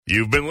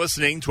You've been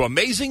listening to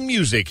amazing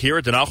music here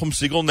at the Nachum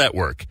Segal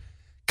Network.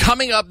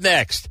 Coming up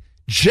next,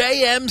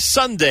 JM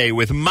Sunday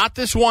with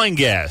Matis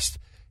Weingast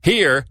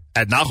here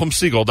at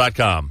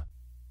NachumSegal.com.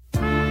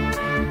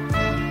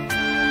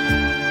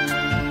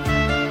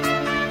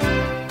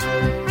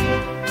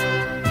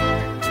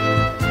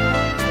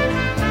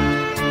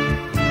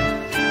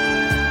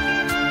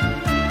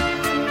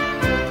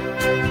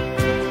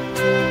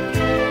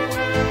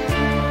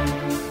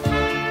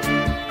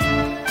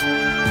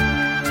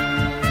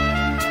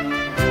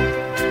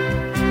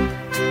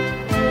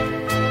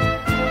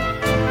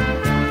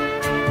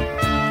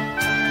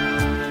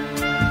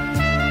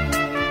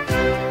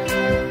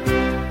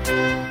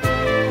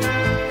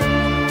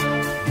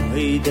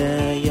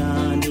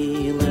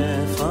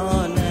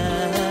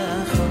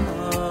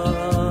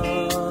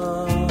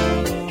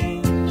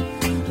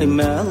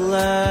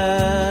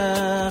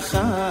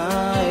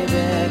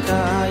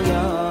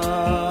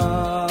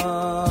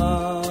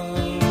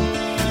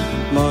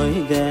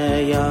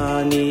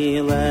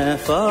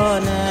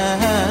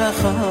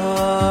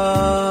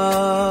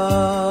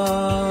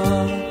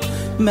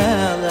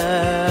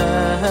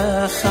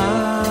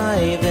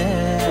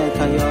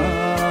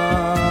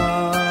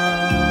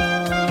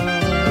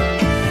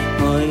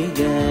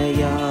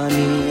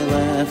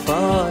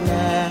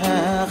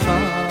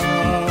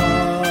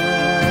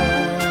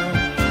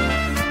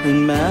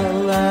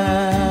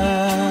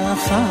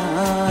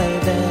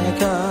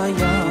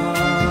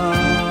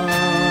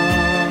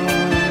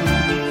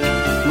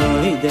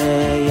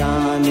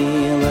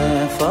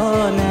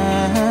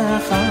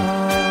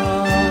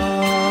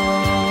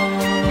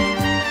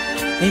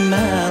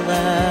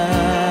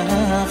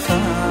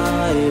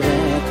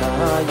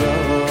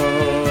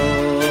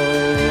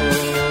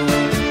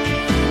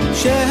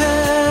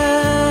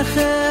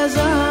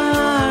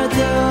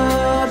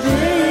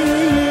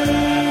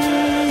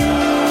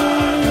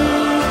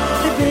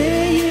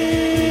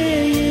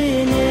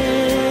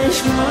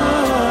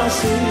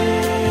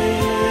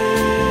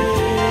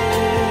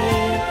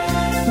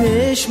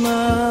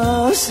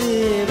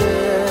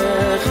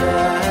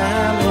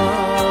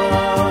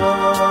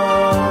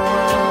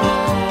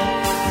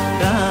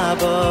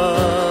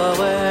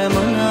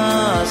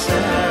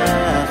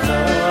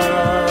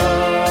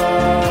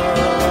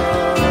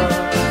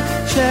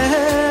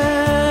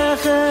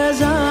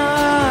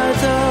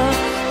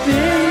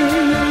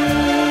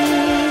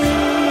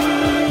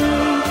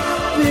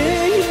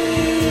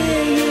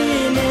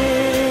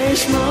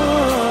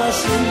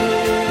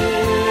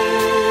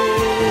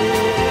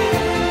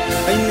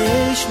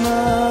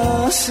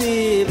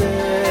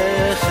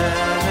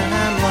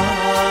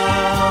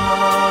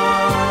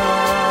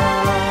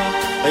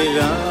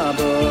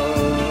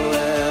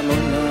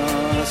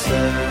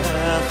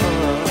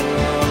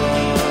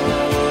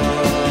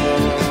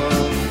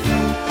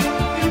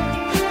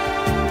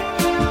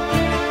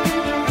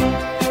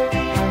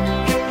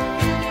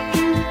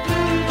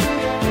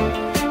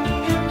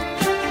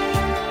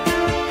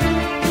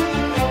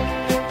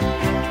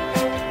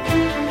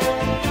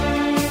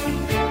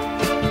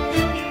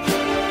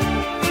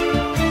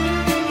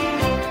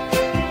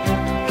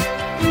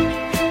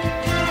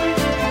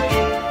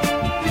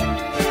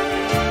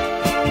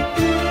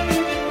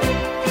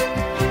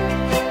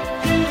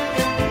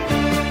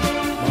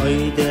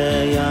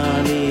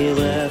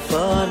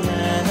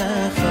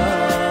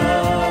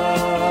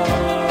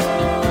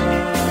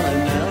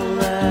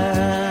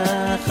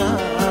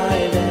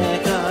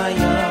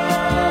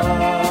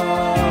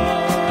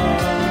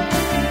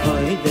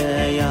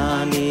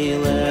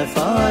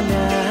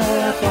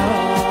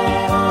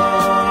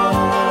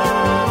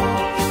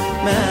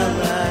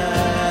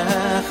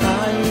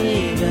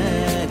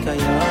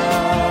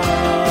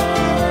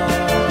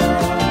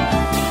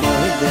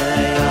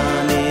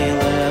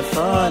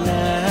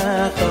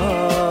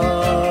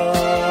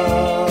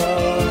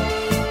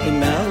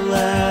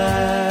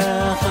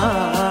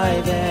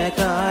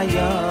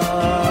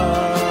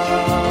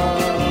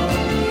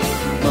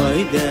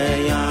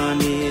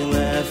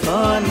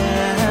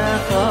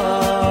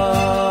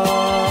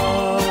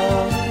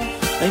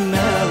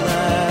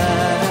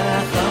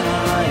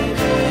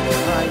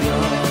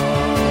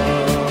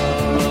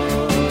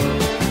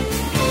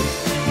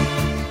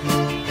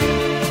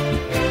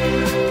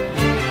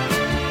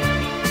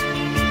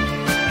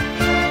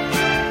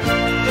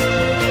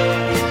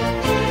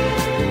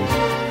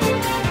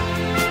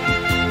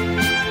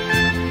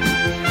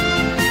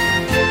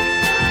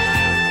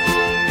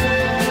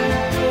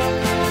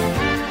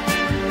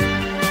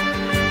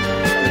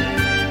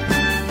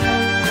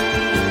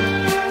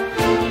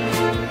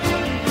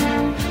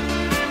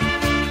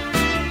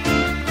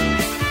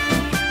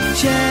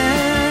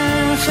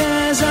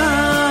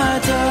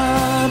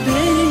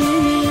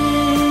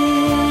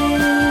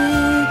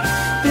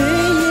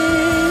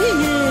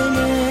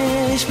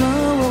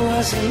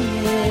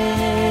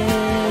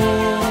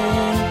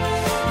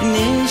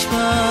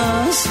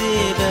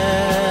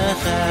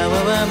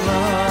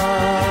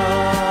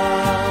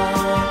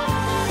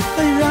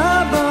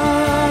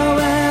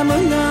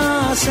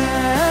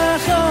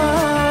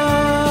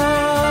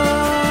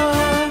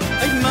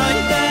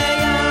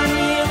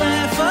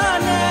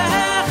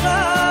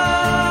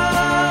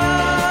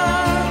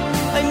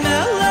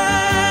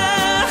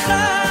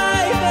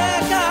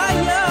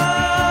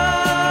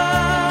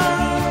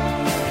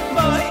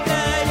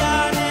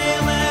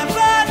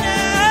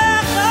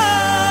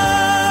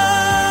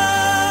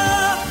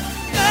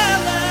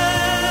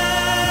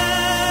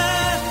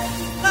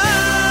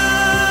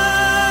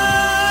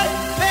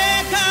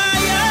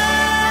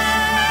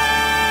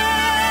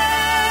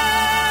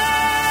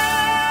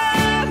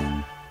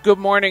 Good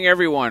morning,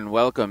 everyone.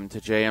 Welcome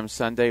to JM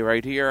Sunday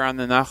right here on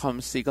the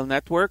Nachum Segal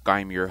Network.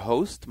 I'm your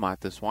host,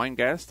 Matis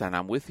Weingast, and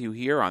I'm with you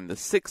here on the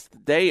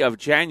 6th day of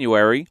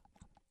January,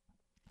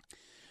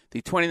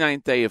 the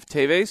 29th day of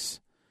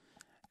Teves,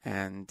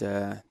 and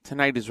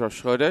tonight is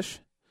Rosh Chodesh,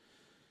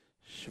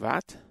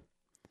 Shvat,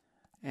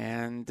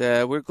 and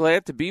we're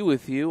glad to be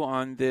with you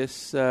on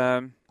this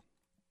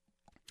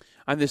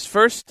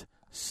first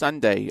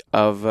Sunday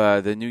of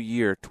the new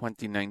year,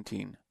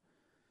 2019.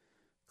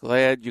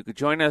 Glad you could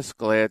join us.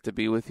 Glad to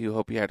be with you.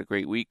 Hope you had a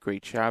great week,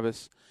 great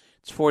Shabbos.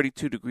 It's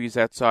 42 degrees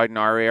outside in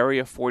our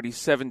area.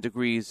 47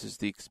 degrees is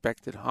the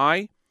expected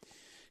high.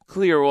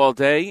 Clear all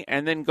day,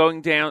 and then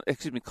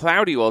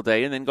cloudy all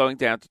day, and then going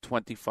down to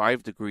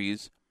 25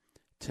 degrees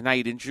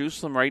tonight. In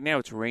Jerusalem right now,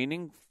 it's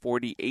raining,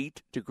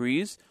 48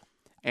 degrees,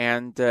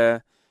 and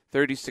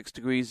 36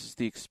 degrees is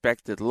the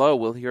expected low.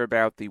 We'll hear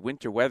about the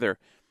winter weather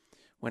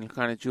when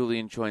Elkanah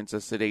Julian joins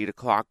us at 8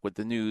 o'clock with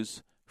the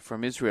news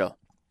from Israel.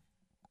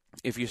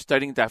 If you're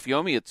studying Daf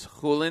Yomi, it's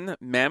Chulin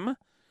Mem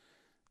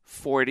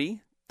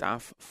 40,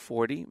 Daf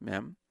 40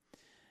 Mem.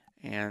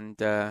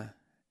 And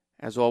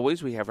as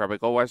always, we have Rabbi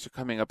Goldwasser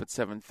coming up at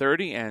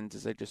 7:30, and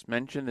as I just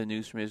mentioned, the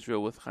news from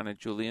Israel with Hannah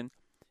Julian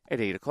at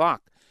 8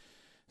 o'clock.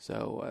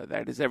 So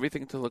that is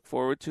everything to look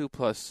forward to,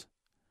 plus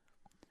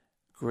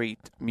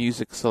great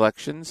music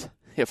selections,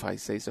 if I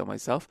say so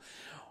myself,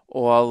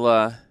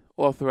 all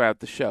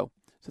throughout the show.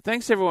 So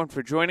thanks, everyone,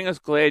 for joining us.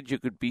 Glad you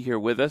could be here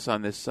with us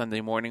on this Sunday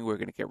morning. We're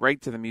going to get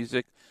right to the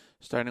music,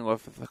 starting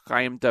off with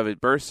Chaim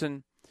David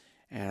Berson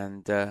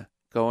and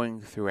going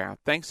throughout.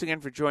 Thanks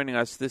again for joining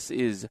us. This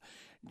is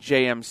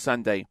JM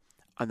Sunday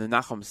on the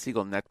Nachum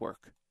Segal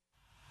Network.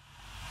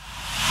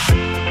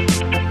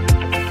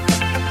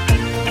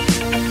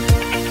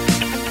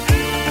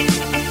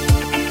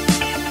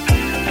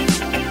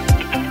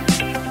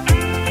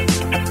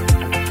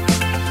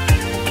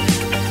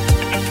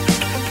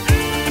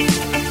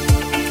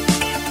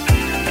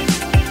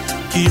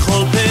 כי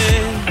כל פה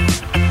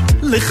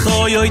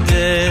לכו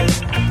יוידה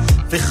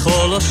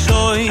וכל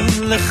השוין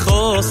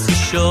לכו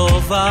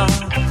סישובה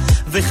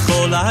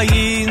וכל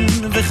העין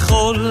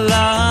וכל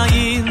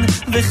העין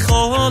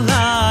וכל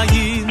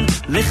העין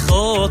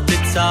לכו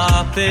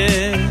תצפה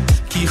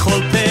כי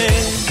כל פה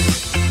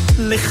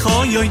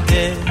לכו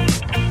יוידה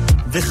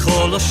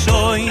וכל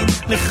השוין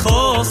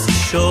לכו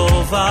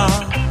סישובה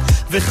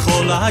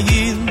וכל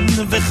העין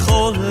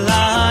וכל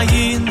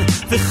העין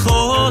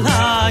וכל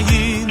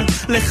העין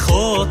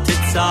לכו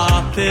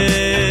תצפה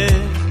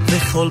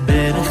וכל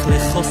ברך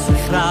לכו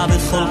ספרה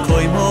וכל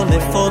קוימו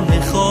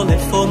לפונכו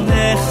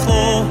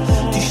לפונכו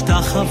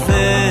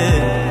תשתחווה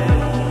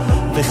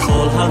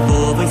וכל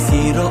הגו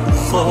וסירו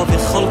וכו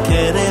וכל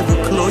קרב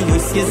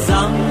וכלויוס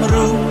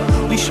יזמרו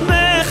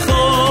לשמחו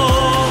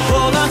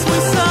כל עצמי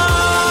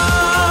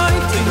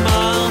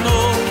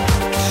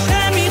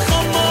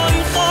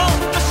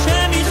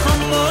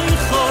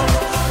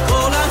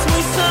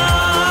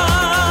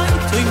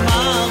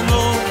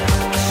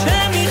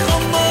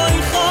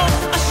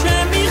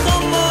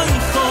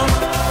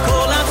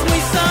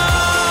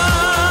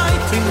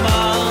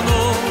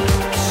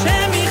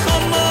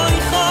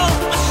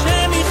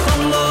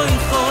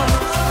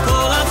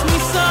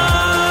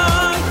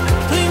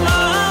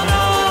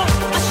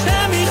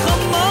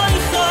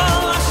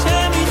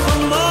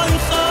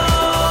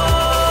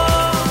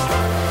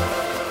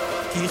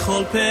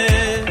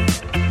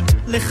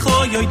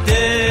לכו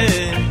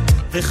יוידה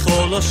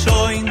וכל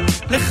השוין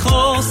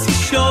לכו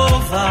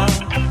סישובה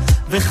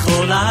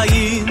וכל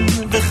העין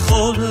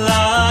וכל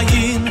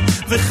העין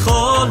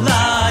וכל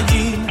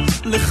העין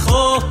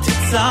לכו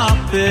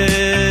תצפה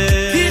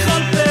כי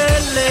כל פה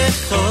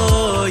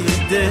לכו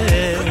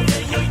יוידה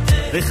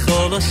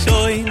וכל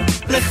השוין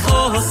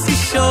לכו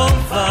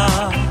סישובה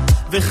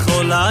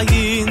וכל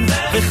העין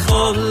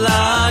וכל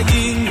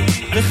העין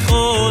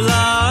וכל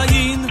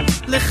העין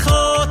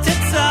לכו תצפה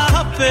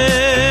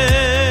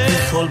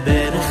וכל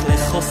ברך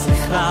לכו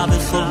סכרה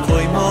וכל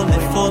קוימו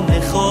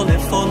לפונכו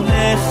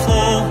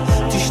לפונכו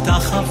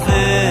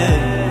תשתחווה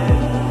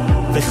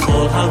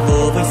וכל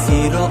הגו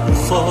וסירו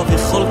וכו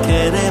וכל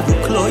קרב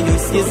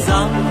וכלויוס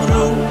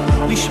יזמרו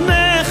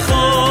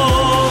לשמחו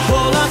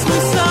כל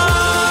עצמוסי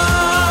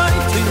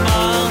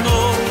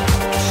תימנו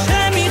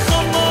השם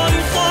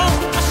יחמויכו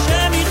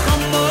השם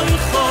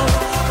יחמויכו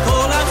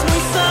כל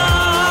עצמוסי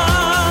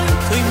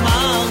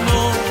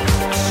תימנו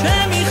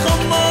השם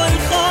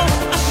יחמויכו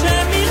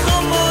השם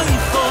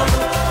יחמויכו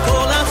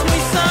כל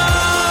עצמוסי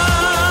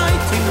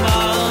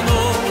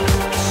תימנו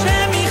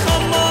השם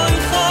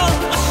יחמויכו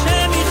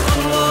השם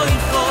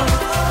יחמויכו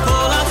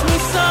כל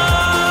עצמוסי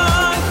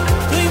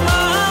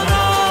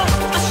תימנו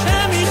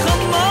השם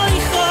יחמויכו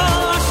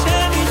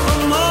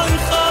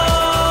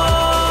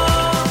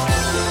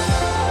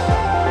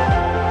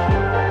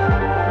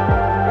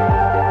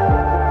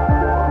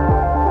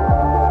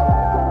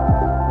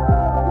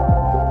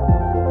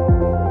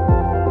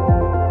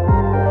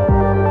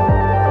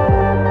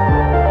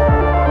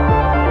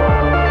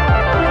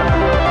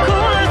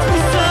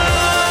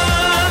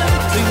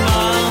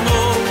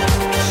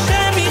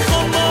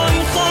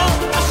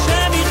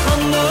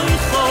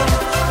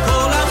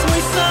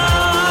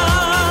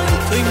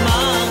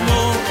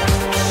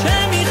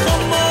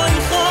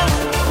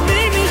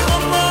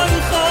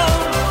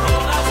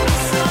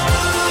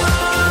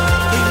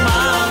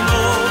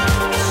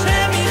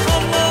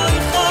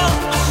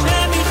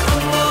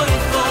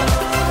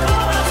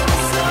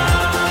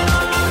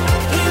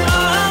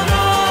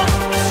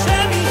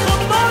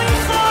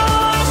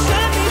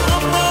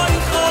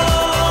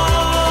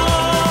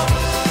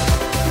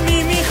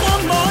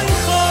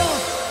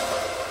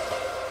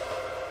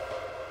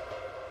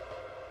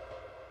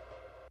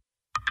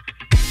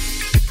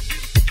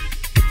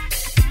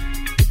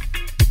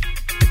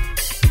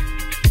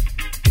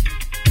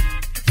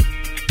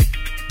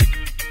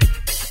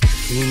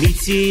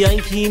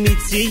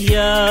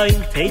Kimitzion,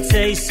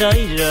 Teitzei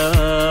Soira.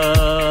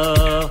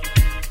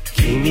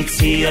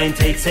 Kimitzion,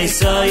 Teitzei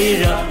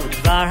Soira.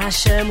 Udvar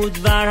Hashem,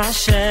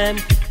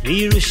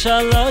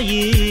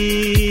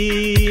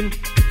 Mirushalayim,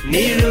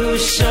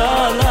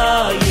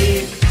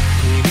 Mirushalayim.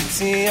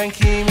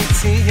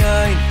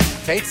 Kimitzion,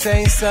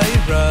 Teitzei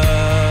Soira.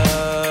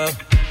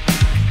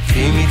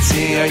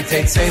 Kimitzion,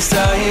 Teitzei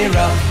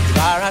Soira.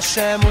 Udvar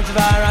Hashem,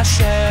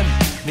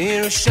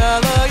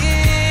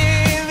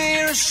 Mirushalayim,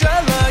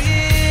 Mirushalayim.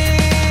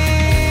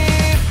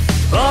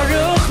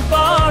 Baruch,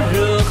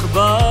 Baruch,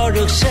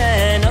 Baruch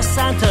Shen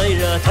Osan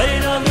Torah,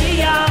 Torah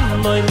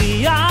liyamo,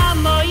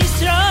 liyamo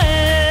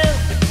Yisrael.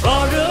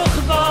 Baruch,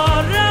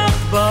 Baruch,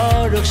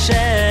 Baruch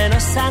Shen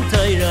Osan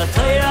Torah,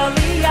 Torah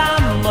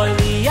liyamo,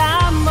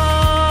 liyamo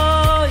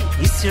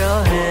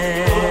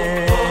Yisrael.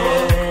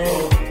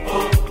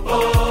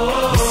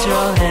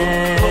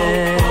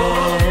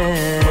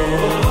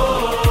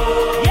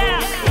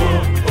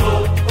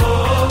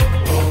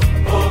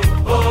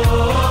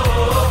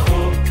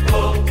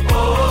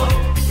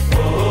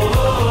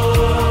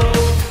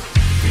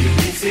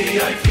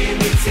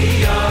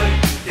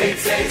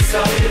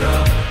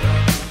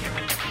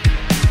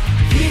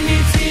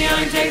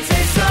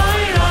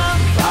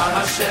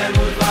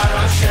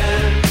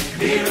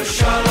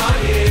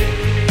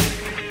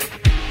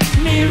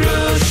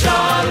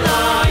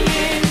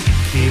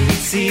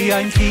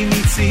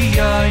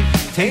 Kimitzion,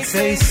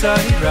 Teitzei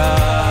Soira.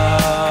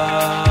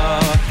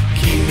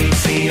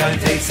 Kimitzion,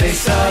 Teitzei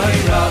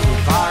Soira.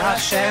 Udvar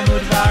Hashem,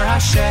 Udvar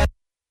Hashem.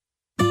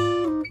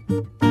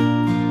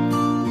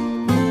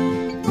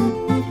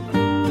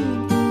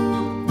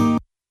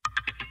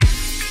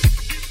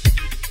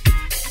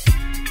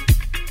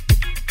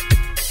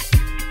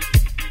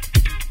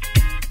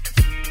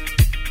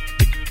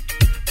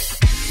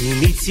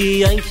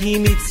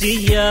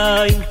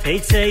 Kimitzion,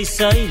 Teitzei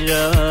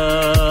Soira.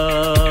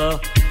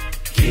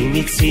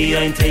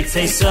 Kimitzion,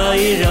 Teitzei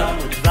Soira.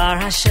 Udvar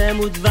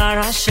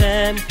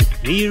Hashem,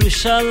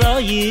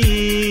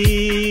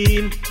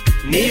 Mirushalayim,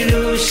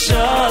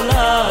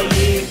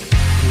 Mirushalayim.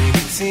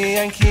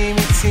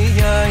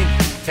 Kimitzion,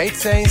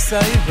 Teitzei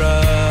Soira.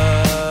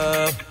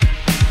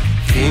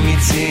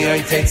 Kimitzion,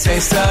 Teitzei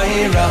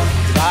Soira.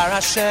 Udvar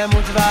Hashem,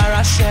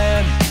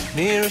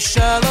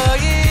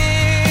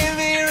 Mirushalayim,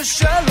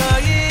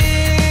 Mirushalayim.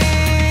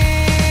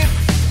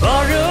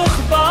 Baruch,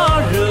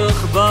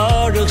 Baruch,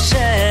 Baruch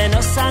Shen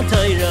Osan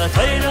Torah,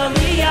 Torah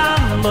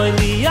liyamo,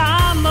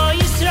 liyamo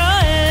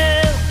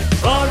Yisrael.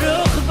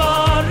 Baruch,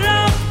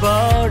 Baruch,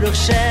 Baruch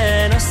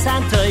Shen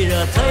Osan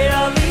Torah,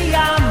 Torah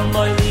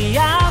liyamo,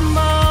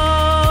 liyamo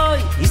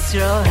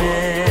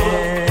Yisrael.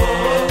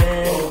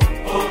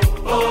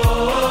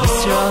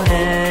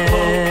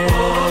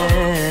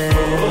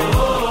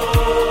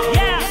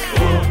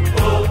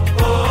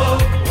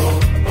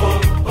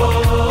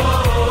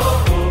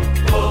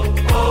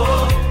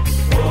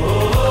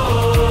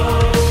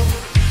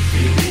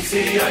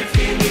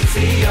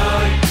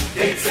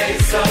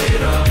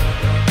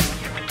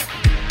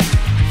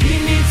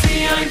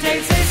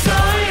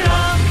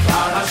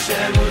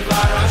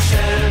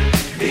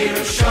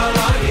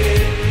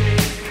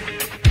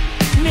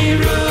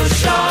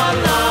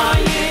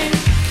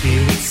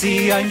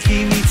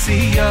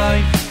 Kimitzion,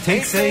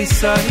 Teitzei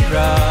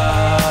Soira.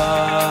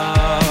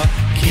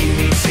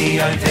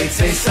 Kimitzion,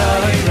 Teitzei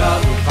Soira.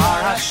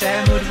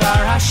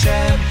 Udvar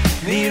Hashem,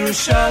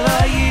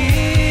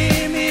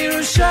 Mirushalayim,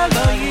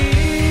 Mirushalayim.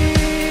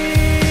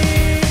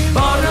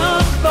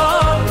 Baruch,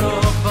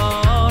 Baruch,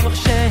 Baruch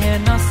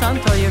Shen Osan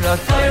Torah,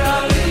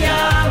 Torah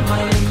liyamo,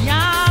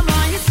 liyamo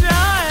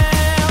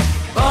Yisrael.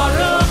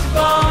 Baruch,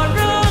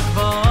 Baruch,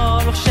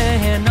 Baruch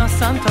Shen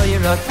Osan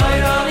Torah,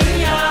 Torah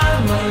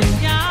liyamo,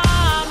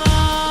 liyamo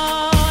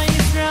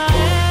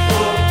Yisrael.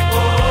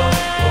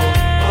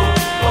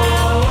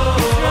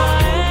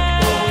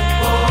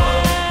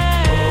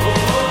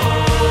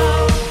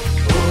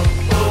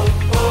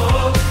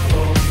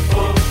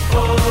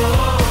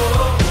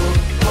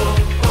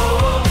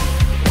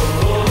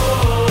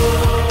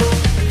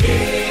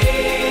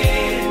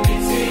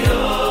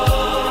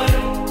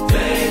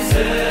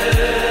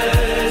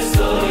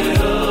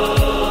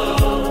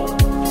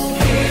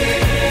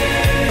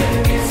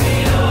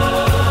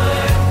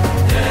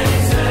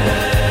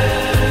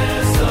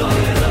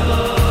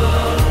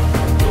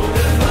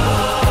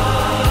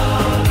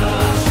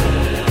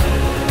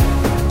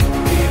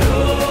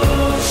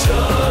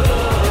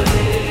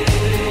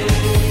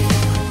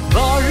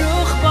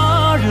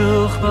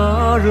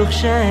 Baruch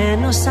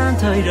Shen Osan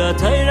Torah,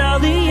 Torah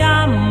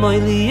liyamo,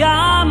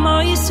 liyamo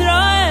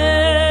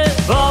Yisrael.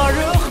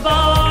 Baruch,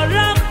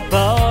 Baruch,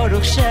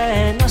 Baruch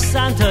Shen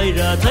Osan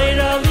Torah,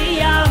 Torah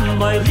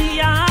liyamo,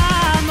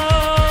 liyamo.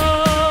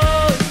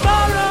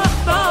 Baruch,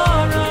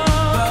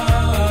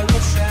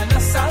 Baruch Shen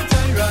Osan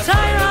Torah,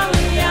 Torah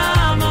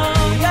liyamo,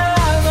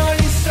 liyamo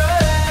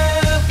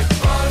Yisrael.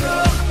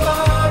 Baruch,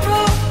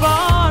 Baruch,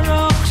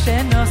 Baruch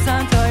Shen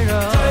Osan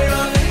Torah,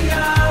 Torah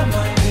liyamo,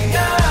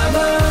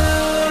 liyamo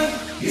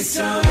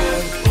Yisrael.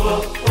 Oh,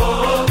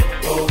 oh,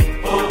 oh,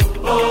 oh,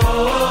 oh,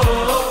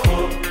 oh.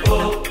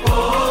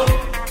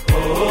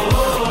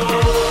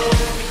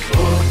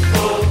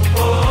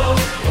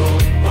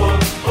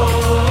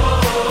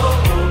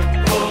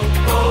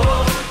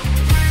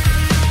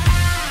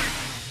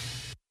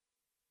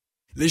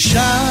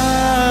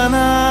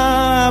 לשנה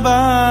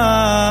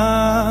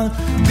הבאה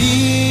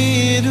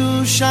בירושלים,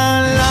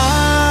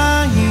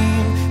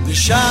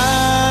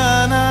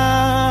 לשנה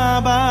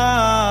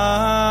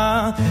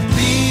הבאה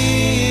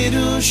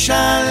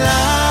בירושלים.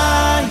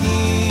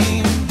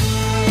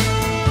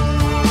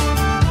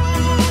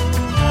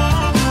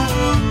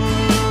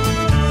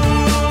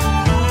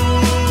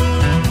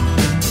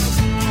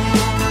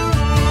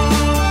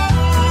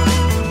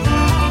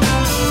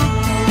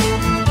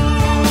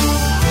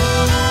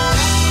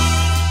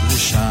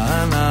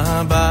 לשנה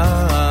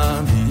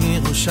הבאה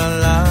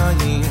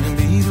בירושלים,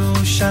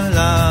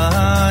 בירושלים,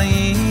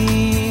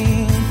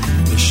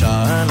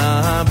 לשנה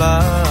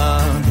הבאה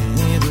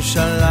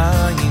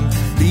בירושלים,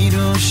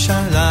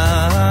 בירושלים,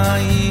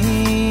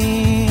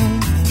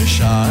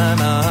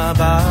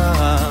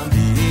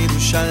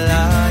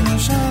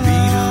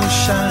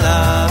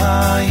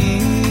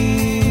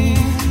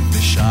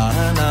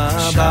 לשנה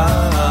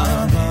הבאה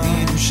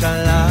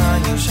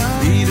בירושלים,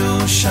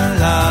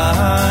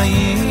 בירושלים,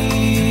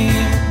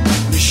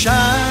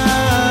 לשנה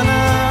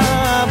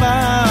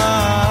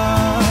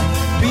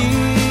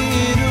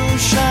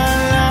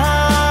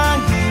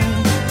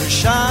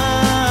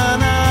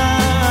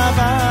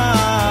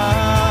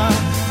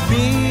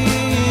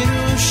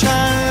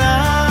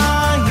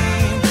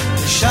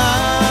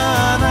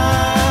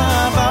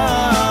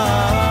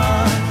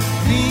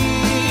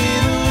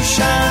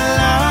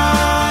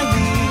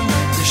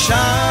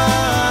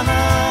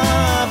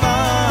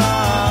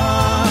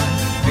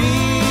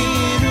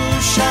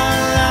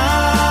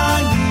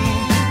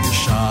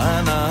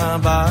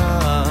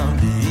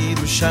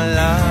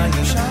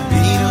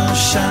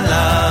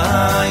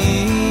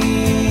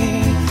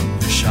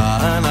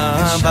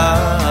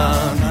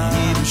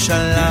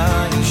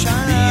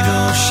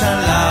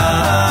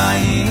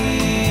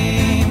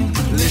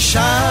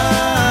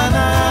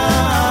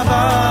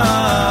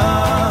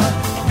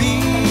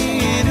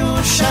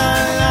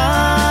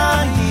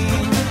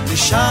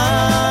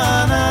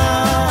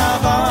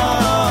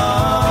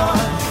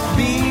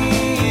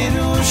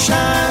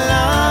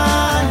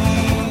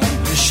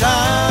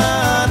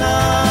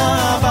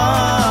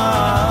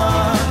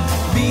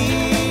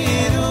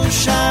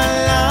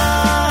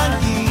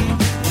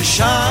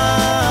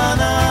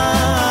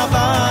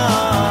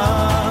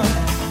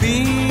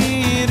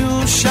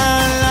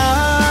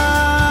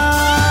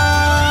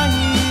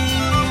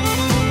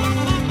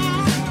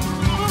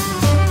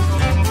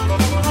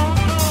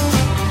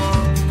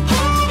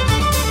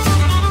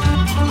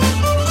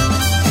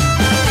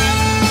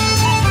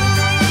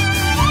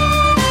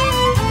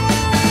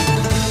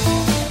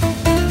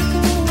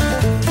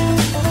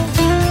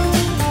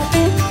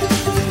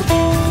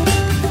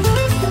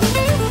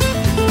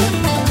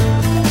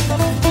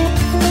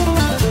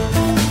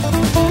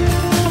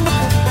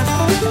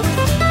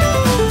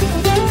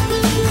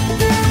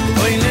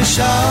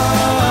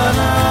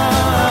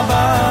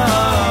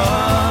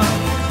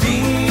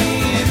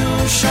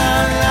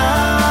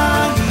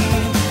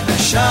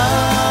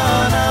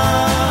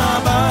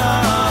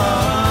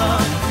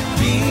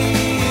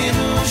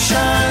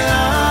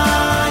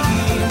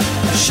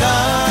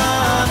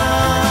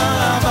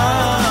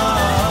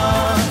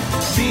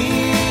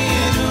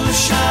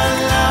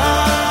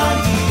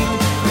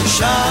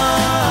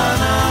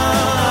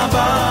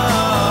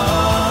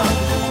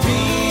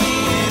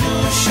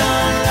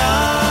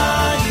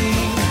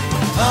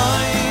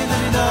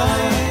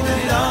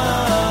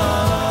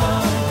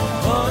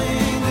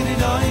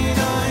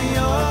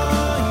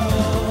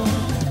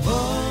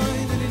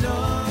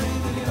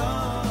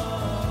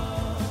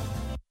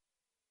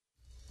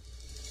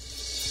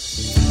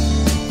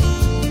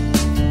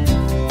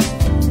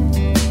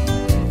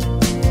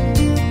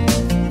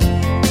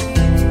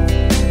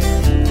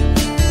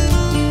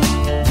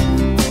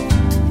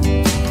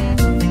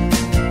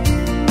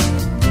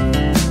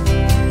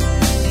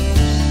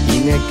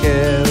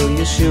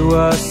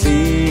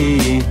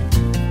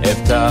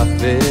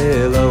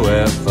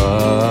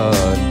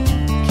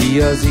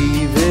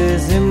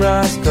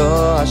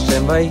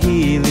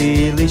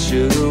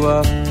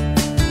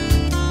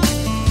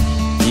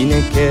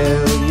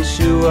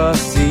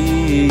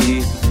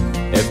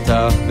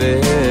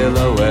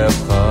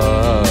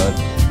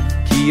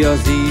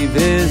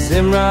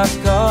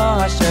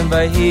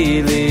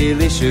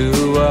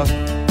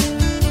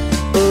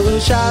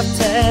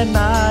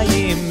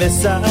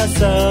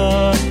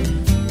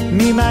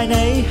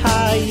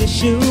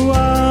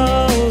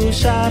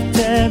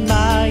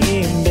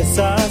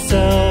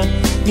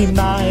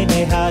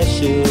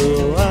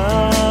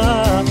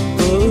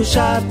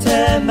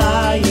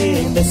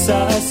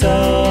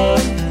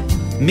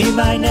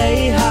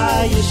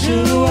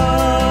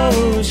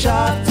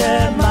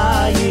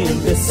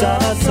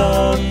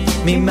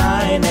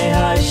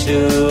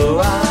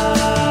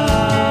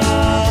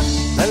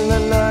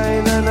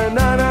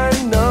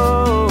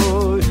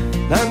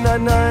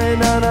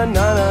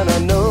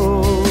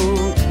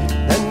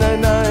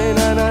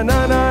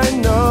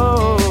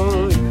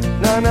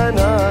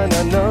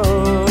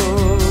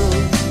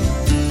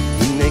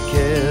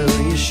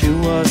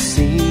Yeshua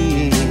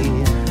si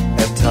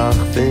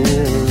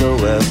etach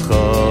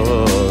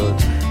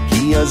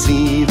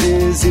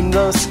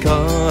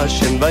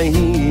Hashem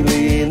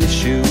vayili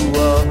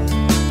Yeshua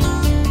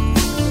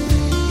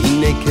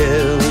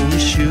Inekel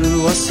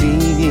Yeshua si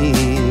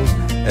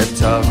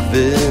etach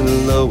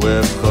v'lo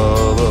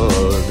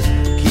echad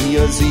Ki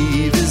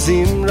yaziv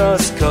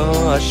zimras ka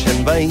Hashem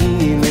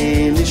vayili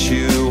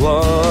Yeshua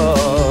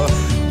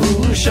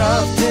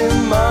Ushaftim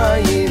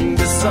mayim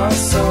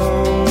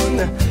b'sason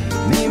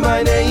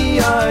Mimaynei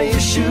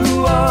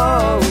Yeshua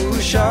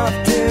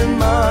Ushaftim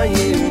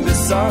mayim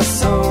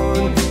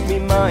b'sason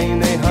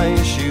Mimaynei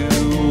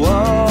Yeshua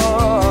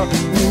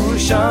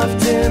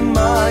Ushaftim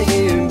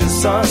mayim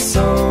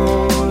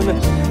b'sason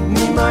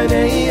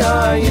Mimaynei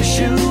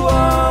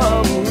Yeshua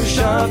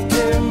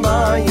Ushaftim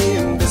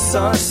mayim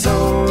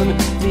b'sason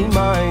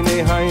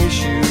Mimaynei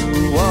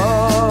Yeshua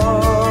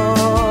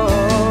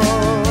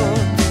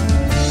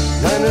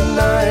Na na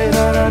na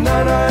na na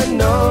na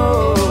no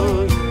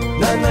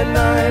Na na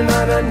na na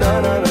na na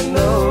na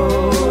no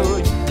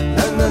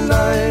Na na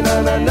na na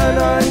na na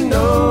na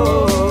no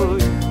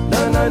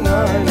Na na na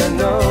na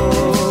no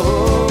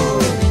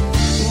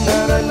Na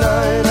na na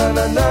na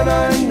na na na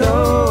no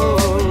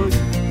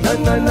Na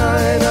na na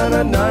na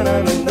na na na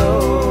no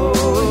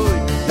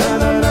Na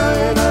na na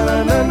na na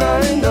na na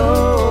no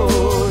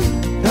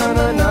Na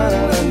na na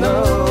na no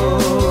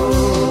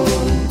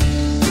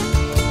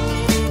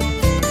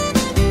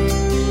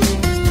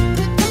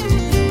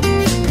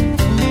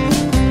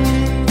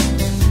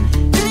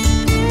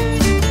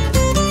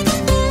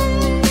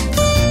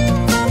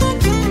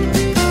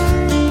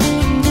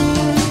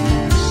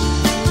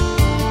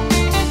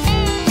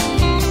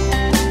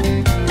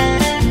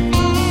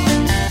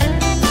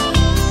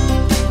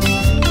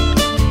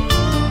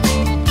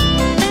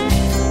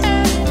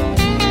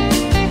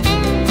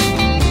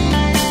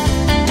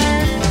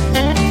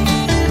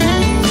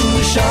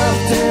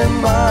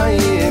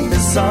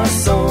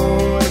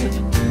Sason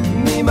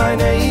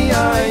Mimaynei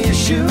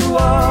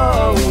Yeshua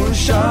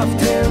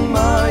Ushaftim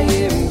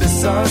mayim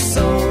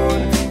b'sason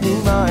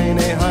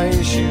Mimaynei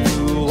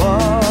Yeshua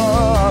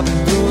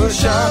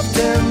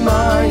Ushaftim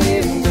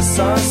mayim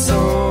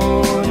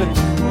b'sason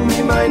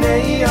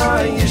Mimaynei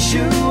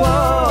Yeshua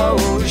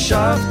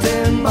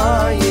Ushaftim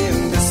mayim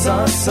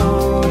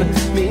b'sason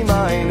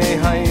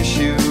Mimaynei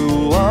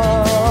Yeshua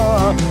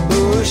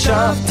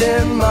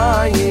Ushaftim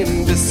mayim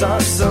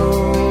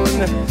b'sason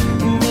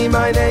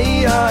Mimaynei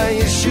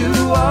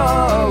Yeshua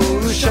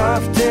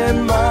Ushaftim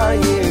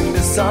mayim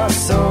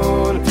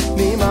b'sason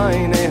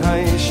Mimaynei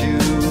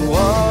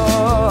Yeshua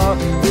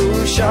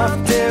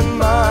Ushaftim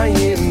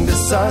mayim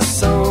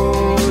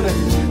b'sason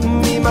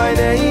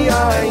Mimaynei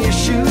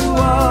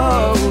Yeshua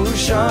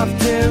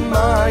Ushaftim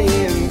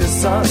mayim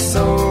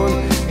b'sason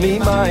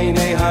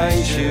Mimaynei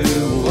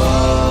Yeshua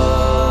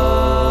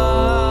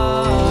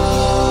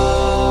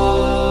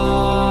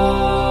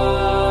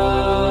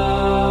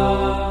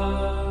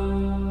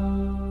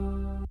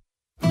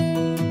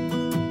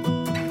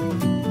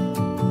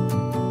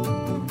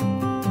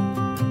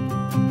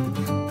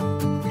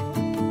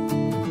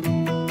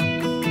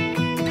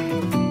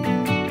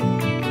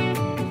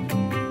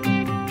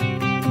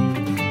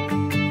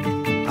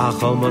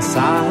Achol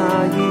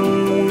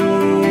Mosayim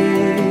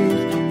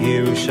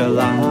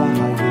Yerushalayim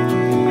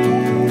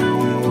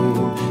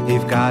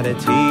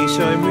Hivgadati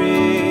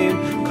Shomrim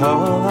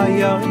Kol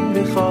Hayom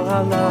B'chol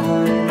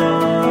Halayla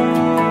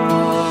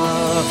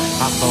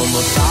Achol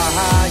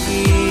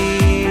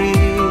Mosayim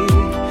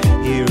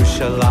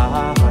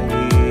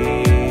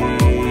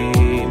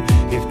Yerushalayim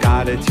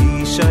Hivgadati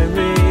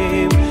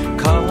Shomrim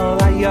Kol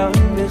Hayom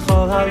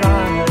B'chol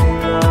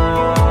Halayla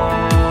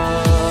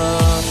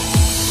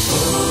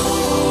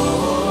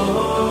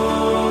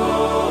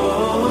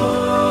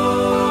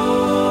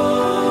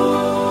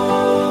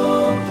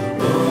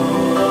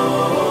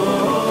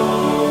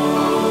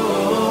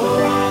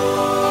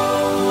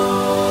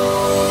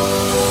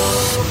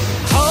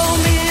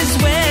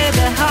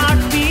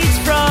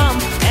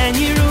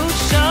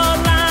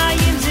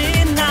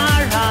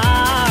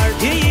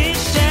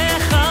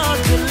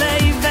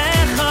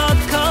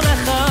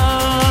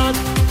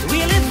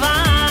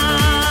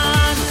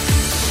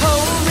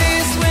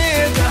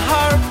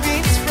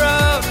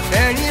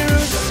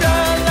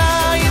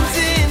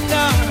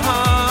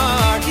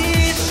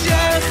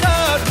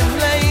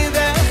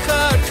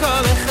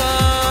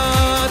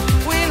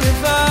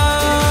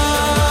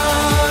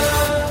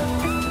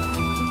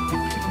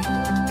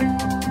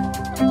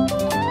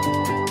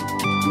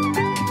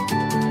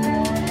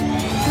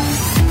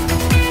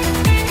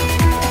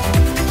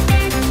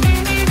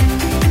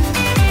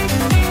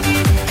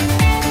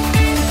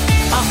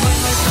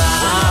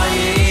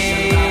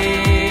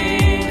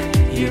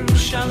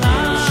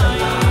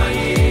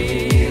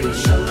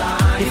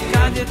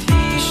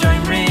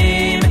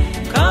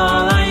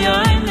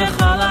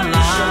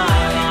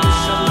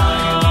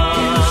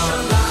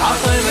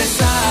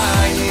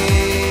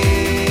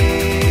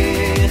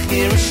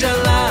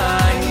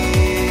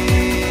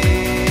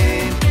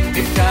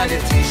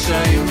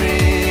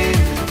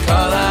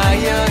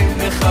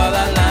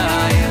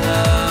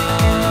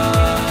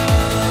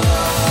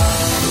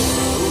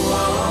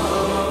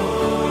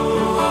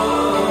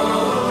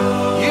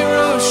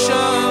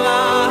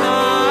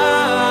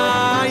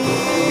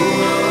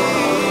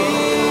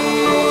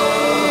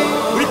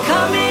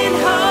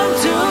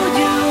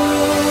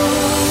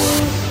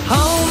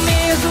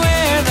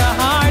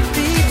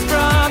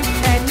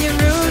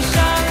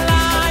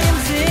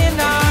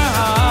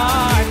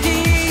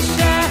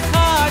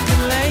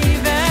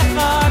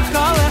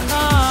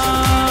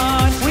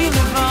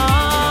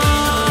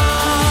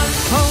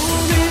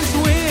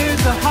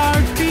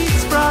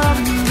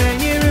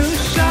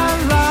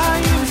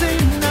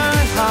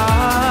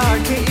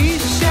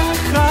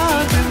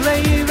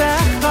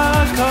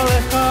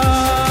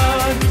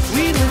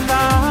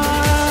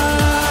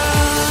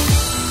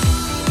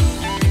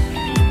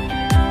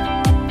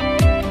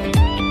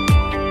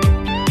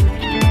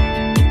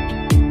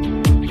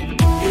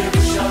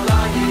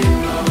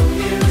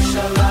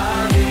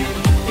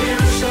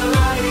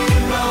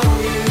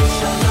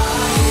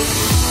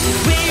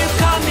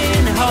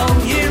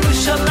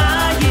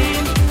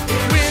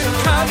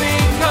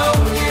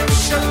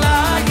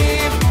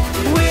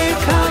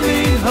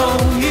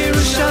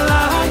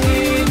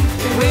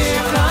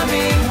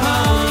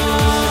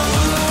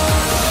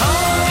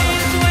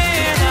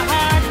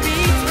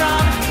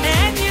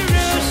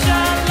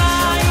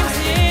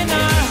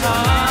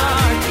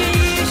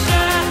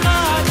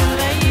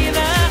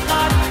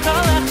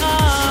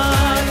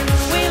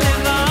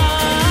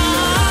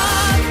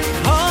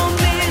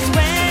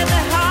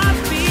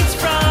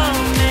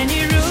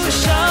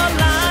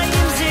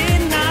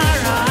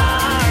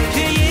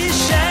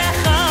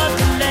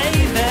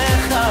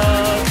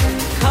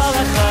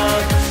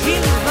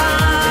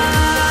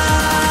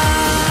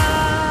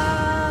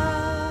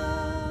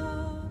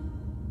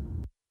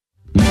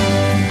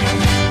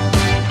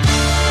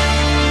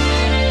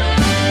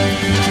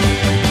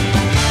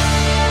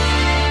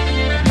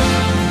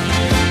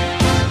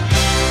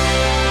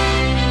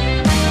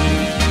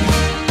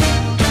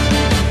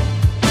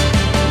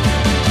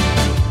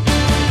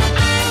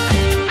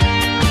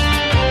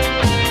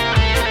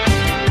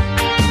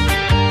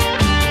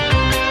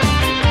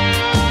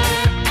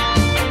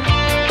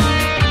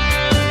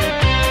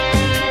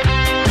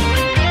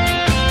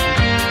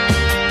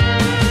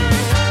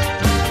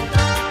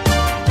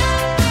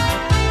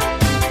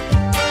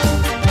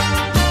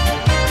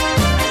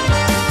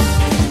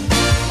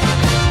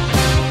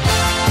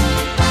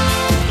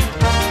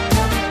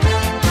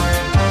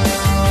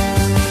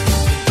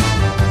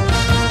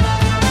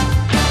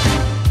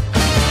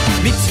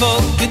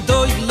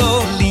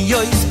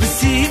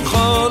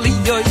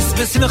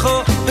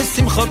בשמחו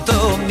בשמחו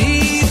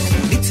תמיד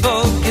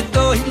מצוות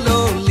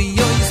גדולו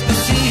ליויס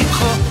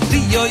בשמחו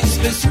ליויס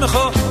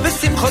בשמחו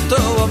בשמחו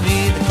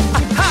תמיד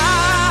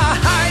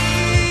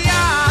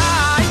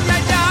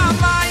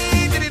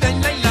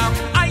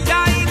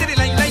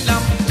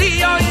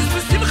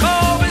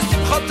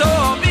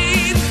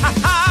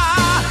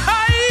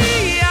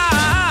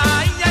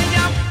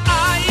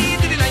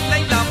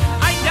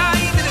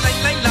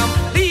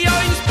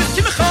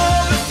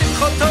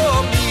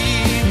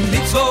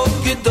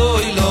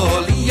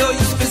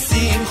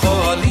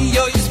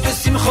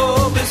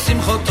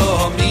בשמחו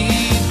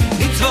תמיד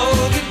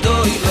מצוות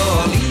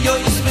גדולו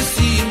ליויס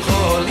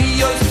בשמחו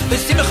ליויס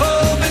בשמחו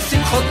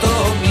בשמחו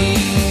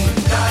תמיד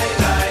די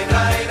די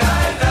די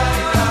די די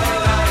די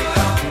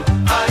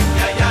איי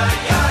איי איי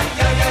איי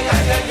איי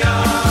איי איי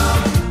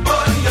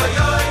אוי אוי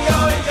אוי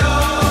אוי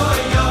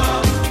אוי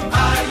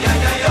איי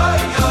איי איי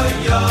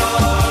אוי אוי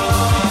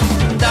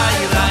די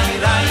די די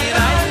די די די איי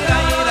איי איי איי איי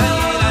איי אוי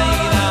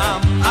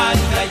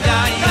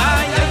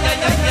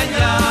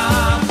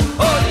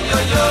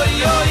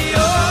אוי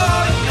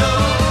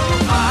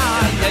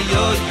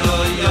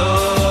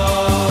אוי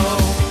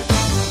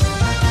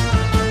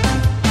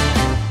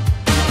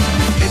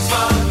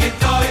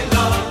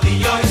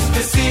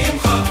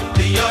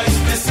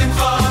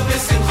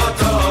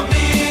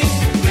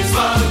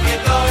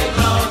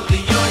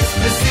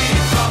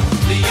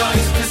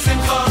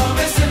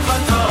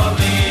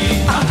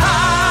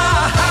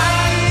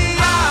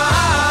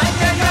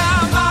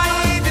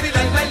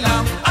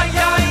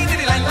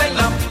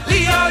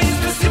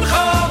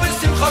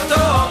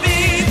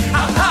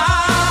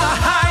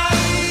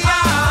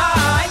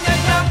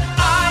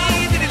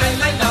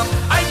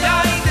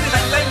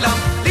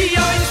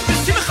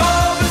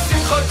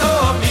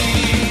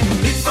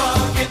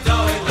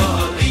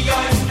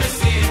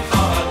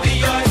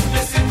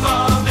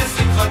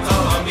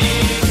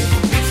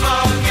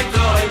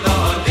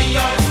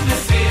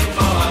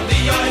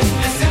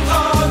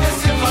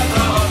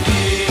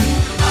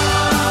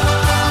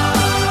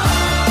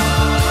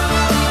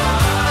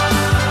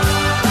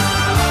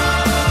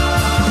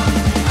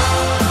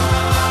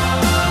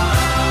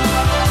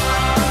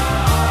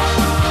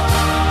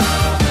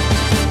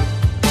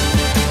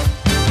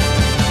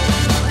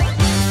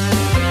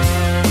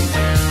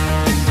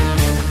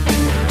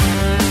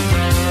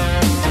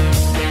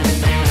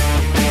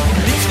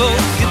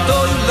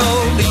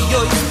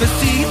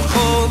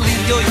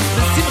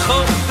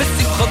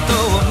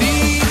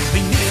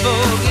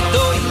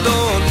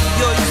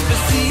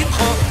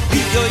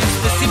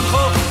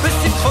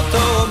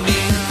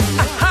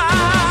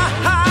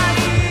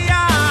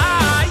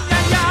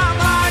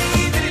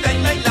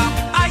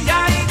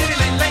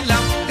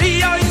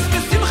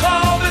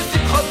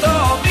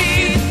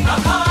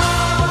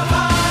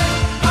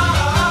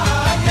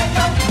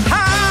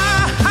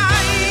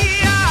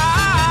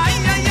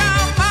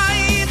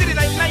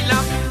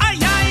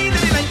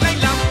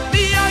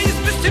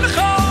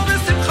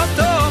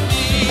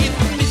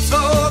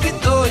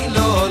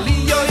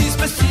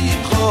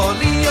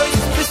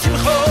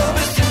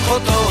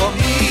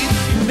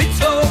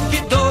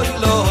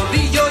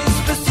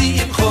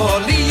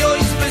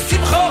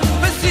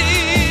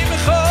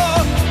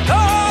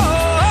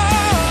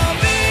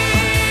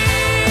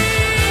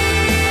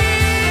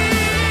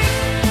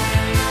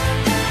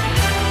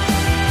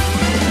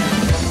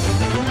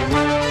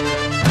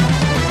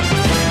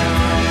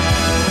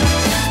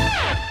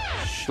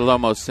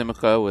Shlomo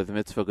Simcha with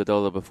Mitzvah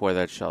Gedola. Before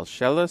that,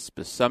 Shalshelis,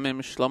 Besamim,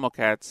 Shlomo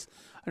Katz,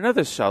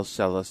 another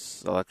Shalshelis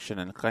selection,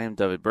 and Chaim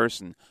David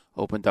Burson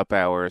opened up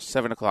our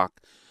 7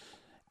 o'clock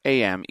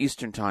a.m.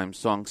 Eastern Time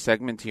song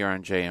segment here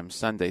on JM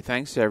Sunday.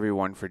 Thanks to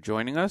everyone for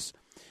joining us.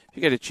 If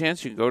you get a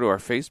chance, you can go to our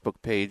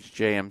Facebook page,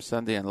 JM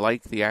Sunday, and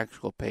like the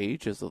actual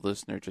page, as the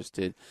listener just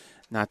did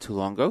not too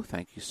long ago.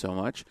 Thank you so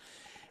much.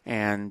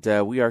 And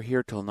we are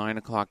here till 9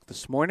 o'clock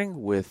this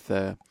morning with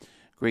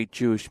great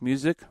Jewish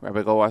music.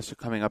 Rabbi Goldwasser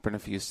coming up in a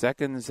few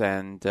seconds,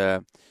 and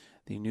the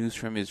news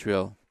from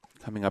Israel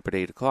coming up at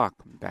 8 o'clock,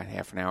 about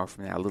half an hour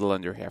from now, a little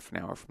under half an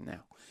hour from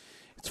now.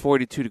 It's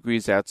 42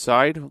 degrees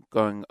outside,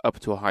 going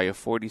up to a high of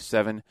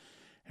 47,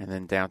 and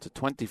then down to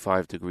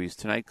 25 degrees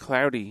tonight.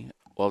 Cloudy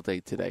all day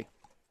today.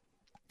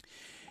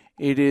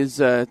 It is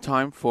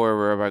time for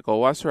Rabbi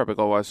Goldwasser. Rabbi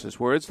Goldwasser's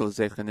words,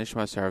 L'zecha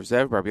Nishmas Harav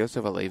Zev, Rabbi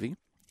Yosef Alevi,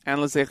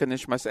 and L'zecha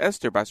Nishmas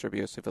Esther Bas Rabbi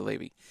Yosef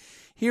Alevi.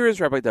 Here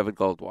is Rabbi David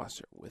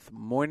Goldwasser with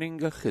Morning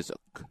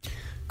Chizuk.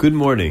 Good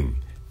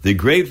morning. The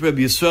great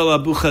Rabbi Yisrael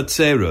Abu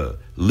Chatzera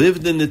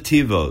lived in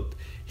Netivot.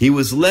 He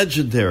was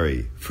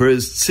legendary for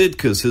his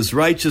tzidkus, his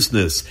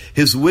righteousness,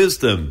 his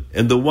wisdom,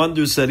 and the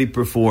wonders that he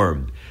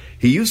performed.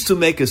 He used to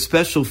make a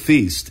special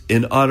feast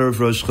in honor of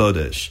Rosh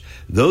Chodesh.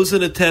 Those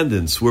in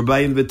attendance were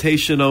by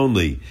invitation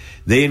only.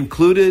 They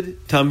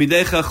included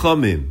Talmidei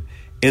Chachomim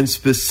and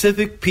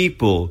specific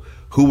people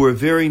who were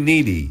very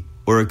needy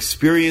or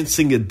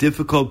experiencing a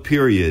difficult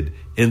period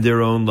in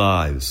their own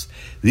lives.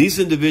 These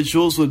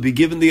individuals would be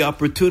given the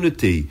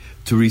opportunity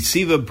to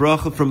receive a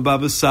bracha from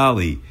Baba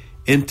Sali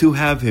and to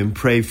have him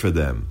pray for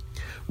them.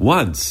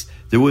 Once,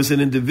 there was an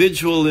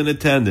individual in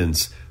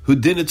attendance who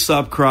didn't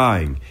stop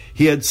crying.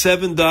 He had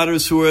 7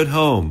 daughters who were at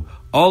home,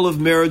 all of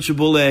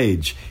marriageable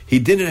age. He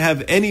didn't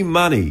have any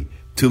money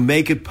to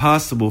make it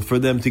possible for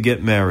them to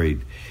get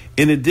married.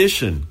 In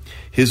addition,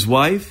 his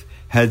wife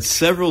had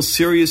several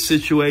serious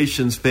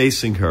situations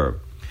facing her.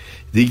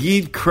 The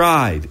Yid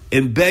cried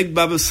and begged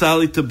Baba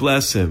Sali to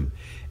bless him.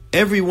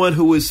 Everyone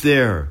who was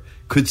there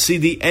could see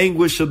the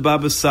anguish of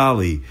Baba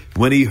Sali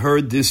when he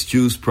heard this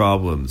Jew's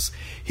problems.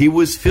 He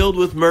was filled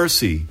with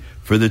mercy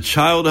for the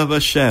child of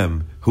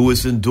Hashem who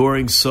was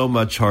enduring so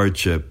much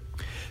hardship.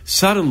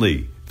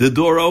 Suddenly, the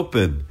door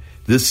opened.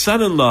 The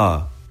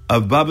son-in-law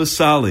of Baba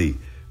Sali,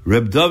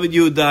 Reb David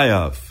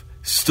Yehudayev,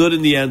 stood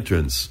in the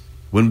entrance.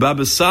 When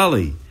Baba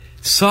Sali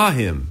saw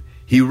him,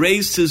 he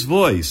raised his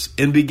voice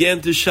and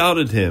began to shout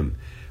at him,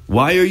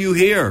 "Why are you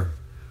here?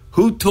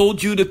 Who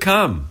told you to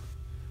come?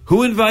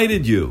 Who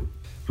invited you?"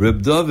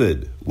 Reb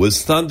David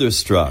was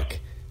thunderstruck.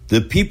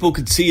 The people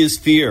could see his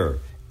fear.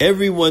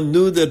 Everyone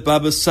knew that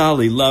Baba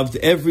Sali loved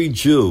every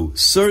Jew,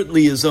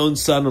 certainly his own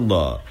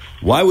son-in-law.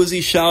 Why was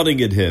he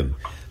shouting at him?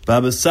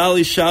 Baba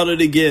Sali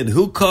shouted again,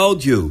 "Who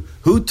called you?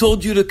 Who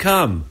told you to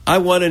come? I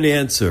want an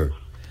answer."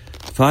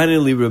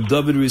 Finally, Reb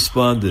David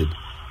responded,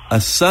 "A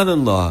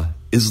son-in-law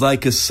is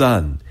like a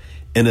son,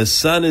 and a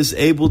son is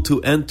able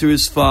to enter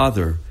his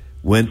father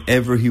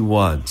whenever he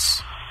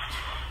wants."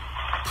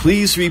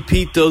 "Please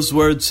repeat those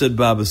words," said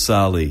Baba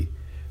Sali,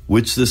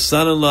 which the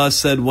son-in-law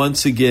said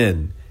once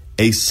again.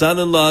 A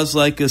son-in-law is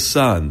like a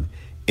son,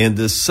 and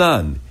the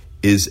son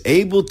is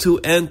able to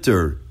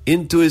enter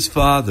into his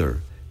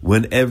father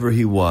whenever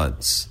he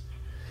wants.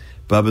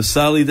 Baba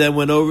Sali then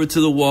went over to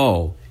the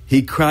wall.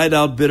 He cried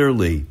out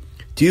bitterly,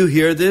 "Do you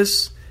hear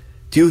this?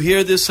 Do you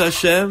hear this,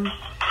 Hashem?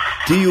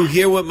 Do you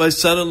hear what my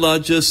son-in-law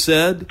just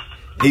said?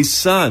 A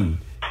son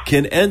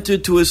can enter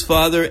to his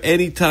father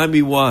anytime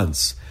he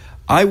wants.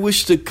 I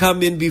wish to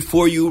come in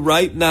before you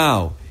right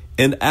now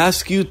and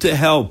ask you to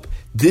help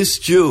this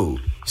Jew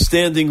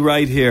standing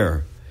right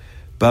here."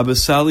 Baba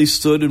Sali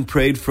stood and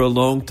prayed for a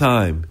long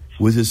time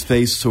with his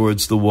face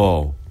towards the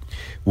wall.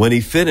 When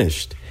he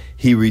finished,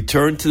 he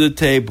returned to the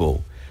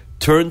table,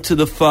 turned to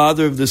the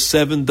father of the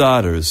 7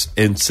 daughters,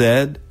 and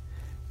said,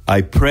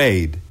 "I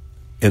prayed,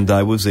 and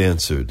I was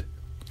answered."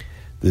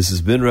 This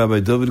has been Rabbi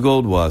David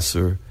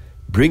Goldwasser,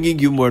 bringing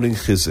you Morning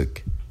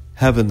Chizuk.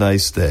 Have a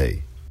nice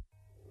day.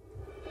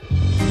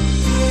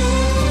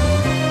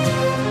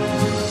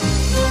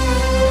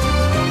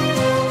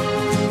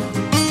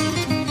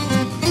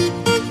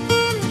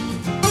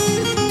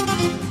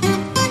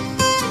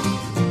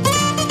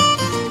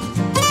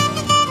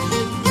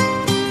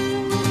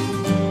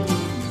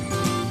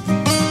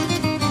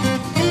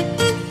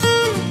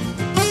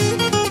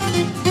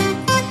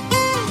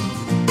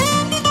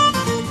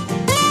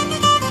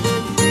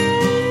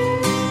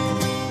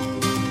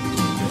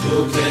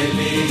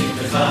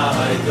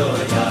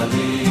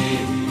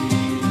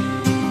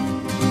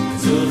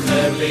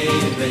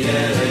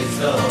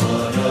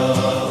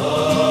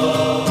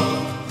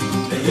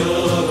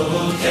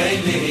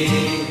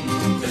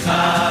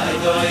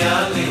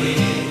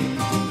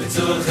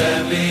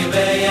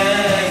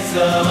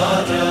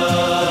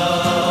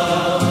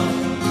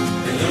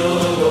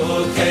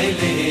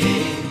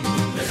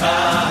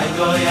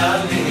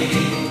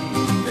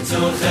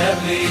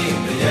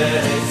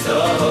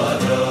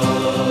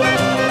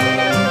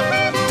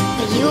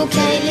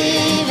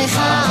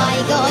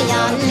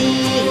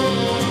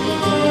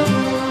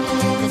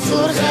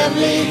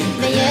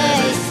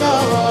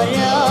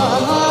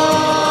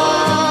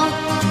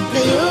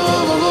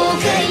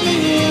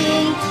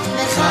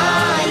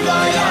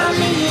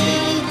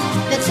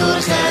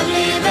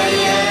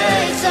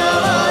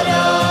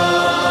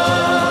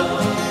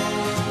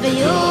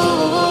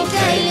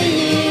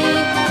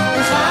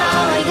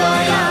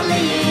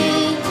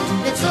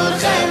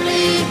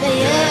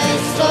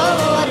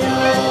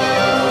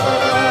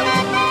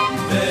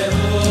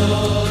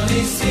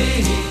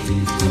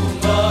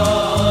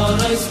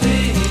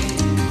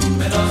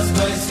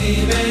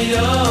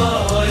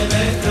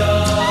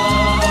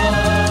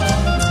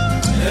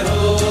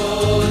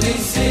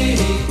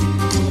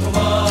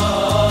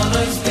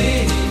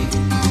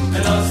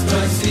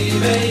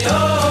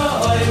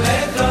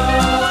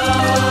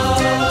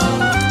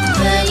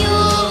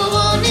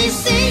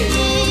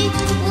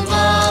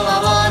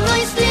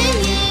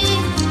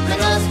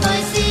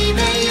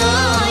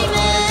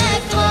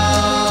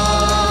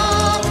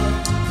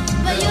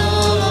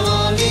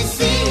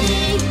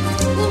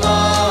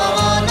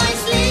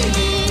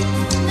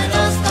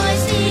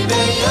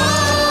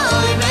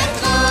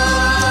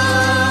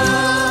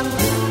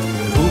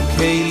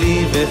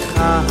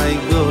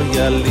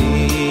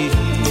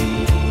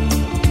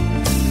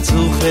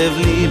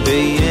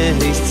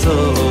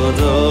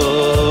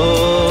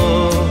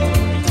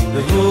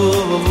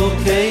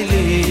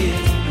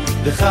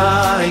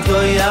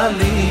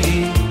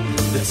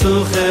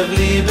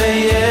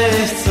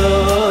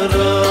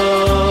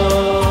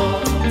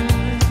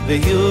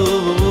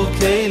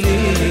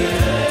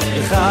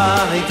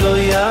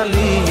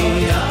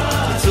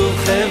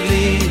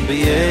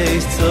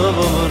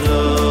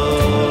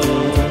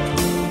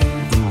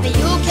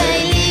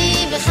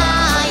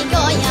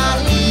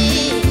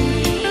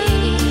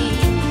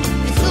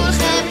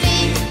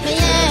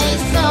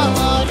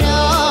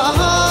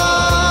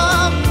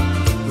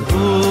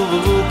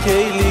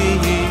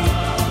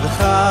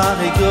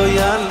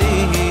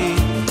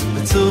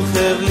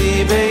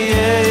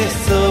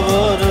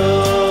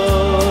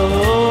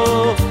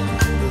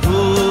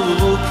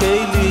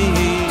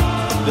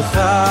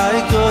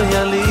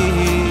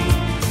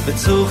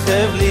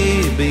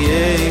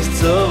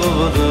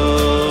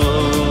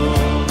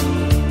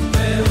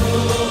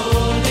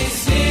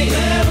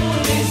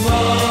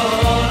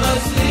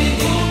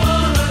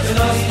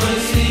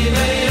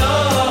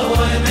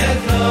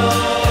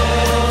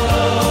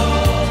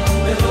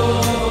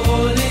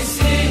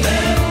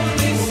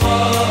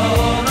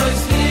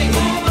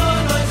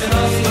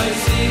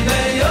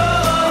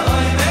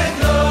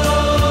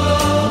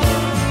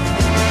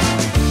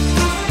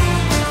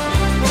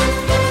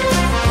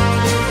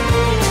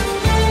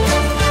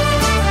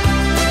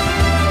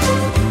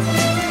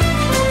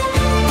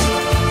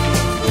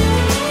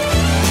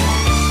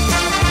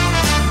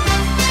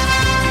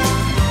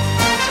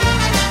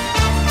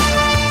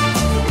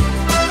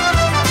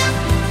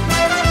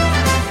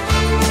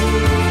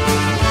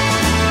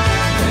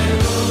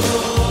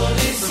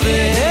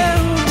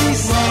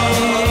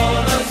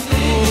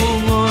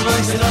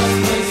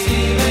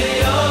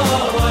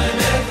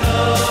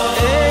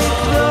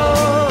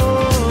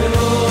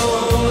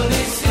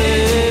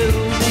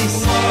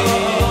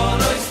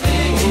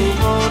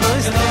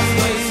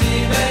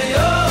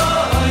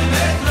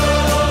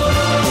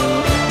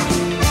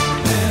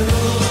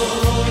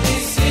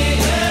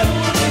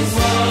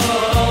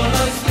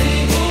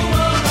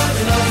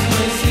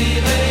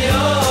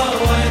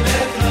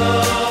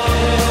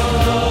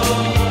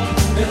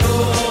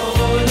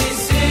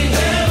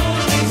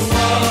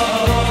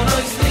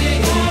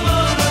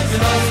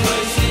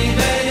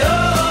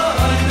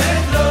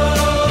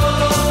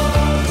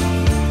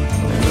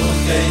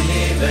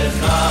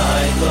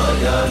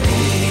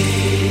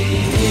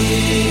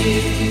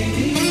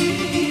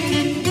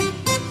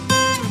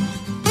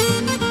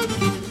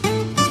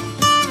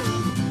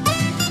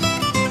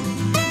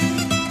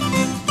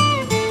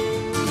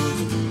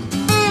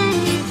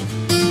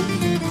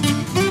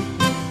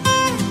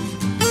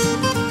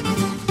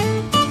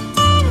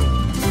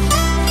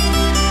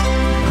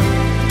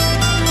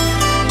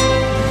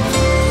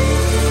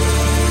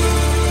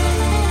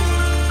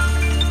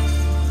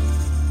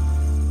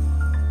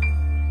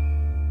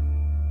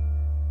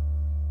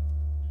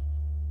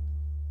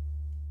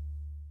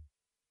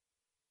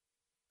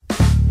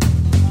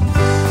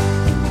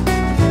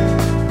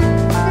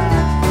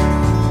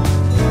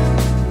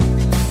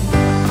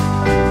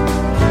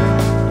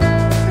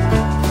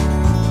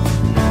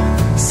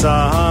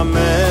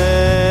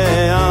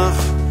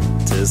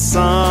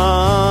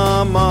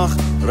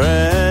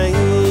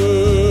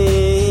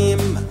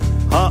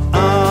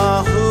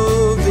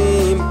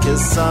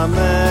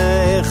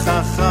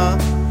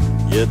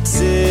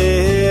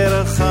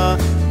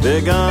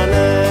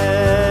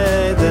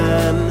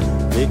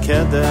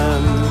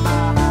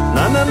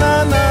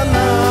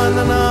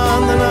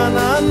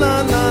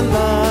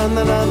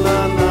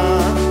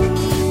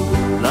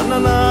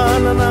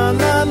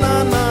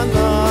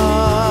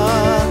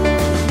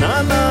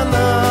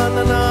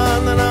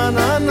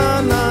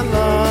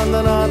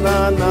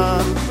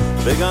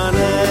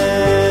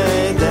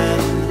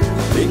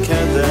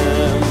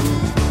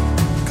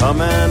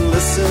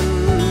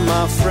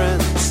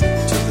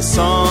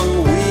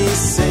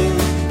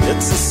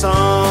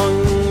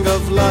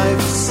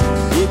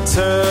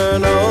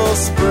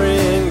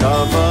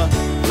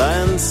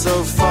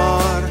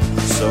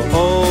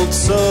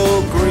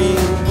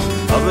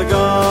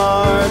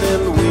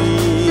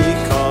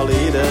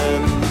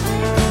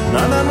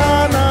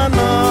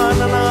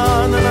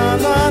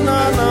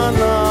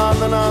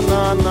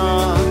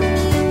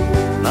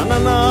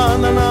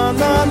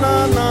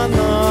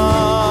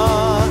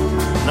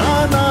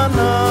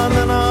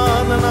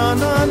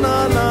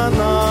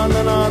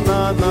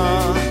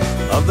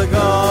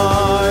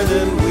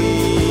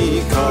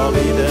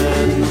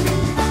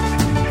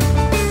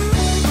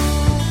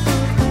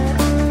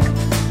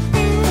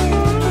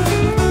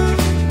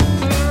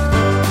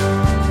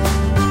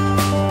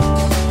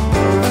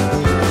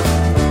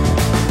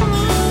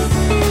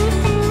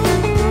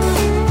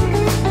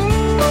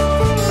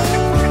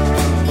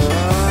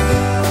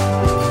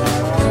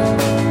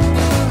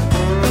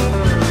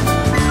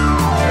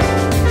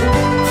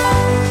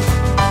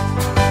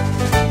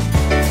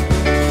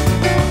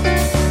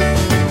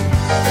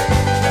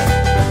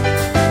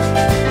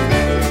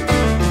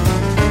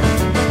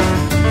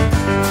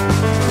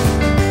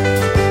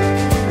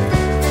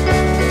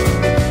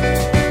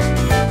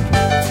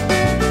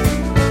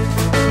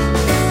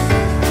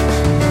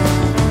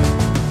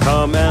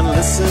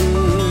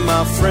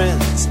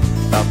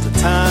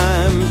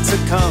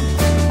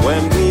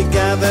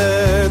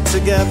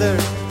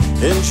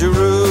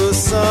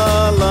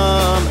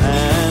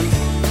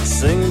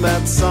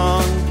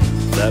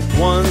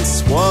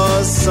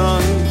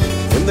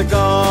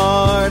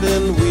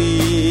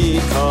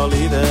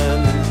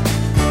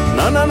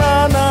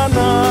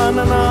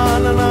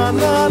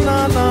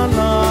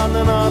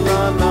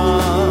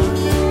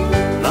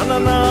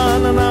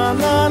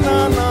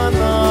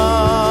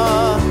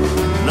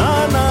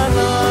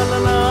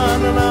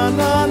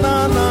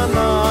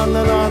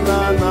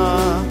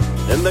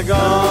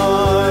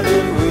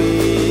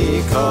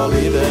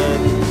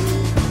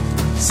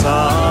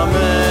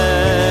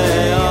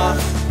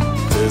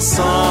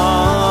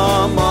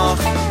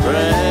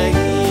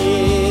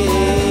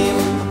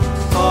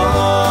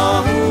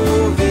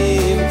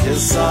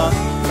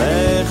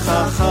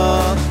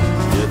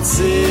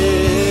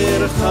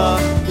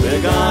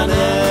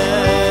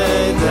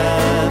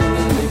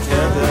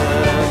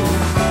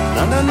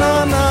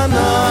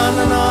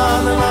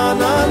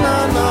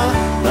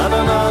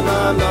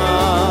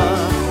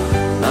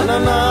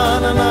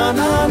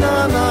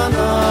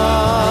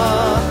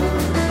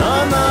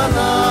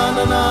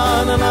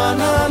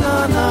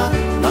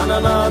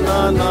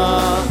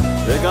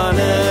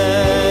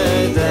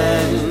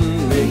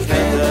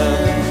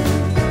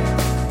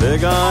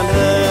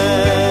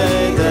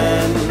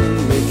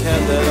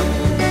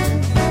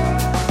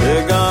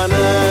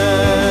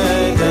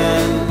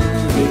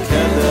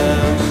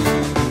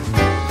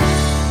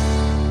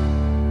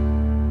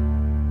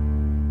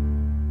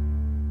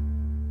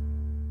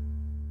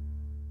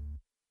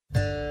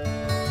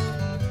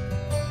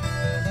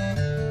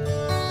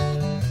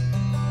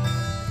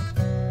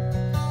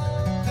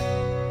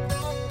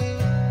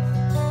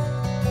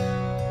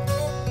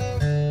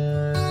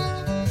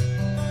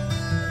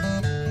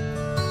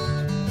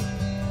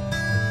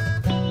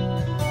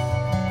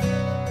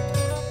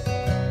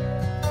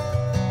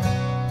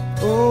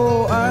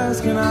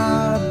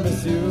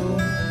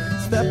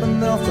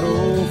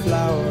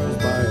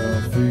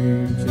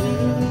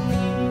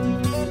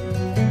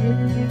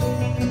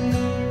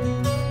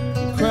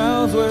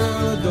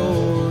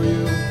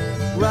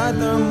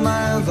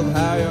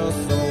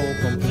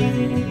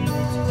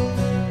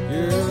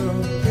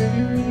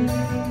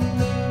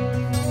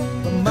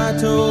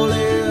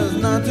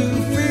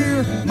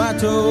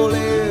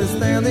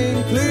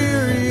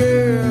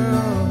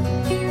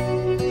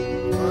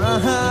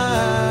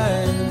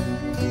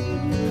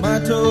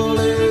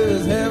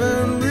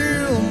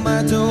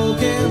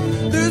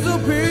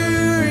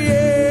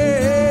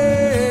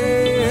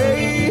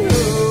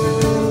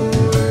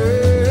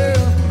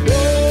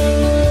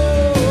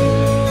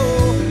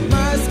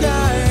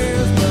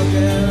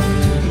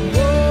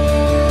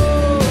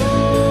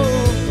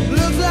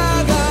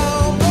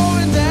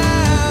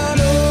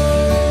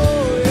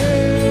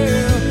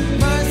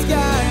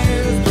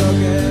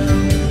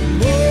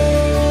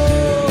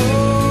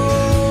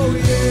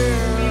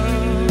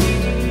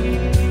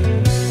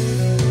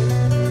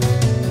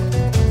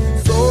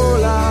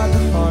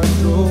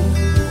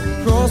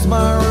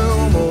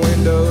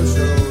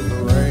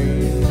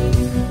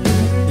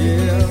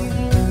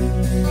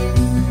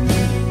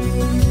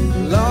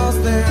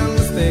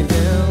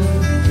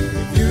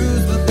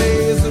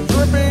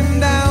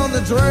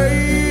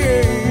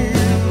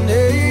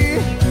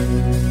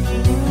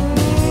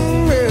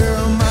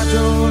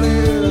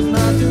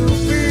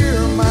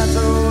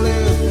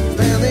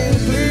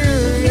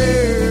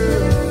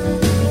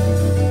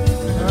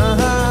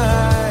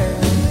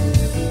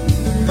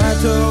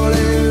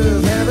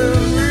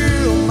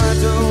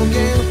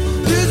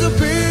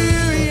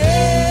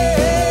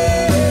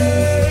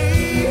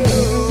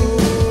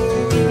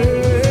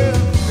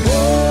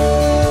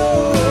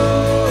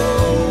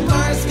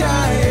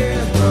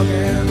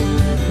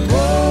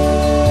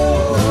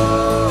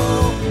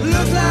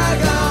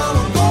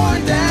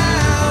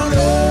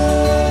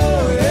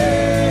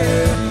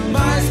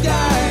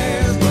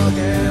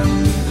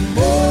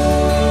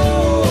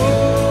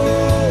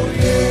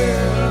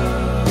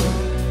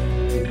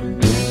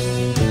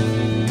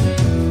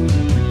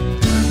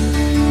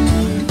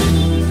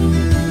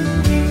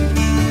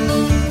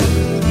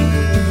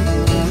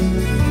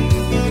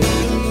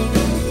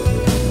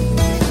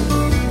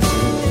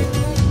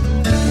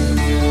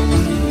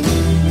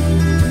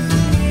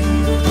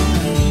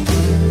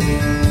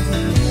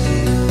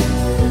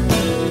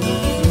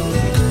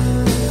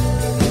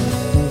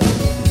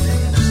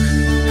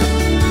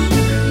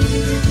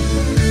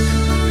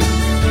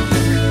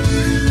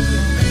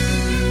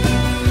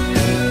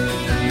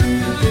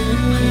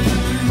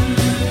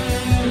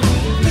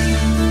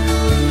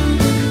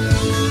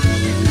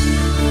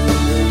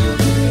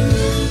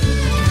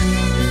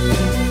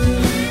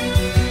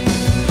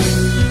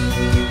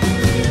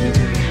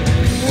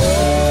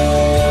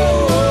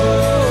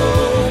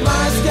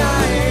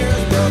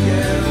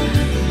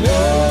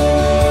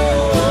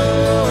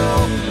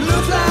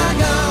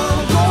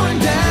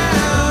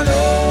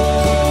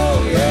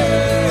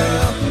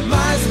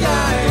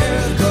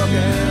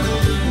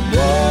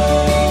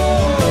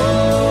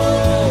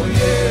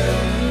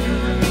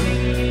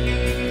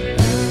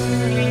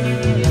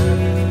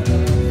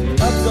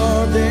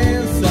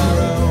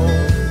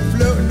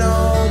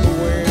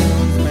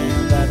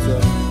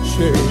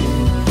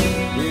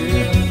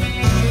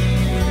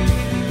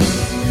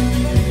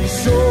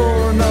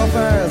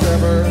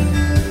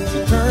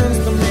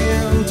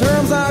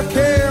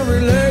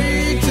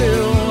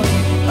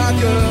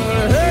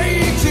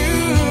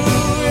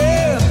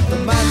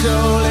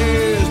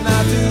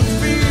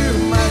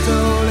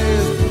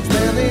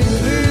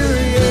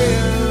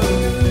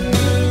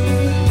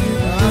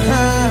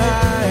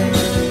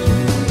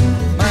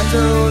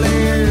 Till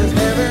is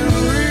heaven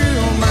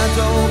real, my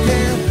soul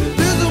can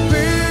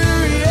disappear,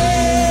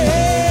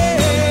 yeah.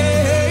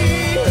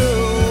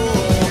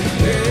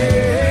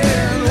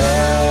 And oh,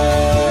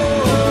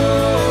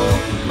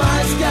 my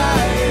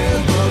sky is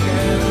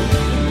broken.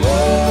 Oh,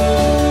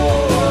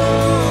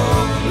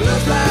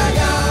 looks like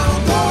I'm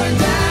going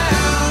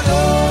down.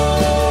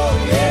 Oh,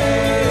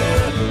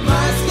 yeah,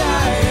 my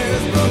sky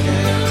is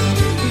broken.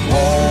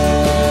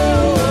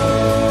 Oh,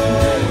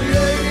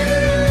 yeah,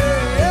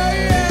 yeah,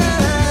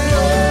 yeah. Oh,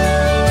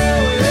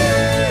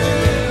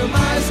 yeah,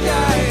 my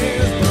sky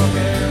is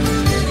broken.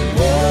 Oh,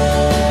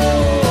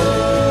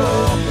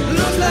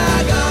 looks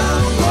like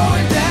I'm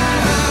going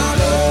down.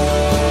 Oh,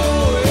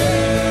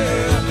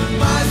 yeah,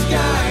 my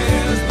sky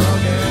is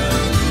broken.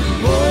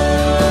 Oh,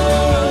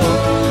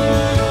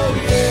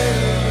 yeah.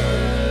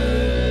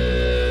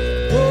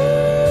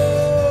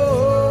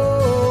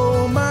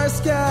 Oh, my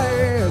sky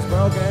is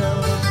broken.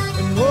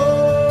 And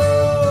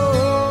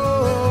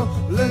oh,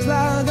 looks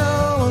like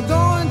I'm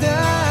going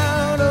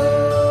down.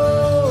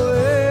 Oh,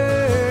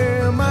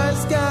 yeah, my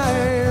sky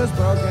is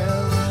broken.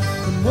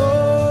 And oh,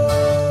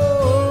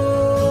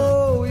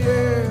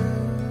 yeah.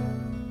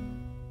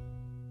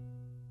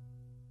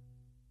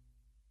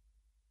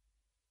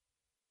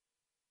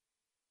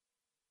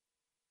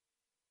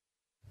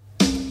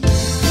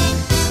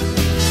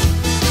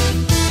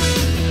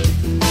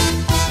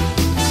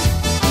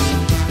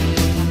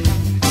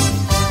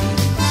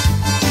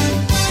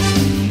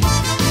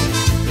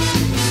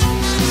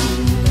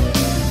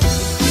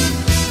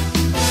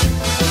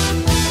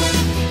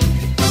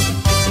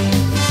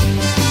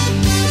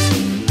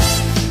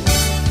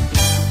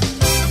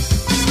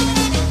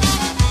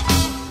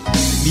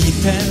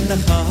 ייתן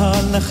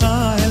לך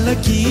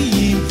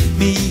אלוקים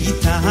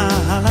מאיתן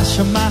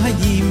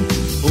השמיים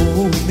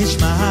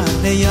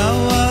ומשמעני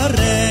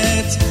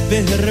הארץ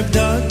בהרב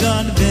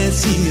דגן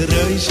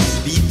וסירוש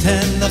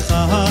ייתן לך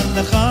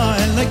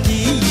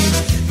אלוקים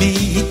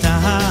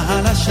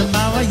מאיתן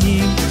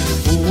השמיים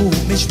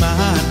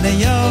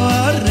ומשמעני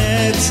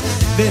הארץ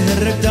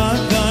בהרב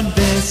דגן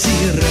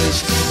וסירוש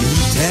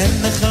ייתן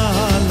לך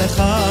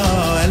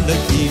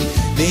אלוקים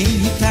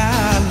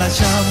מאיתן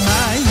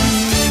השמיים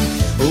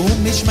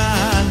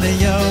ومشمعنا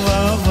يا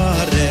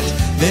وارد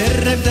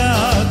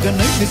بالرداق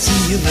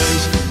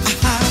نكسيرش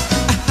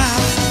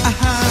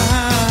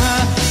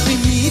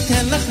ميت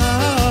لخا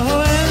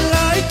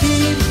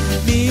ولايكين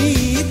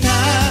ميت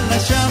على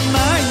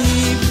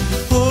شمايم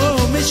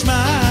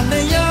ومشمعنا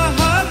يا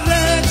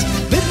وارد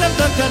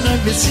بالرداق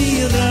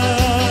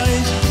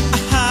نكسيرش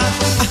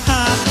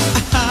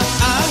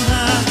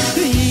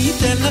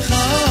ميت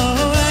لخا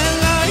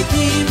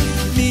ولايكين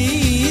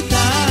ميت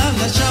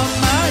على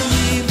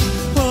شمايم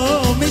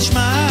مش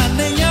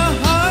معنا يا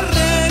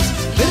هارت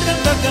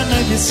بالردك انا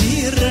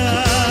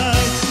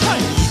بسيراي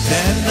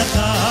هايتان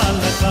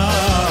خالقا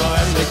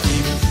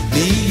لكيم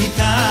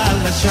ميتا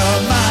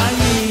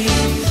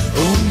لشمايم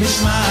ومش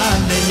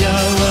معنا يا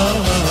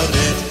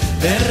هارت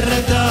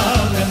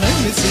بالردك انا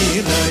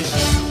بسيراي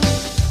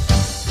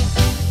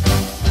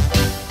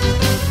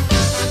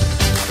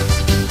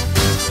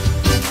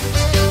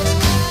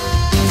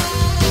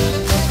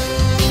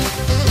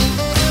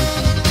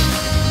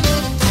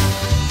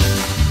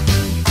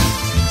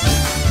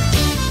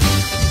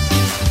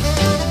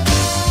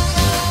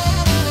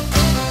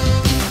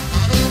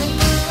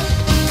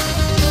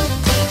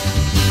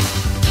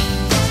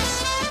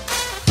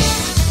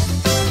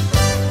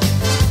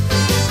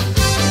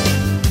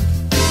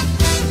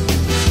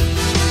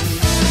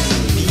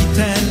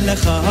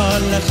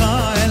לך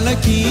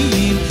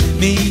אלוקים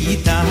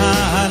מאיתן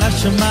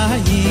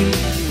השמיים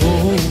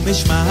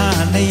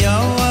ומשמעני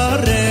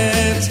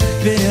הארץ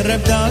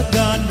בערב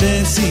דגן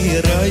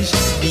וסירוש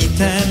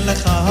ייתן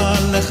לך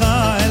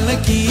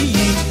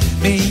אלוקים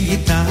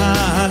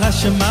מאיתן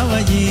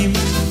השמיים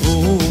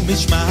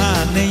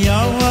ומשמעני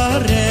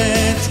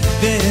הארץ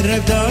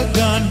בערב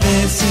דגן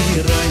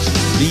וסירוש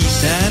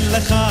ייתן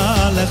לך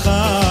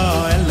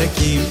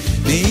אלוקים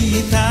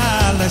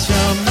מאיתן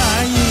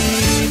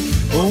השמיים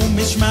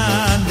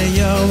ومشمعنا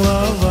يا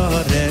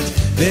وارد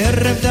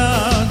بالرب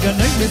داقا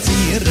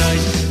نبتيراي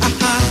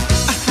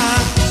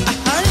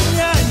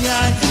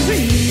يا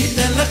بيت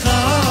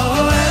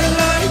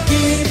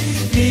الخوالكين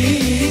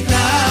بيت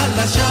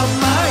على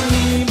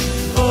شمايم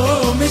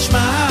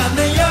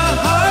ومشمعنا يا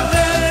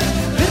وارد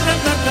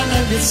بالرب داقا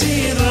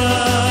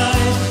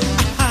نبتيراي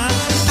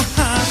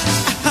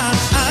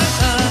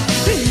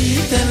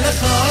بيت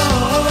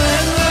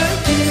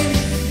الخوالكين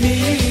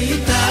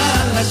بيت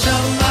على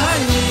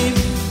شمايم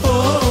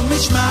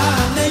مش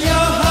معنا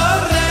يا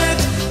هرد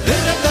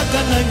بردك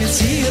انا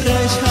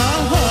مسيرش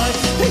هاي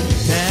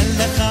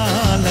تلخا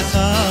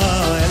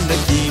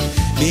الكيم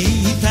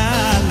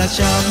بيتالا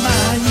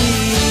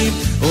شمايم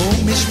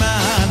ومش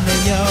معنا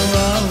يا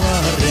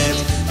هرد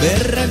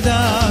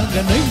بردك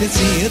انا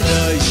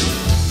مسيرش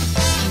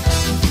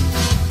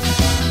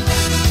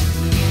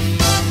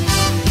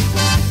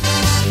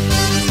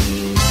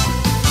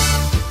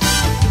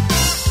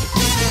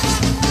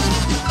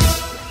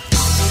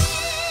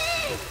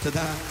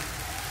תודה.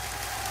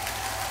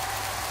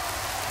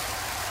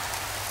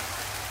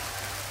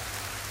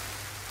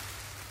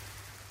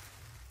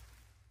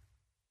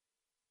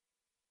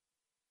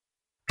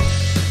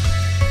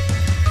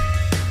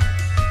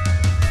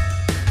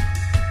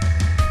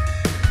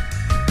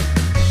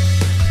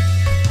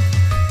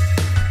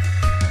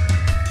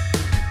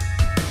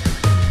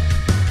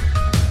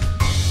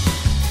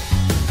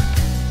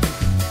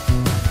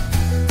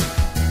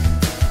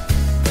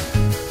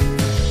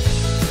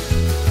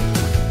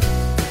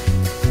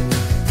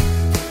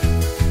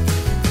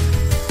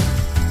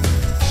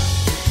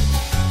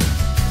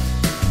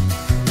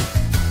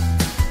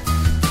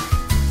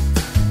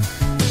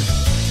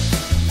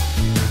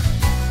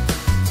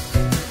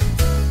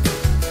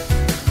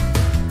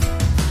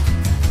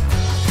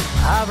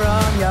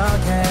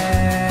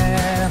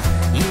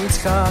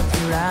 Yitzchak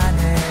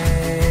Irane,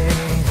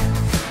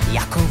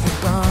 Yaakov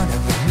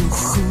Banav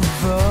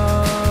Yehuchuvo,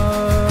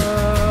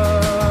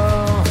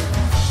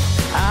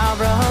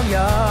 Abraham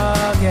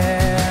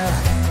Yagel,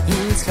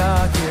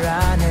 Yitzchak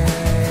Irane,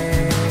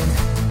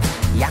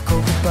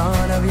 Yaakov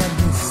Banav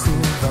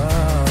Yehuchuvo,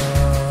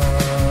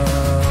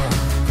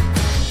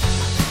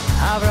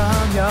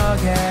 Abraham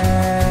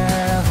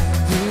Yagel,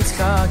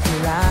 Yitzchak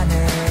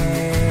Irane,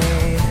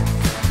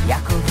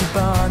 Yaakov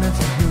Banav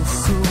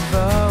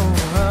Yehuchuvo,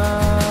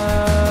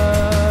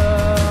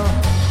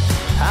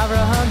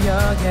 Abraham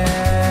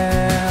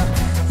Yagel,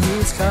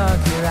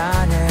 Yitzchak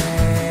Irane,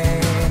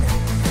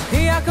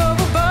 Yaakov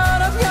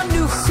Banav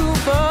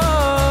Yehuchuvo,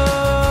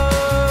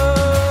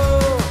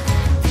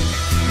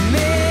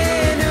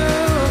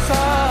 Menuchas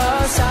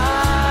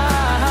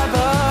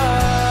Haba,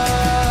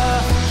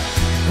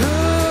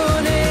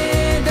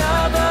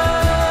 Unidaba,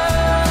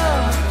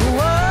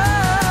 Whoa,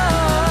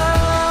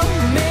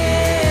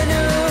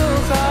 Menuchas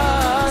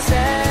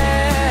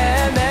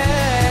Emes,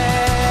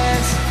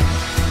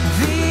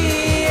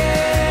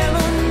 V'emunah,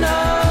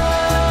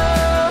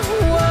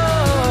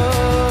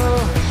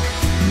 Whoa,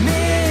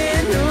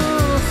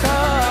 Menuchas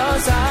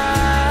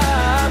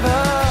Haba,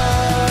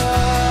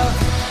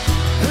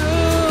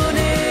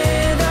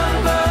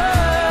 Unidaba,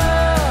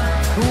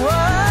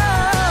 Whoa,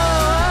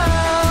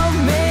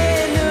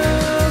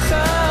 Menuchas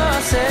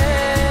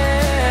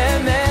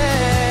Emes,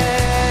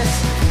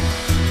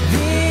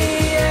 V'emunah.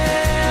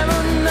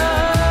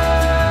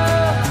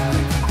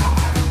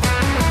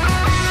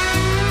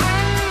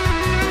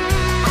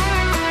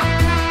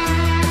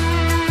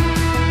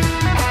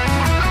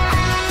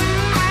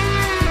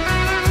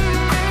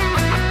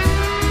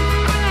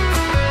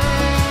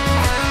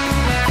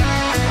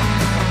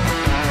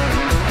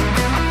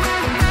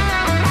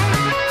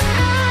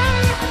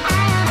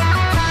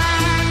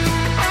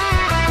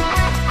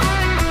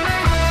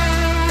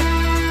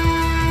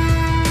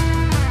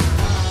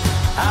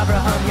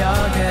 Abraham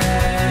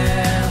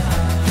Yagel,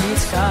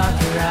 Yitzchak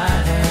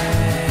Irane,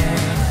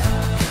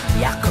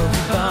 Yaakov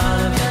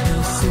Banav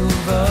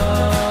Yehuchuvo,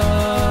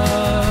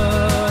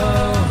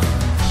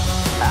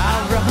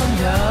 Abraham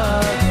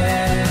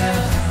Yagel,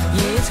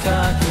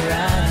 Yitzchak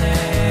Irane,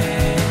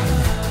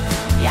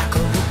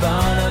 Yaakov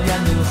Banav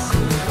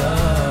Yehuchuvo,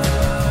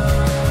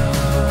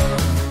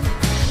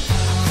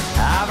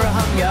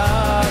 Abraham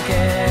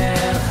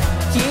Yagel,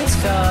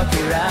 Yitzchak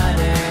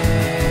Irane,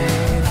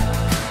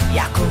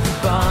 Yaakov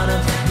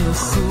Banav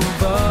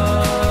Yehuchuvo,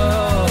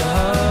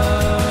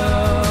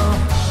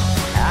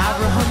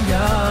 Abraham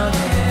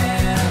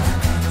Yagel,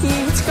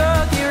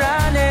 Yitzchak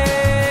Irane,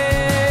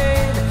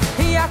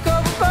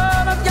 Yaakov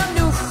Banav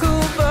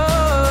Yehuchuvo,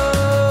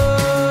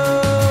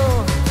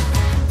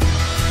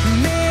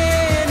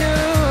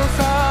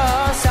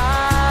 Menuchas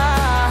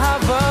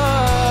Haba,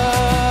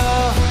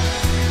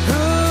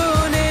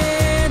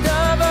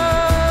 Unidaba,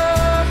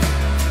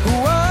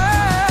 Whoa,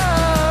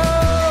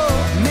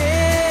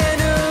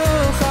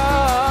 Menuchas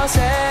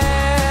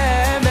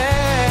Emes,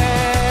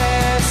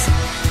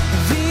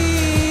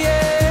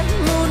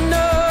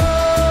 V'emunah,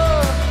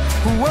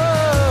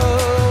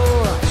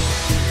 Whoa,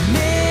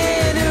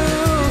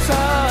 Menuchas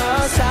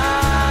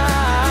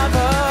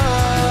Haba,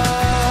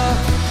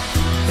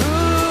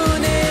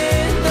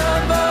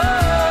 Unidaba,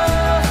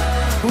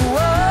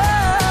 Whoa,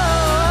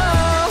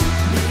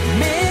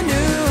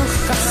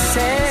 Menuchas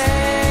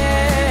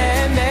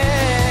Emes,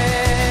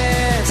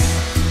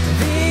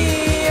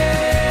 V'emunah,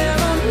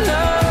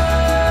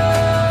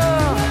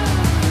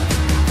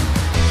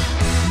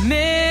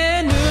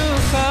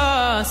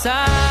 Menuchas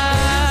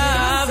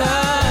Haba,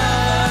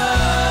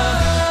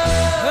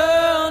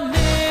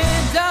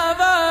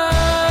 Unidaba,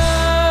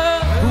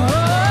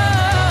 Whoa,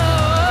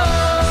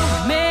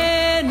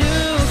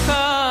 Menuchas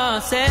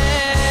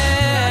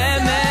Emes,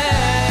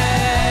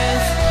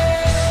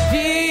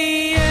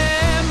 V'emunah,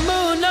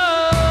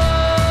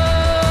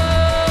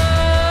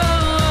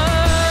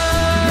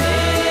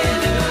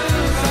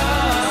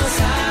 Menuchas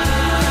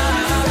Haba,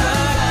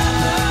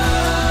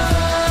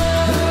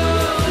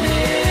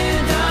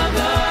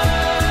 Unidaba,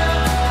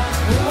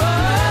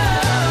 Whoa,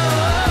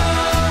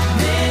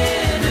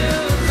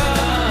 Menuchas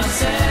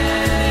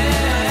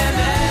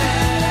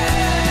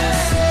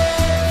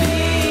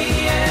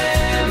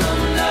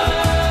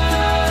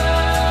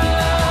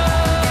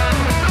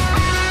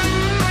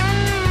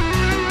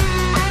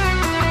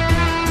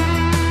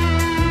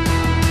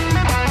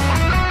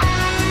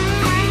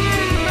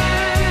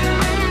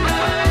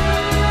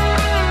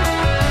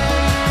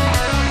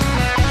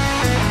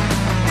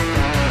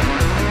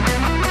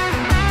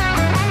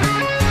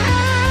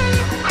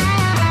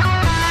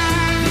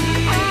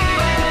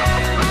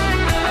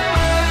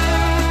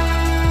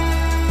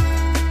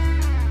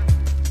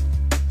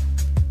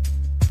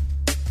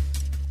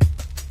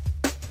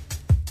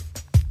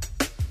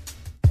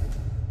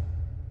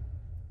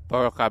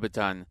Baruch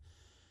Abitan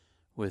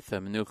with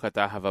Menuchat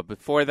Ahava.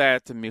 Before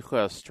that,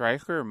 Michael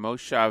Streicher,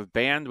 Moshav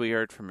Band. We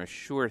heard from A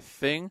Sure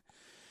Thing.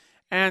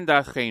 And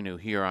Achenu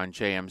here on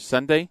JM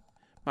Sunday.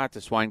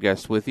 Matis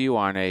Weingast with you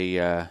on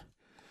a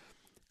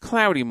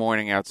cloudy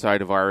morning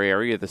outside of our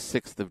area, the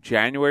 6th of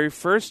January.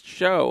 First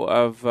show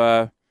of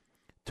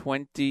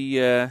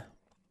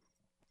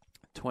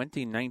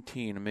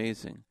 2019.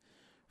 Amazing.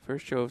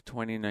 First show of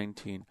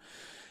 2019.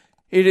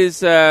 It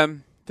is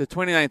the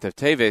 29th of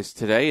Teves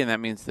today, and that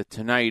means that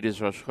tonight is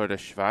Rosh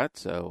Chodesh Shvat,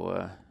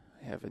 so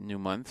we have a new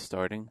month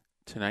starting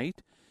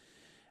tonight.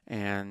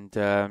 And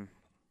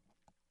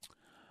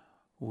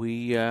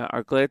we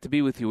are glad to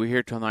be with you. We're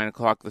here till 9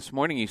 o'clock this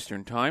morning,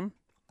 Eastern Time,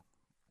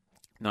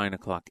 9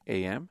 o'clock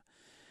a.m.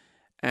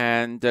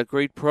 And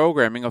great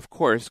programming, of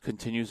course,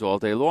 continues all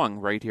day long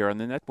right here on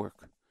the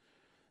network.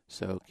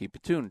 So keep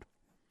it tuned.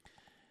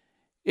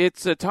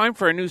 It's time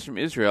for our news from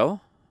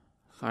Israel.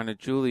 Chana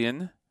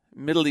Julian,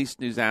 Middle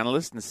East news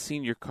analyst and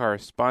senior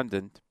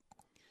correspondent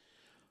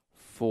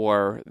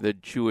for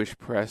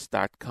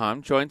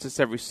thejewishpress.com, joins us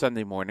every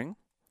Sunday morning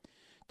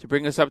to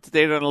bring us up to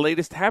date on the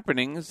latest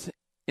happenings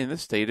in the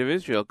state of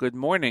Israel. Good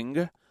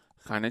morning,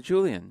 Chana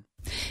Julian.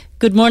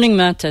 Good morning,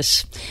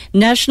 Matis.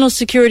 National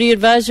Security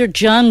Advisor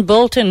John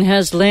Bolton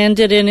has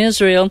landed in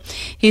Israel.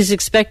 He's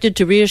expected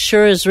to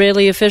reassure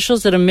Israeli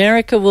officials that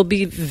America will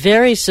be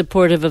very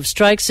supportive of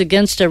strikes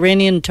against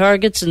Iranian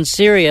targets in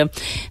Syria.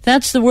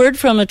 That's the word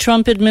from a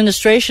Trump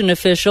administration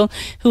official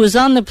who was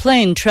on the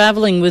plane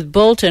traveling with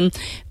Bolton,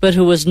 but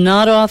who was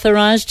not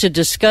authorized to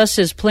discuss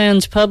his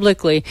plans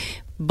publicly.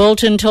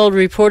 Bolton told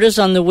reporters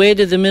on the way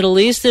to the Middle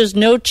East there's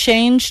no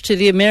change to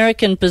the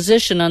American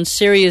position on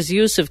Syria's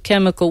use of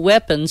chemical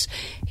weapons.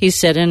 He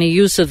said any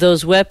use of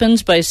those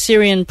weapons by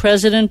Syrian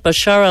President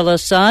Bashar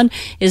al-Assad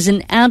is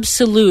an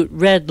absolute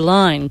red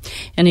line.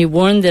 And he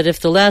warned that if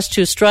the last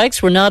two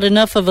strikes were not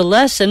enough of a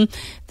lesson,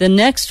 the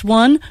next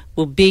one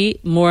will be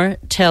more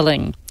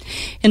telling.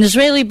 An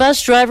Israeli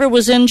bus driver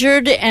was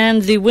injured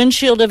and the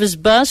windshield of his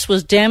bus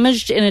was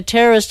damaged in a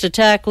terrorist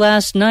attack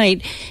last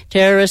night.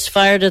 Terrorists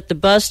fired at the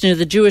bus near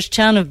the Jewish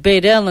town of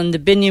Beit El in the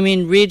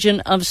Binyamin region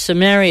of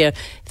Samaria.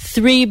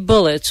 3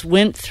 bullets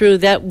went through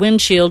that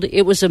windshield.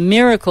 It was a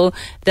miracle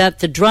that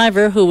the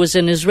driver, who was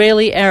an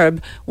Israeli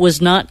Arab,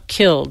 was not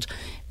killed.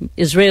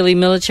 Israeli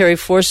military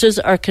forces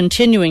are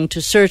continuing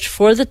to search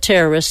for the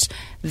terrorists.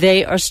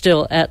 They are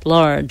still at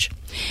large.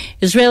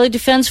 Israeli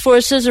Defense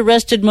Forces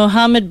arrested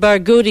Mohammed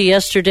Barghouti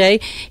yesterday.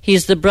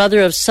 He's the brother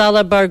of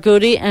Salah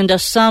Barghouti and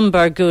Assam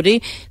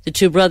Barghouti, the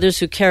two brothers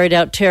who carried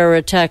out terror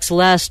attacks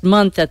last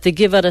month at the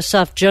Givat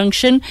Asaf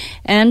Junction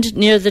and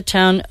near the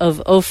town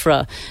of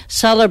Ofra.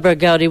 Salah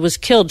Barghouti was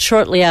killed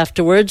shortly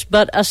afterwards,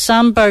 but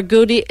Assam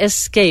Barghouti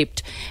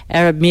escaped.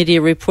 Arab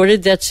media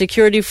reported that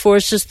security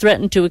forces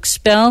threatened to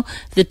expel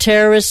the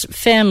terrorist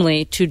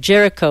family to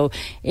Jericho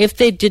if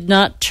they did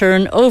not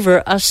turn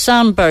over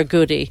Assam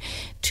Barghouti.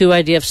 2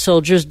 IDF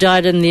soldiers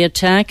died in the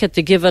attack at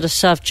the Givat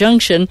Asaf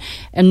Junction.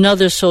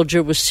 Another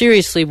soldier was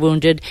seriously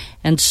wounded,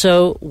 and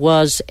so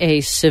was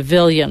a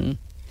civilian.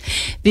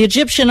 The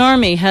Egyptian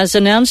army has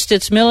announced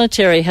its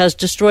military has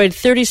destroyed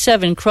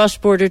 37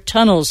 cross-border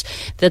tunnels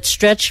that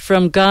stretch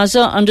from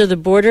Gaza under the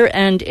border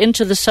and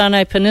into the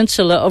Sinai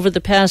Peninsula over the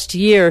past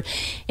year.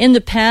 In the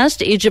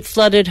past, Egypt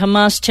flooded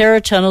Hamas terror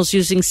tunnels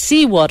using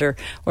seawater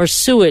or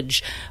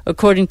sewage.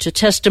 According to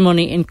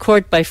testimony in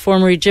court by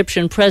former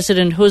Egyptian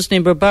President Hosni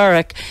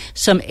Mubarak,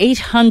 some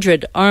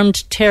 800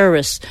 armed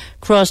terrorists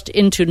crossed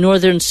into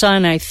northern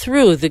Sinai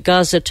through the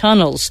Gaza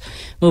tunnels.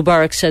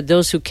 Mubarak said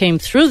those who came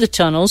through the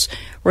tunnels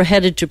were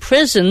headed to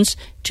prisons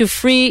to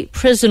free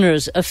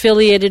prisoners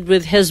affiliated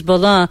with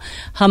Hezbollah,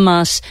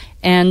 Hamas,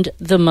 and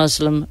the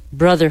Muslim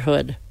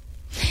Brotherhood.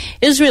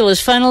 Israel is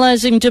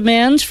finalizing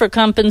demands for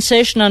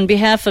compensation on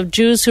behalf of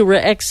Jews who were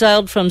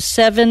exiled from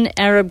 7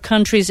 Arab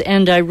countries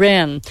and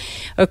Iran.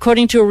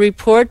 According to a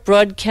report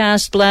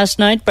broadcast last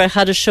night by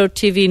Hadashot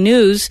TV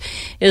News,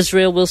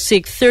 Israel will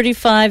seek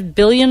 $35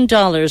 billion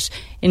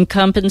in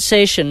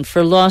compensation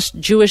for lost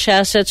Jewish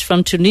assets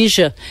from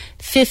Tunisia,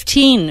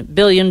 $15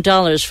 billion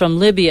from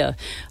Libya.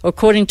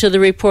 According to the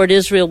report,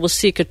 Israel will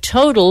seek a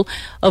total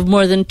of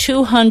more than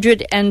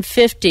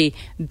 $250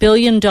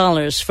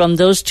 billion from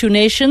those two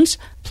nations,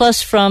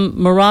 plus from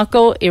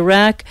Morocco,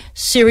 Iraq,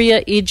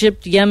 Syria,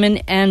 Egypt, Yemen,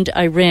 and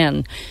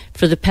Iran.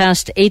 For the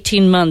past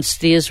 18 months,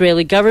 the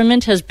Israeli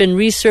government has been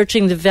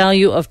researching the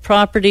value of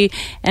property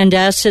and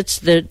assets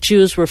that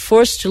Jews were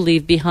forced to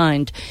leave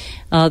behind.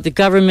 The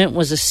government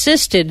was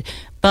assisted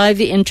by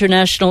the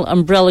international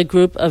umbrella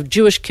group of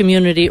Jewish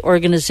community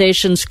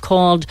organizations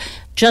called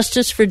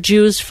Justice for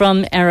Jews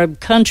from Arab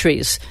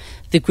Countries.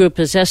 The group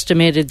has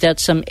estimated that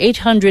some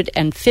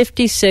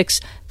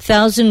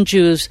 856,000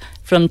 Jews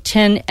from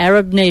 10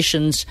 Arab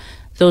nations,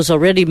 those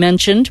already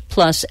mentioned,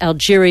 plus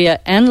Algeria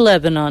and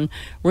Lebanon,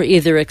 were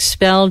either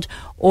expelled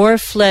or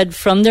fled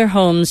from their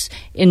homes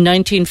in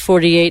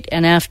 1948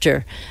 and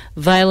after.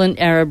 Violent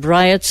Arab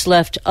riots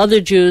left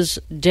other Jews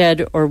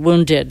dead or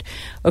wounded.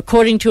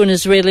 According to an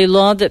Israeli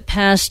law that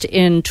passed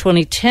in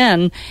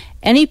 2010,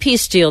 any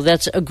peace deal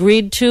that's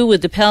agreed to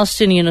with the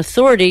Palestinian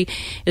Authority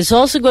is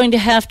also going to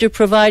have to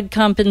provide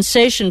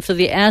compensation for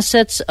the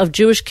assets of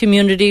Jewish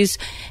communities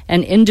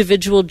and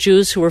individual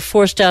Jews who were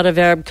forced out of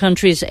Arab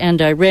countries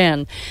and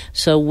Iran.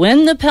 So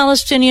when the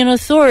Palestinian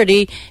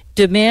Authority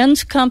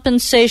demands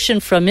compensation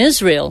from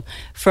Israel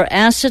for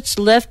assets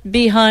left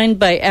behind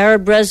by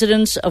Arab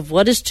residents of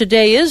what is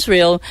today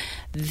Israel,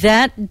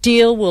 that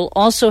deal will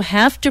also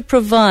have to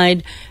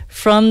provide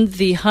from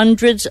the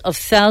hundreds of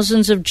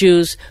thousands of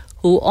Jews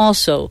who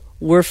also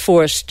were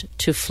forced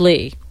to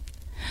flee.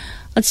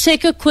 Let's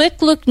take a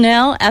quick look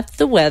now at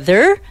the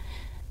weather.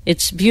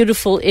 It's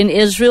beautiful in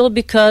Israel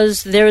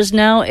because there is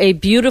now a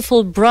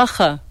beautiful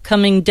bracha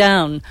coming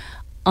down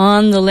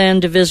on the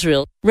land of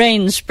Israel.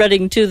 Rain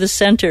spreading to the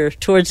center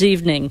towards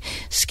evening.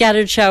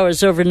 Scattered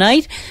showers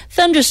overnight.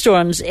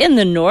 Thunderstorms in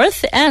the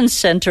north and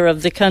center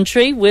of the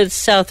country with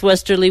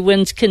southwesterly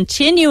winds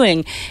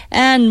continuing.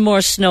 And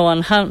more snow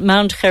on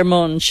Mount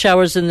Hermon.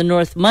 Showers in the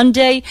north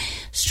Monday.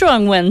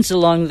 Strong winds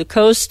along the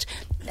coast.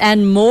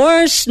 And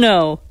more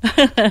snow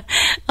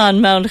on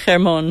Mount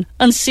Hermon.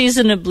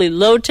 Unseasonably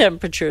low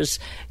temperatures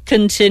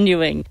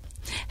continuing.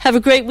 Have a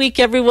great week,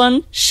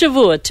 everyone.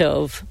 Shavua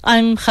Tov.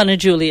 I'm Chana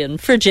Julian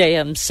for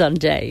JM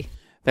Sunday.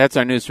 That's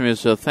our news from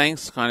Israel.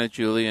 Thanks, Chana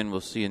Julian.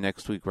 We'll see you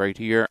next week right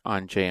here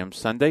on JM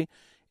Sunday,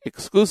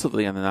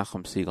 exclusively on the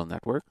Nachum Segal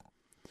Network.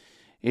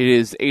 It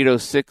is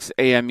 8:06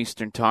 a.m.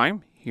 Eastern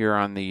Time here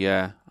on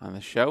the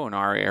show in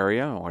our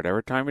area, or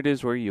whatever time it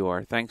is where you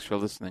are. Thanks for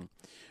listening.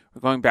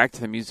 We're going back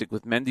to the music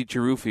with Mendy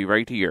Cherufi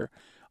right here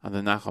on the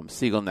Nachum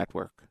Segal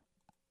Network.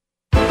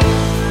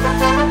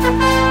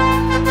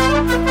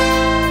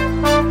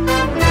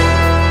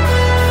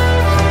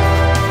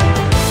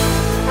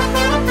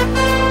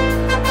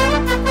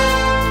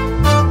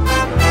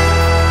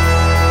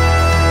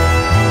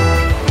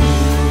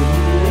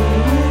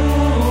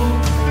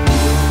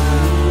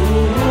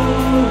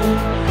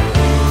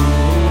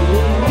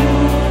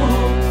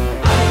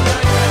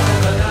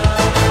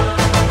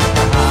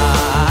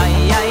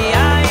 Ay, ay,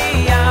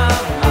 ay, ay,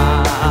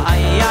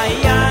 ay, ay,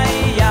 ay, ay,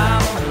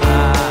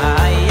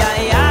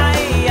 ay,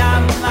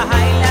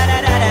 ay,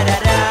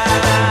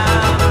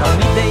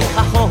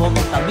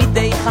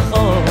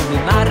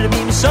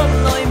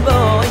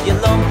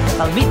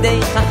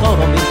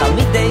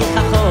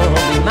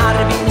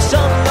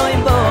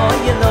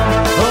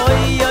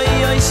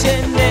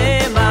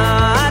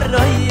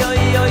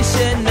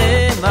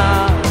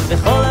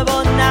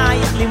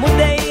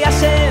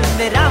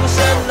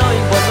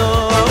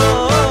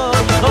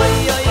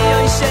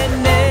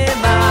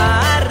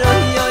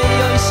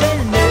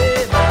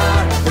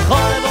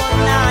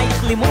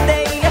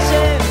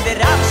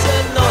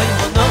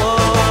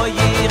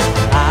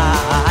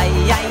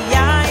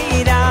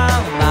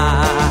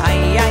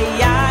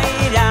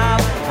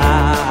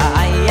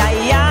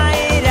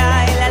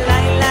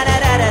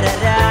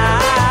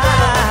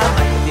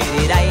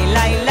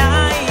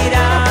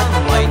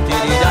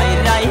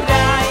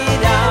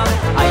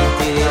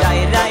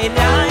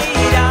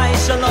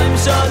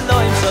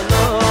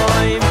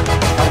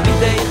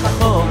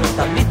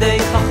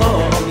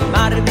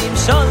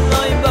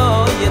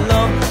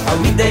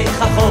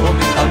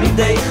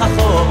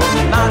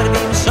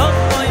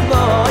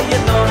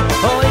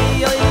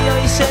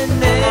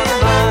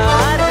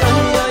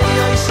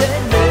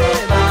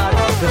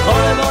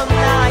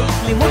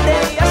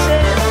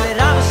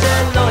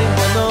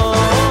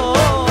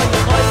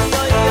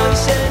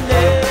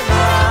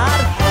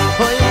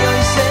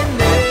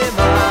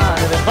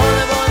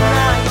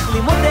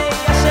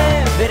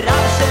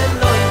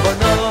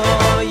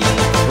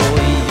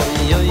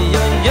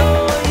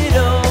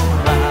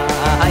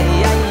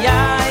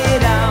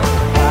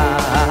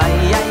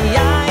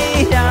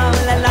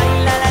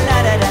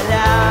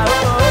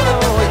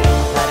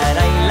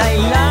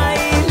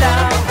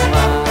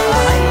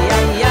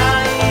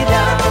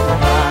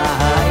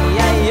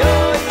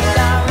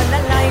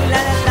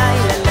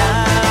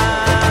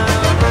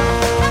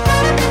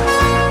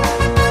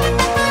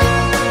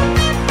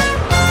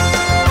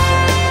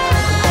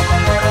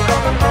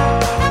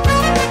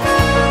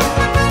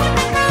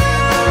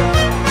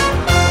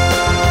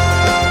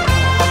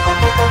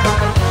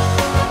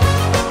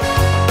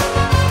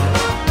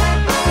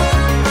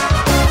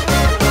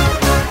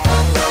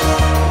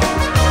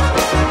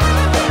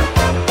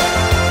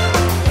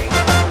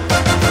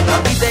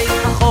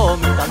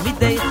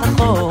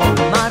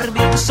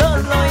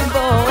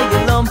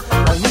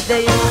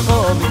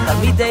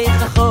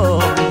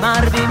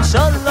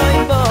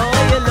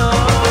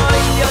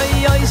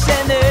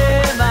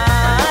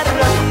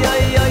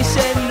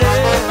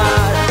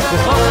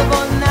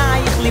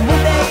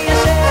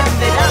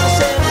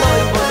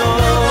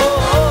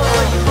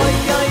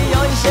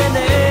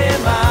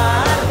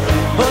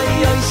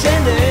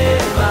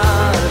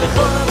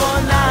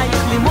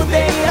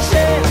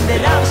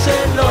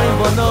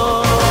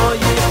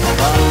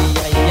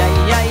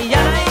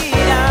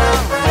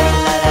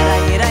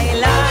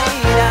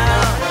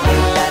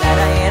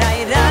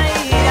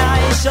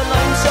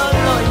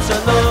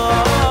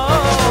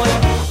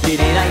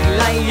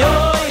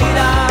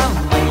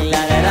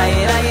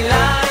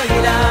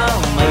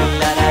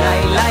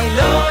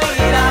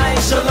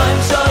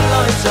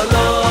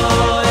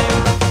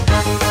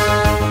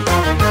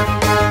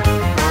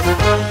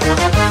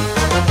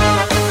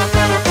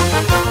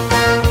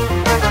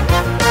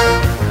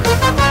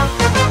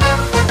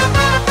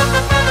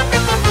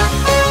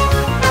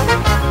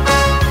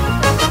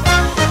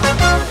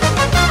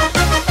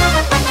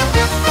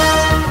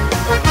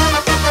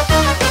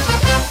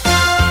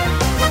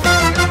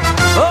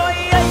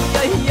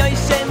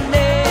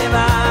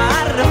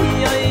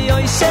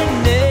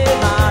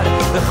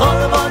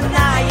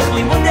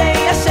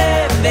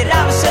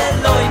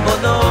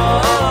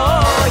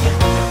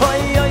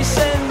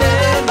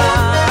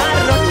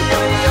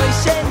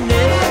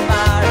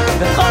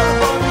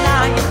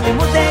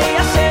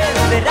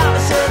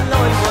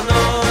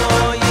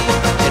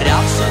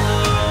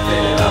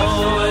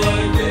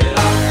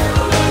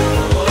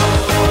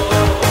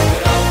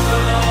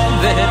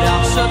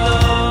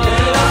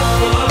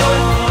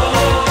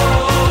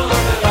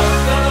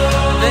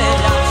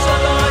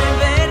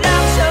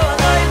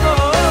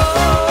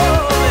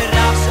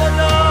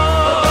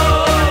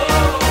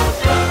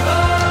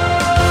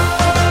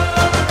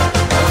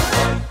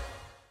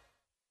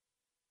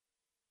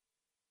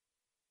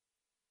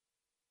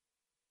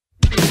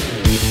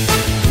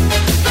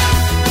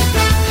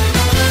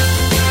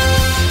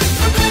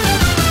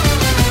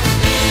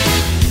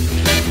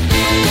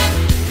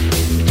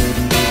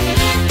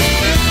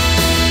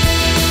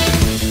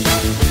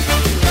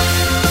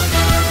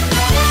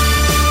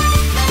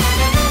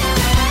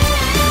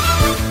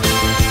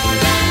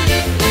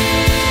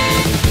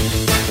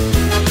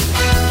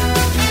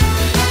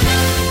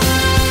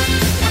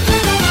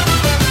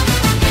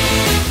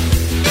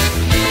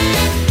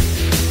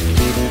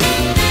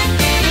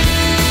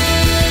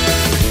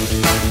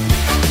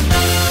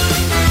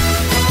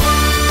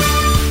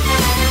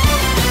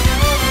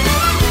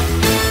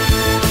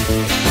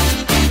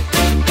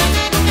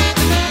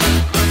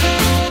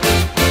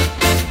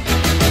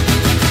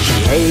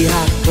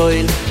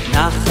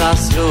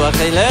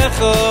 רוח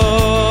אליכו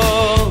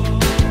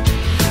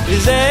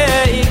וזה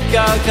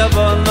עיקר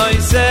כבון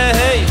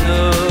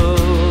נויסנו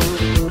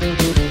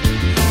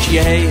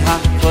שיהי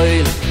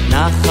הכל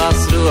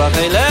נחס רוח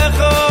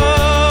אליכו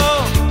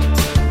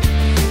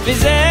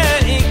וזה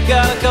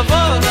עיקר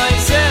כבון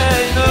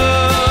נויסנו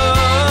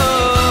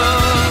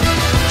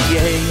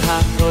שיהי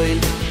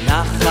הכל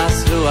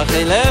נחס רוח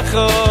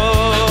אליכו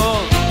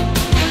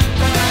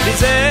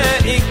וזה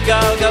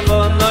עיקר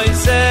כבון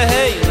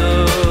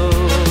נויסנו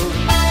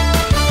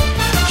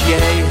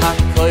שיהי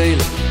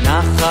הכל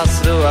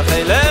נחס רוח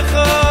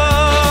אליכו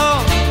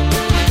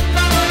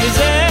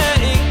וזה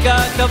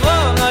עיקר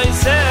כבון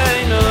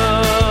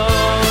נויסנו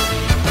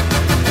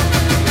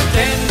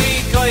תן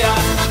בי כוח,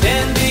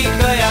 תן בי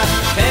כוח,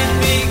 תן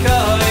בי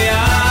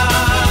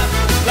כוח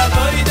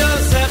לבוי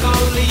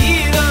דוסכו,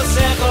 לידו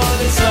סכו,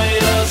 לסוי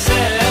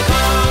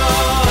דוסכו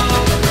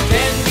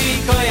תן בי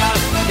כוח,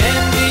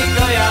 תן בי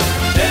כוח,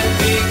 תן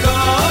בי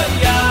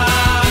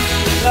כוח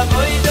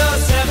לבוי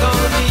דוסכו,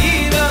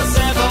 לידו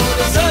סכו,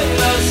 לסוי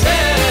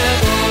דוסכו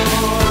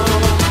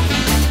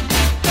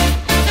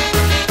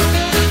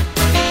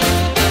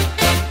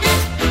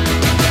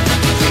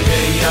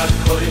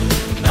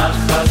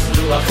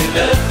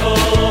אחידךו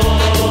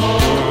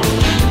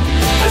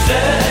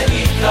וזה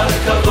עיקר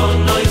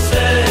כבון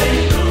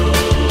נויסנו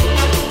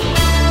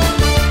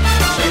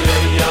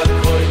שירי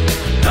הכל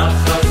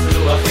נחס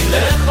לו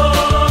אחידךו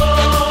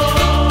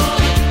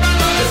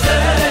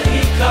וזה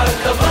עיקר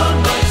כבון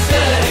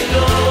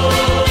נויסנו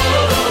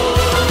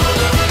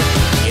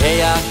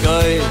שירי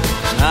הכל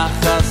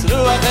נחס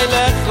לו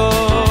אחידךו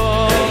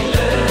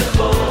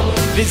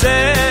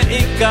וזה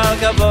עיקר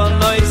כבון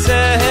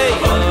נויסנו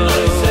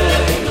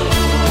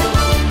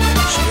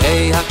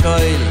Hey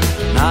hakoil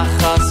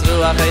nachas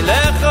ruach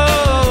elecho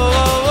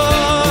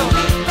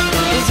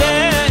Ize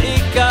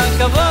ikar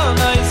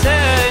kavon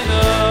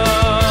oiseno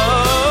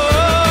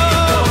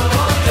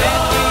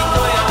Ten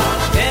bikoya,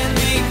 ten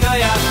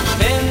bikoya,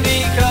 ten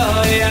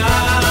bikoya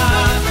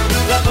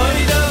Lavoy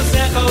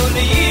dosecho,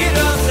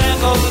 liyido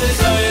secho,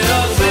 lisoy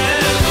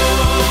dosecho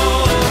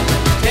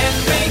Ten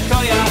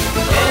bikoya,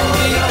 ten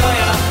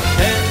bikoya,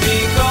 ten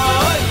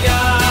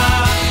bikoya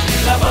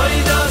Lavoy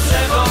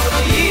dosecho,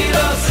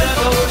 liyido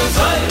secho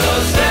Soy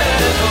los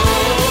dejo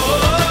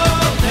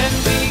en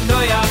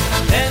Vicoya,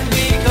 en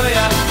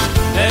Vicoya,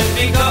 en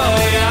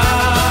Vicoya.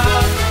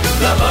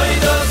 La voy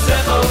dos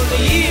dejo,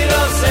 y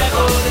los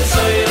dejo,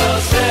 soy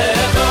los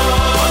dejo.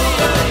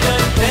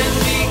 En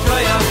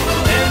Vicoya,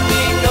 en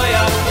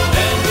Vicoya,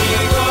 en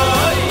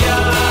Vicoya.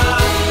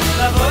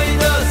 La voy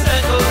dos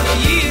dejo,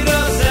 y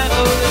los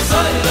dejo,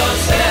 soy los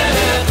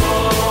dejo.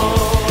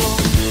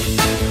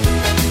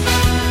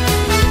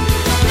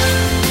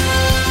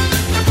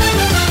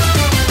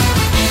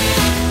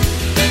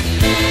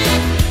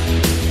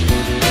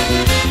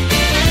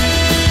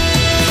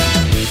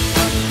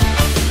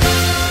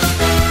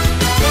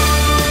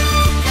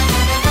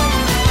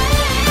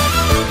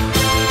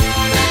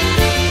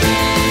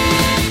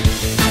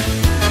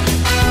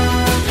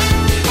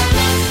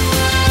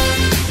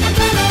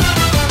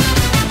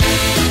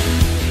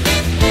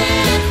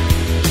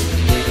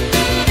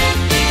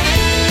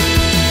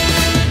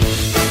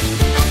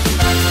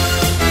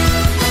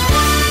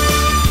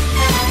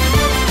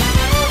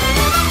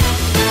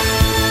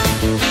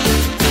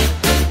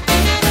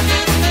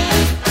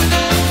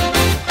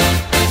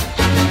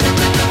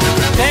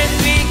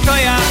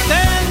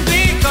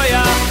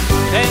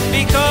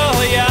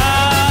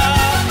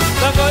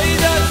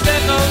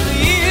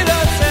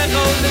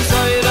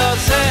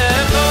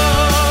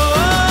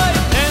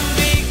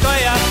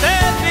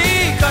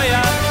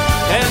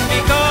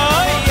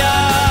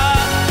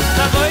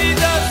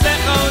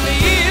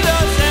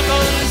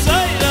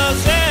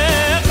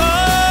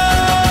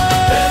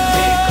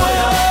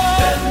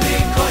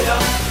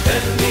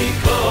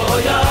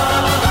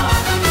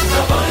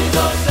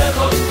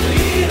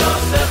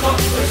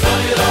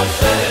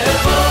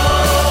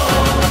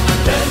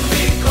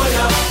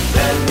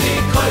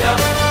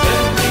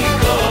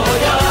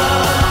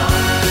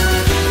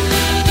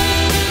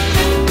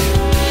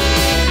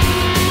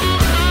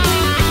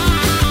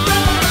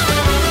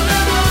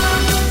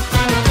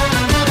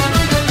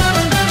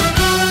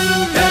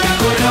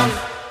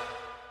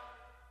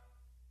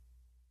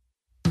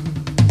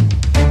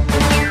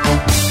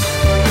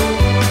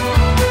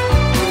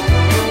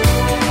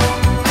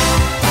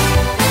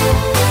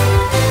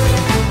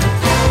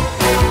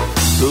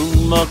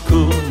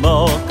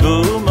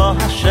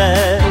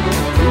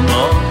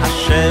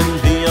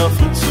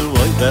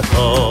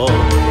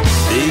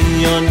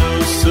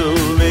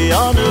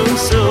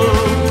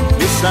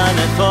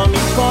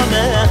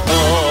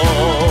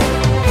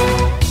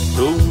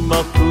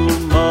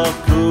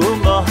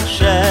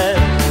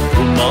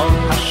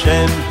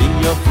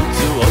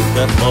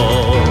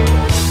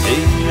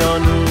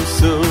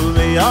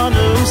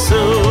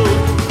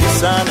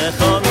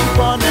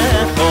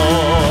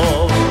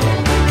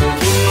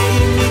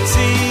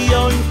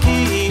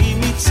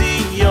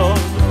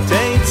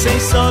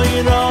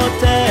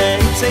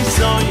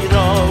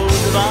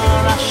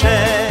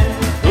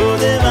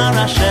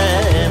 Hashem,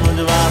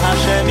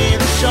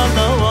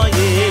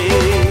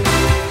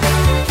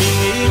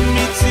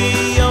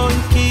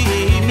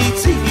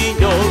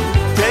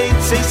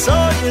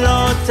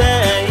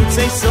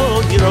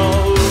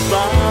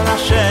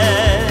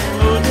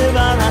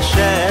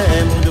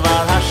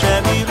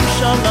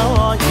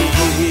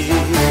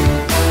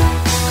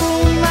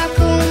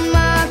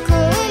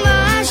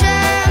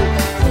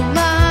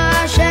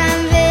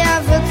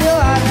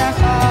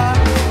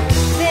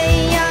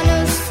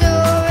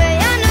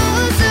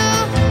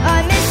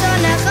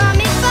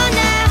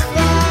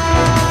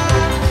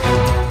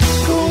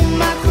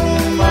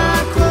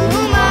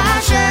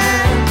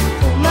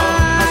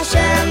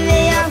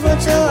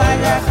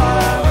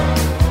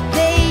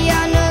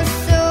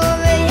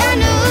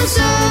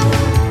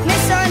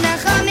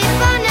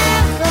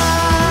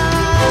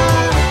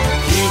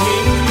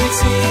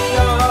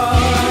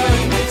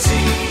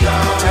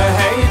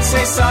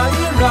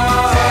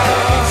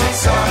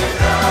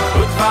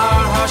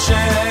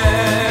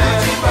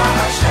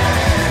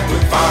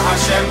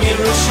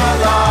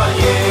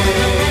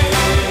 Yerushalayim.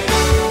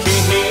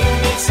 Ki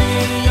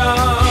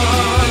Mitzion,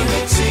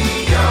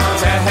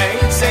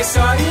 Teheitze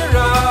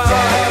Soira,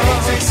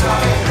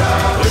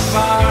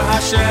 Udvar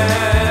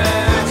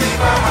Hashem,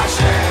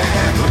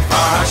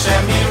 Udvar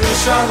Hashem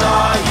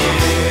Yerushalayim.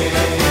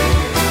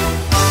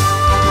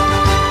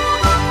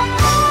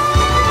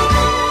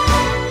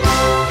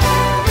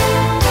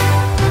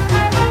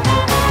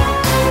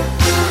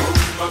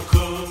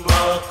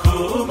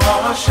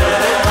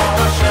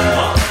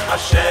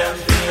 Hashem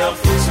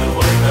v'yafuzu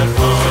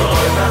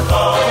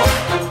oimecha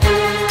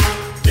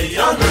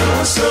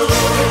v'yanusu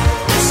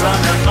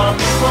v'sanecha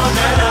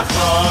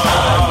miponecha.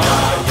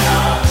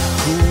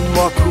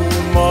 Kuma,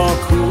 kuma,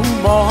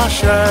 kuma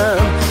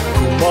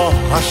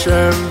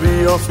Hashem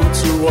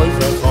v'yafuzu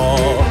oimecha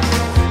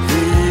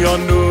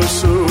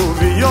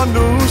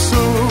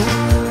v'yanusu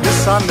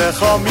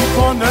v'sanecha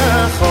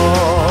miponecha.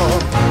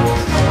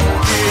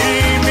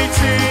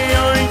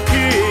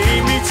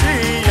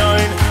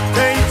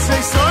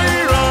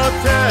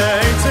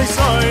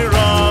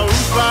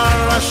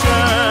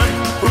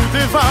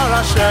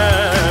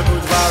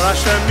 Udvar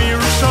Hashem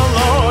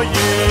Yerushalayim.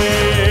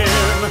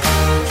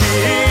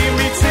 Ki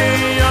Mitzion,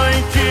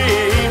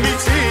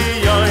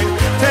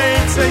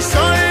 Teitzei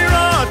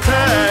Soira,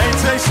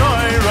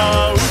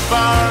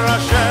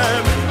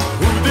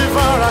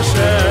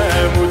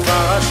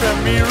 Udvar Hashem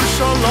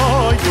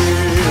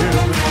Yerushalayim.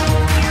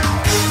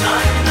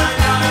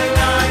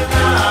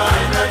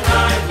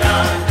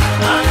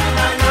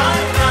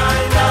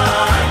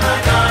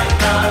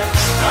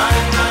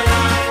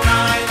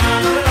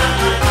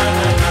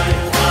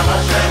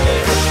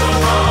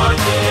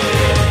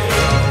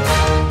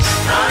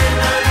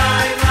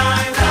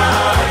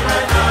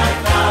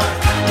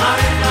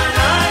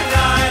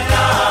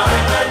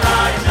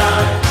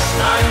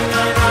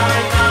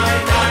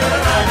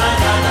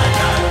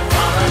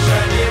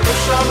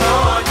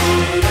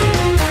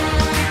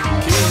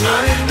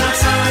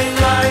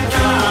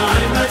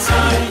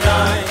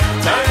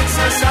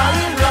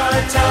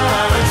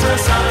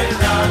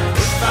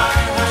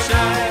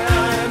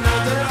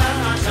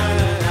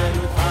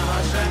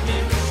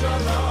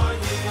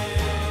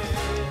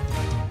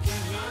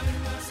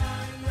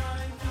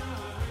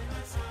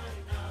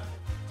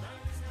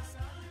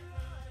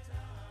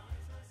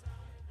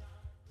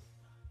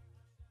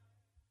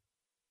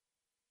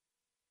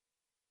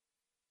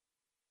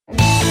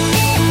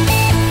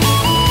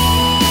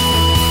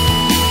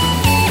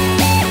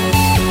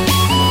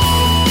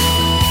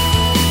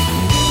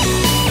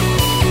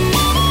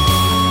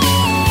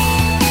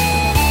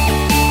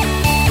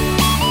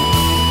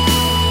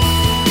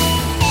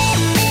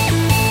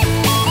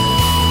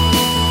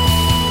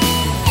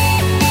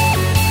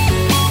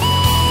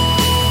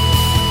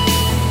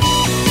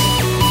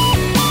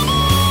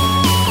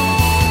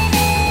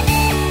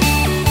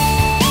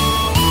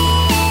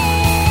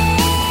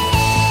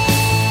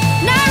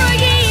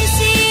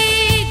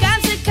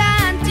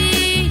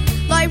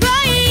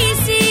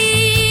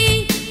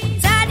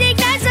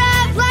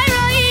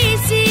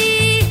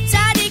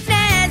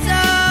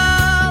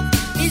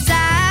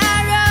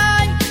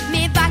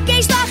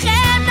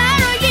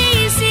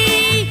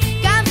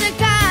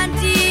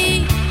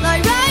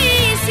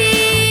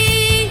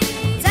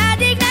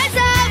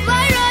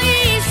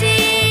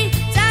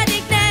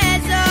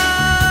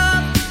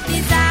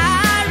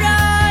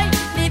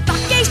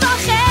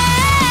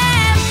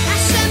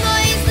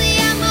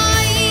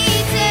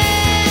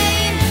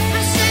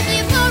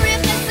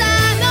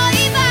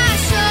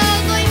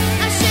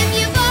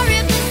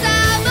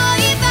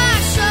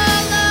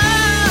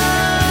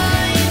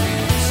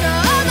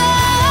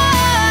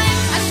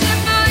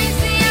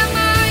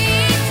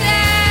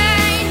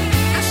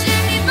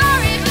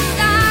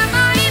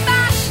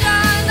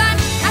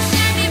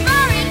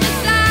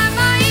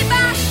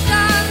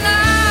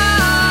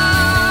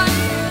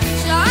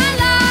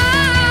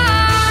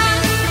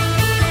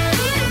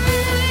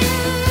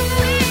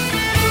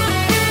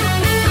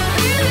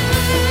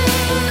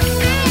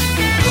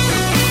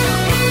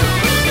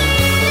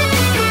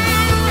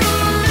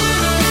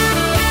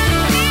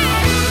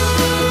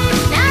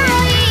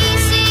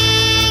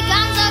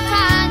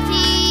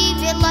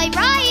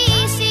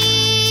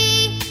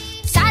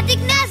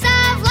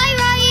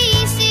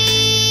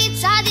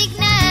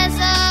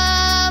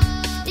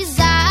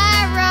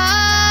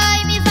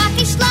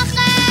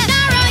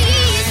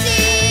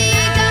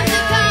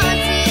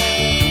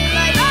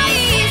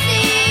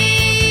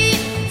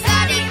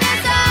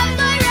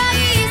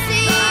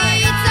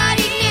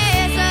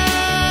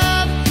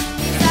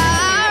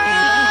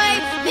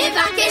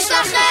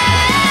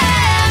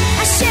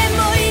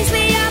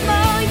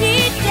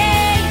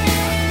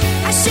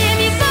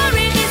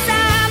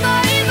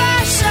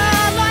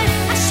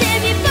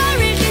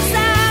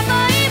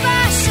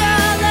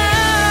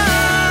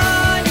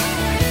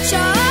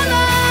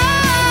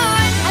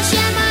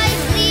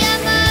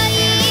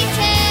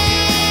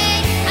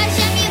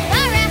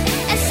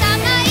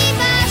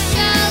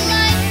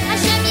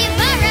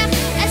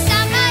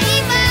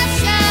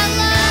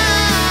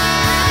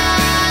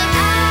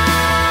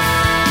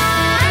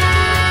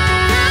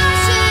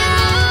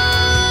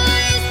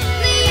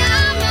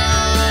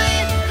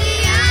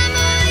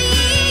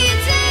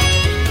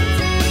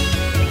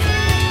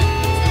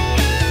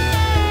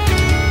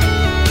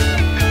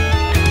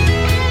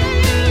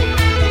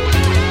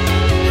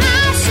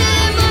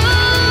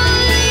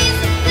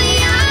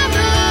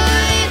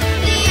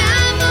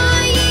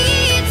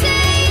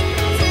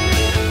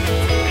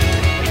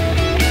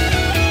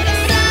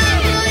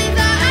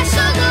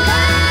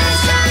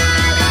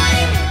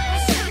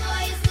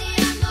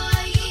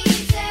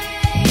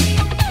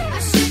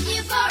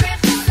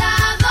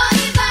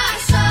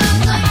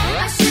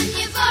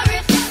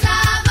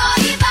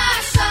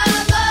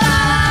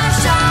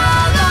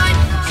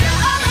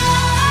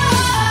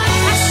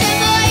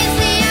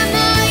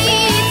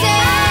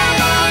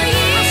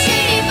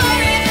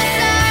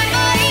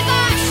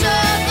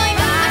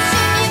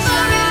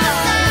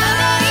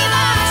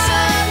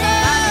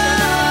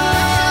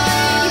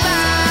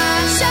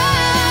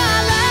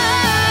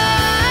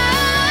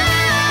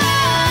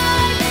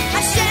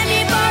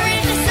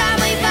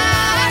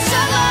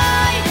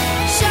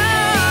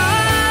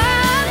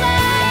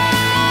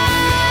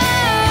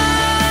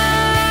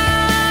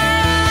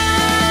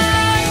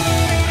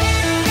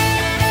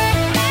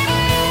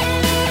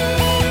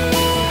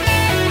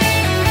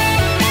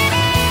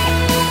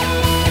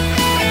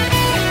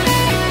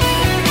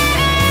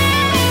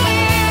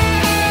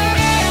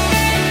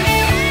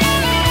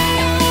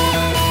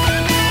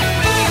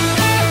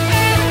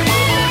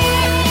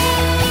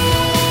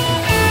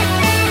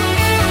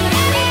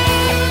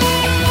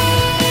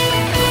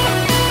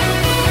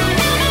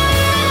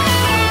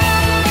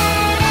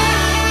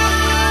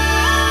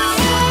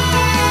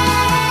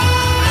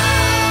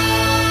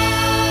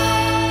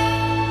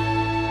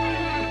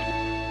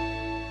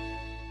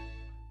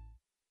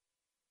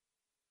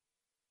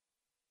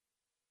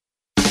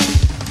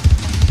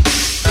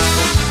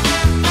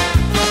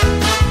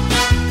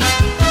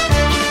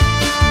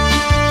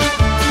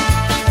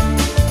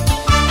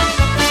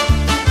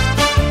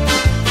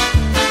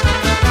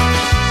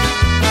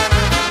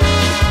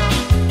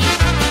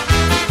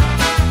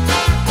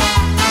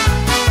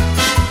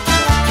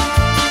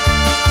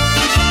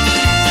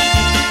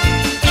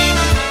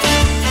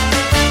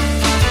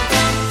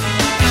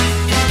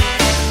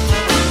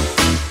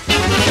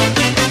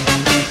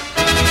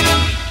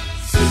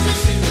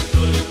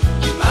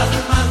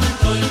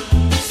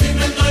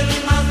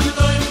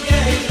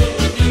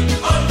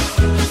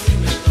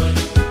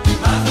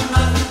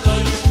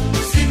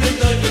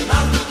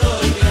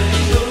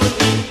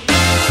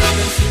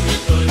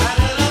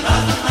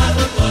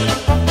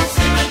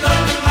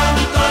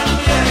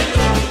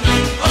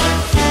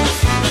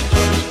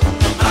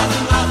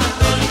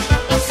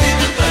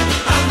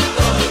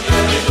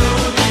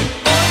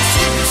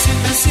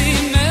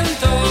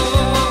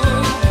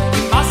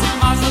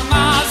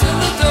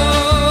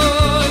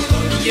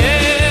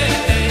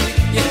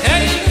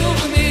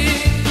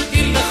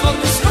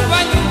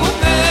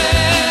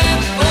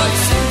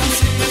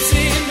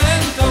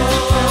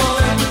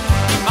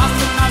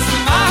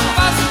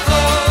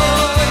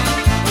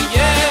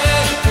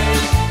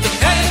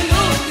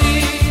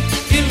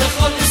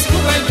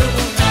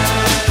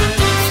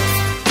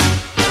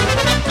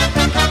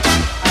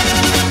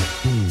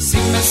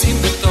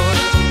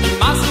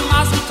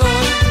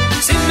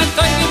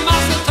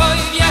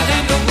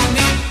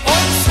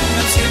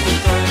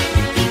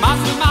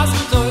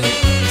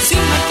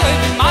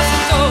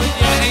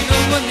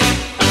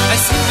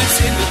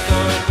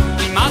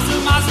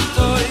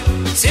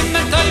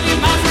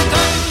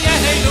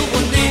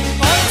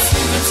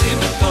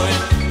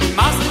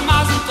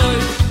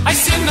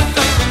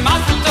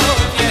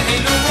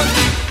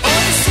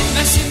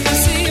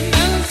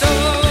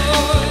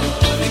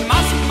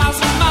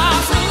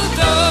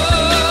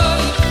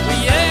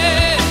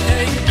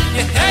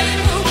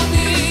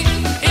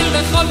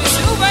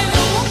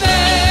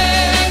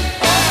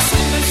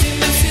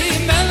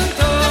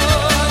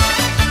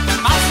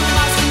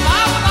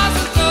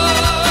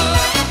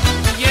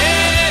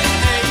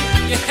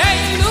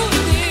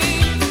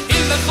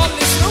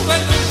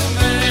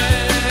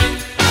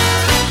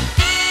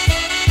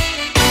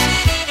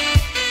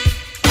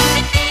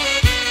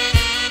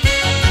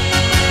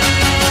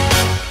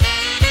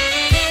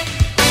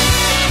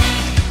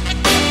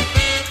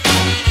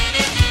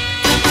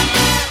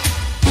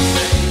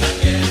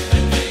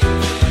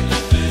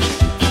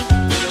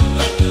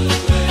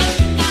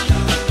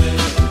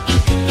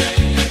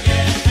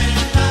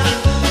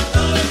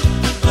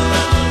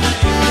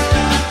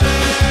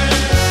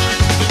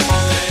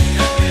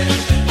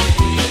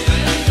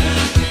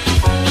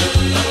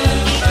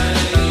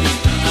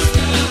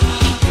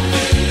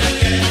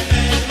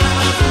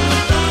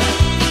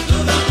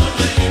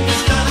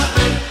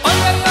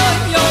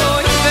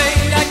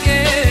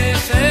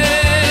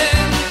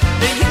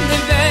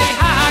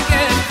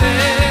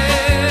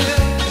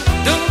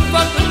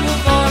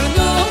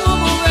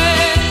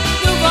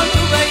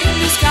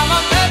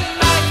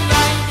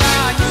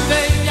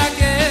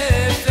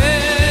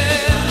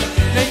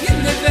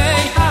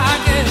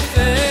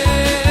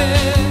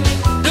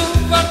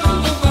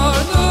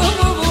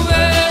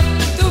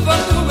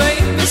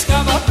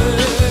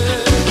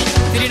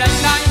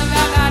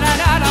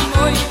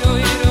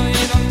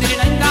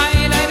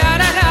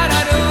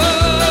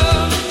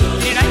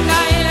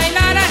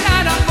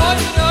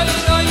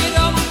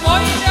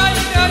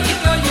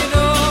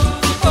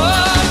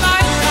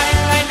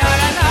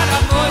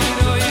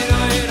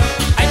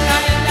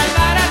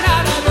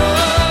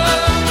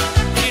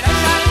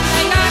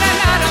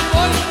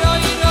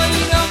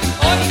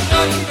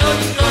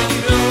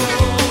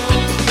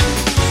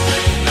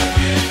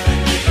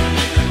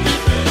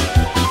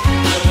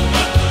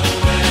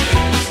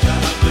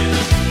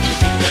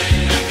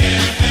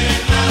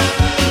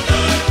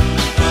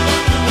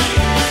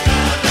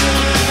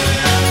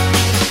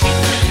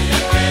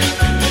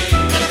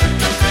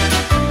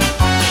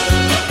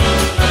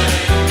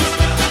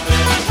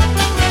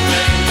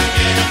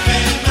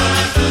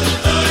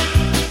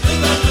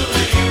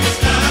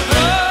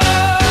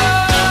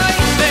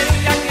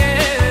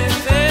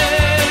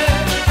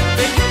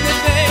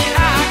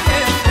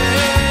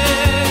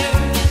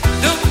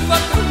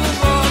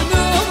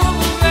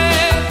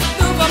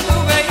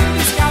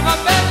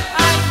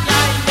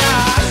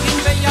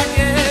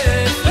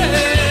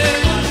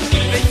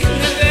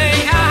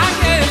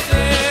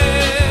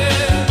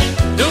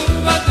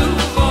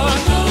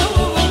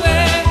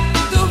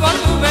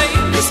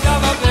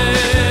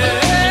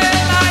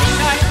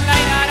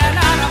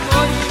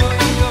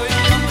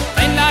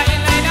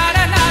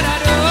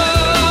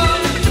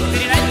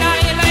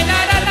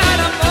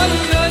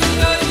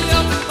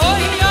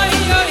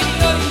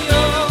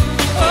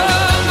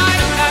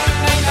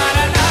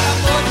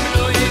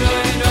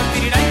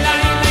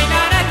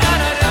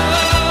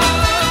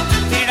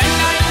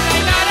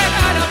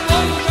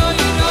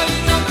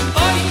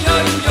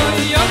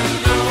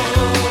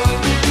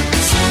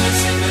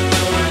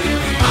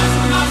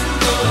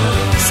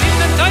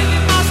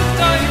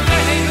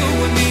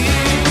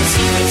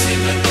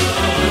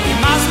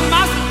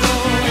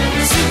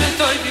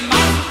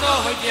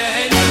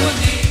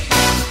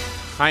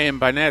 Chaim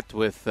Barnett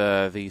with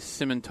the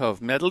Simon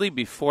Tov medley.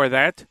 Before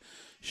that,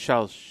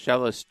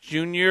 Shellis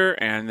Jr.,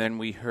 and then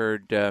we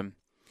heard Shmuel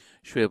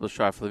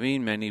B'Shraf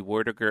Levine, Mendy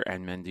Werdiger,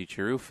 and Mendy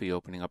Cherufi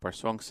opening up our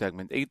song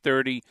segment.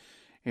 8:30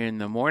 in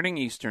the morning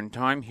Eastern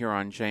Time here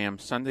on JM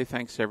Sunday.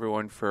 Thanks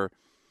everyone for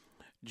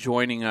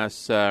joining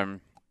us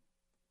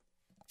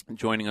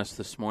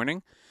this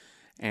morning.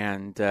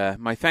 And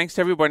my thanks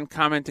to everyone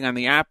commenting on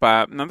the app.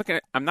 I'm not going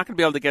to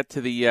be able to get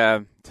to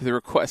the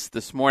requests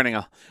this morning.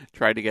 I'll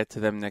try to get to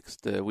them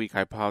next week.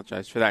 I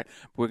apologize for that.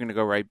 We're going to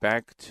go right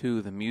back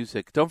to the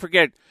music. Don't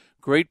forget,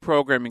 great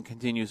programming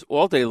continues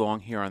all day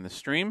long here on the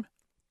stream,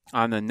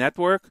 on the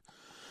network,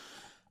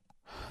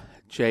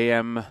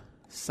 JM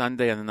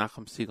Sunday on the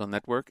Nachum Segal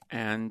Network.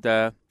 And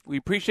we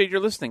appreciate your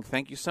listening.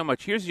 Thank you so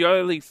much. Here's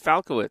Yoeli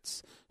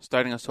Falkowitz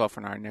starting us off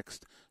on our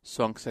next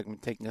song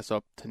segment, taking us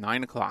up to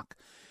 9 o'clock.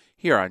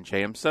 Here on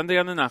JM Sunday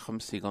on the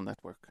Nachum Segal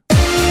Network.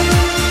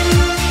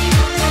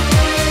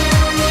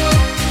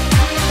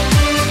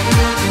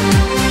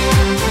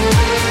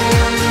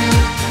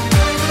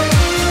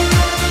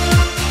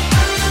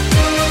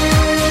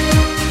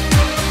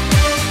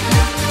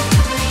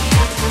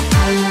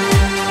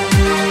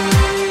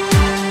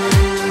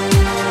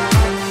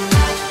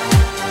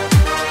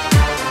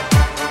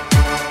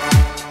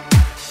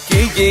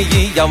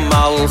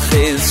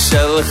 המלכיס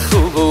של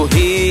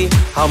חובוי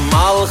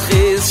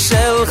המלכיס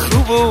של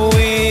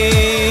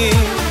חובוי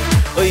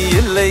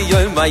אוי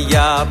ליום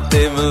מה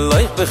תם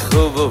לויך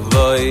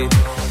בחובוי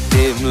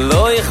תם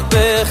לויך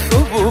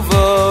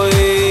בחובוי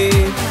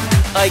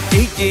אי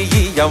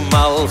גיגי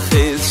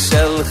המלכיס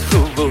של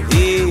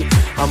חובוי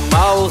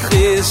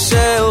המלכיס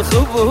של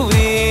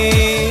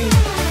חובוי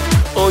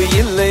אוי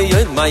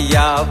ליום מה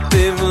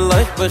תם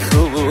לויך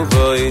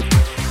בחובוי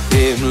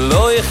im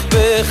loich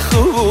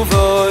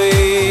bekhuvoy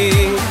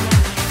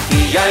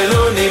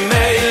yaluni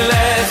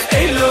melech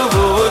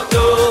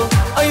eluvuto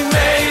ay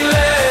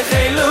melech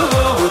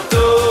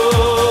eluvuto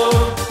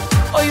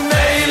ay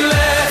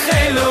melech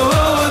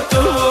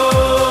eluvuto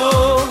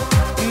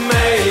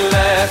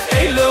melech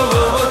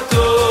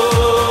eluvuto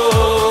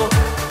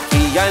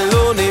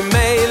yaluni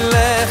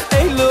melech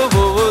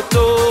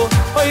eluvuto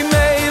ay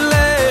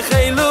melech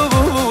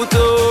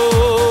eluvuto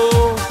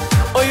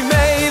ay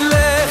melech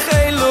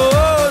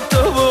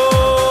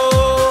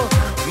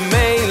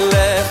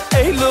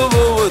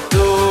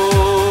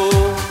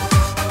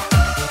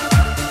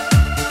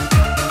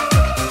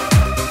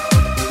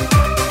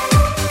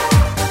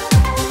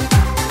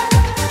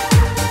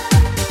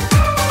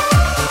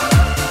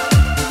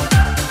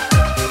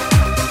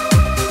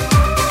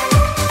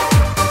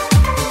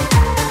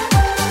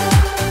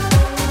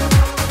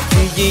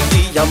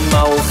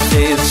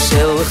המלכיס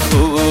של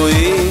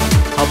חובוי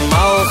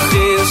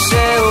המלכיס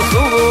של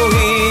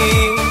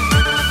חובוי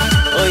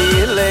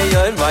אוי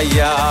ליום מה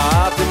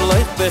תם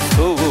לויך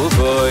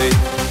בחובוי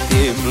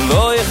תם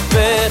לויך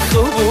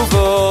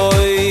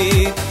בחובוי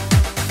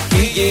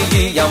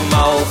גיגי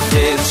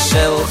המלכיס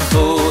של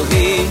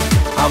חובוי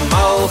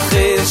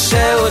המלכיס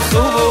של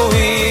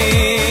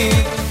חובוי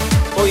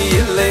אוי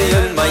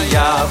ליום מה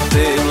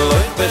תם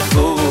לויך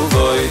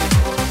בחובוי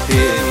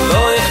תם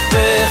לויך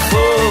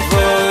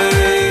בחובוי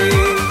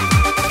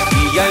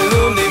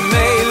Yaluni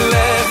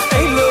melech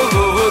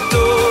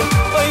eluvuto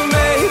oy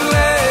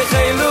melech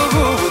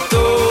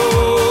eluvuto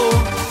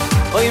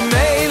oy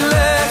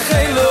melech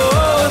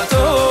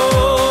eluvuto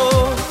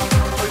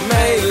oy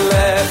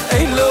melech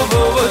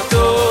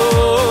eluvuto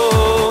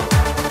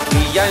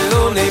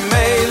Yaluni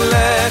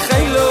melech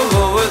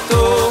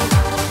eluvuto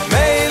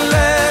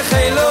melech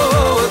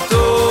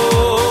eluvuto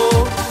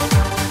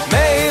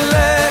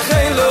melech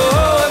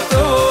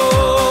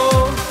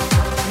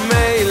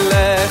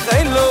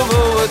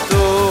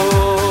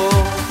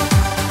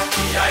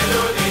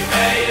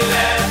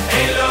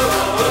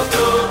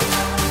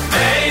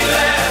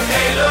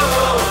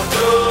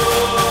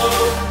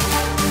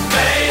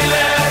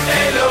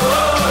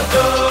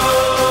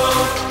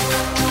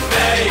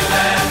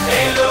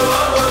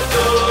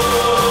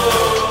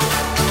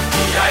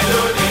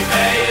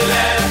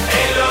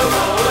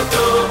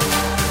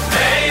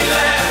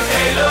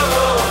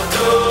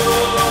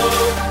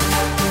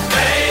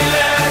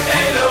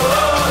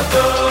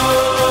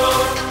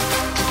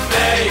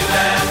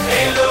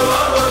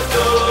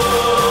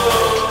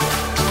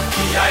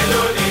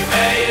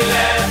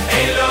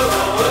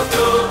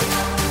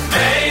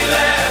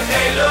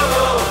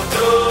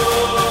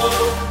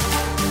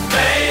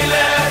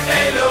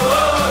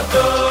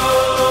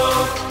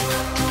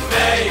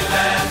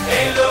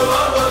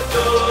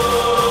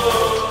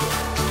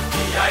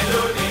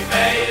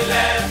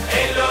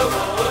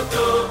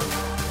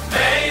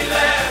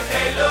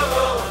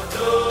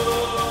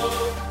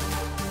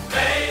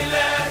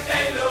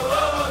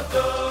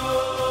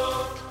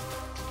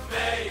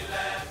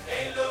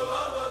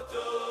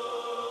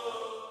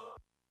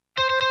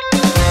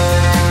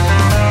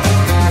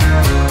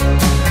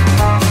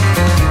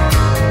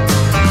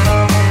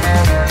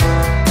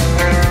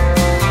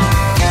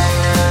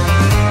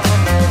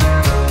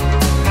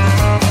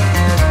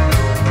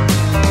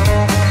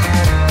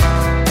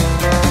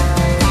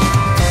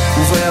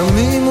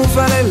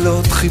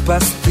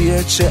חיפשתי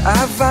את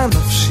שאהבה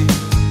נפשי,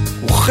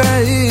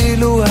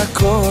 וכאילו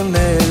הכל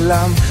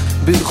נעלם.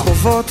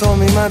 ברחובות או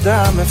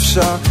ממדם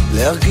אפשר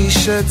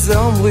להרגיש את זה,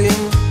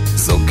 אומרים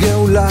זו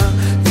גאולה,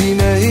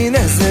 הנה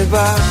הנה זה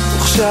בא.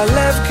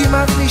 וכשהלב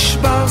כמעט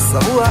נשבר,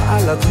 זרוע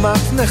על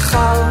אדמת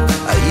נחר,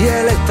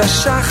 איילת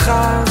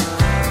השחר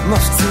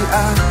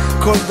מפציעה,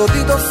 כל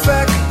דודי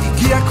דופק,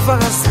 הגיע כבר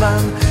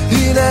הזמן,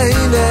 הנה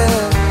הנה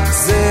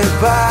זה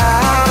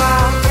בא.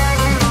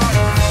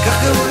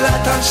 כך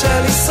גאולתם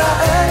של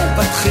ישראל,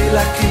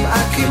 בתחילה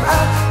כמעה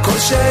כמעה, כל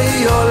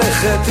שהיא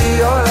הולכת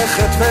היא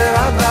הולכת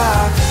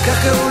ורבה.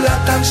 כך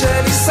גאולתם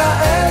של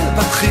ישראל,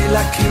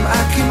 בתחילה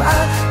כמעה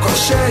כמעה, כל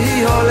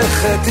שהיא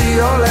הולכת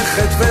היא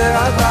הולכת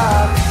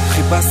ורבה.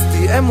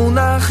 חיפשתי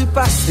אמונה,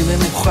 חיפשתי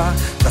מנוחה,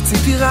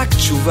 רציתי רק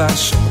תשובה,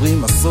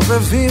 שומרים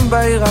הסובבים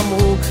בעיר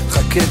אמרו,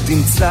 חכה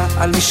תמצא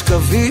על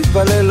משכבי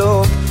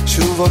בלילות,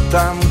 שוב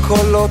אותם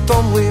קולות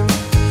אומרים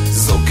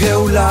זו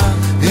גאולה,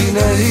 הנה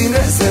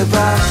הנה זה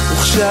בא.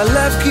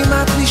 וכשהלב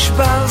כמעט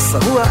נשבר,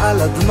 שרוע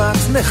על אדמת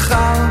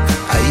נחר,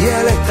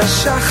 איילת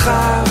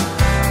השחר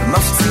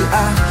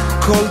מפציעה,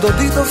 כל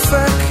דודי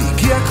דופק,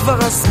 הגיע כבר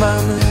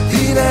הזמן,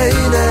 הנה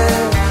הנה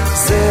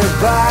זה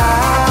בא.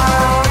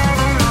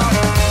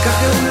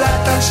 כך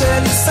גאולתן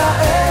של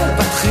ישראל,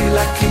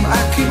 בתחילה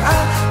כמעה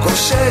כמעה, כל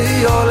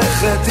שהיא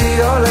הולכת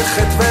היא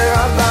הולכת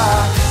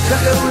ורבה.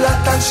 כך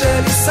גאולתן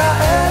של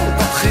ישראל,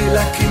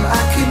 בתחילה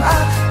כמעה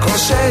כמעה, כל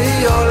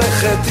שהיא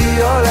הולכת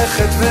היא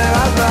הולכת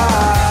ורבה.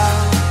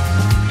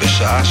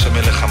 בשעה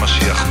שמלך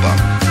המשיח בא,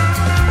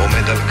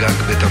 עומד על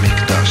גג בית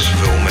המקדש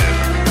ואומר,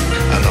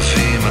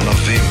 ענבים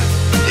ענבים,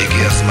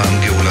 הגיע זמן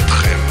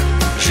גאולתכם,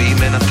 ואם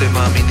אין אתם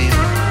מאמינים,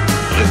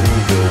 ראו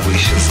באורי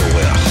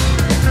שזורח.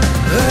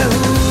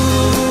 ראו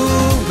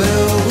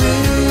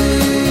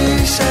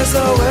באורי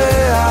שזורח,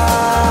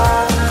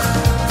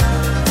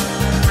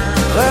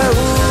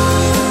 ראו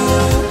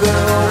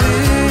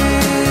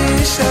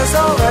באורי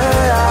שזורח.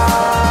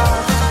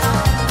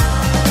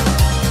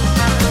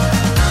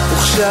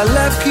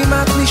 וכשהלב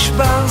כמעט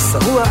נשבר,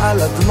 שרוע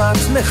על אדמת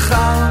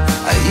נחר,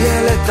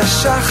 איילת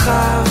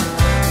השחר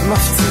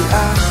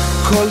מפציעה,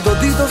 כל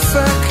דודי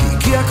דופק,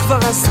 הגיע כבר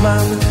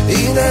הזמן,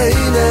 הנה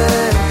הנה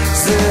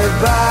זה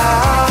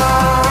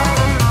בא.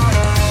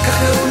 כך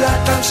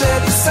גאולתם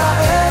של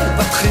ישראל,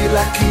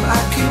 בתחילה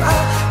כמעה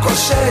כמעה, כל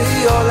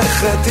שהיא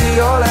הולכת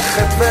היא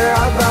הולכת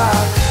ורבה.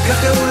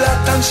 כך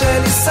גאולתם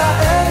של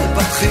ישראל,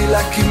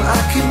 בתחילה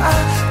כמעה כמעה,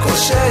 כל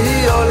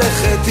שהיא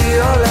הולכת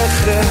היא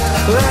הולכת.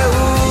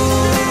 ראו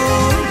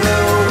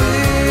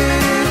באורי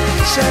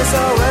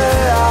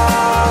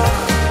שזורח,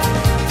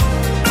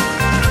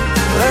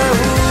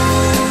 ראו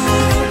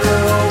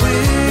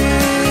באורי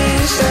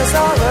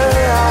שזורח.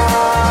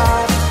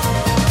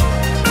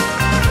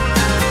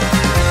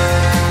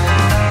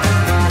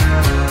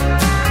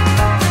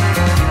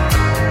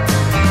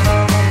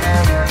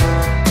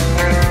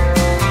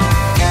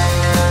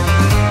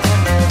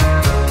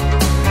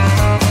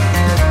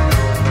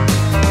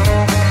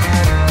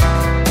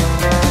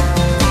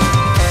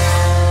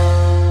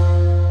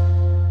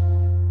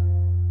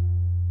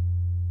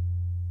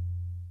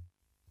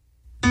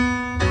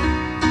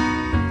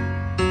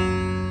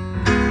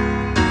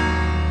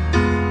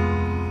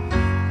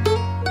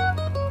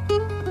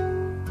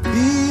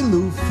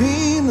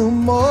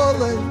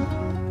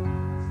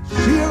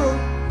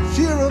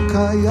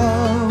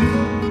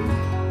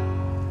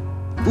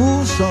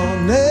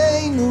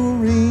 ושוננו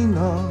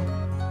רינה,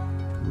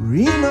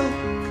 רינה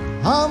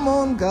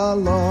המון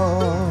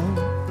גלון.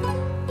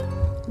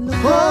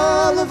 לך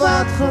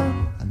לבדך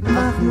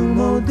אנחנו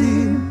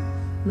מודים,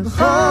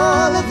 לך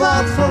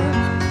לבדך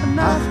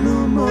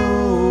אנחנו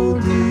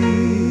מודים.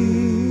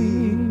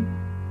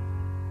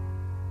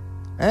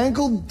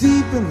 Ankle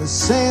deep in the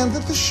sand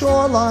at the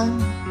shoreline,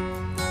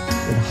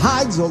 it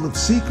hides all its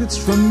secrets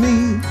from me.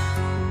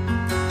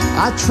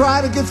 I try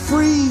to get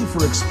free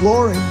for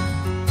exploring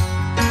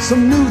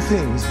some new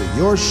things that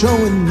you're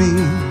showing me.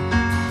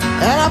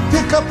 And I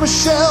pick up a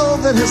shell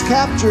that has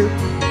captured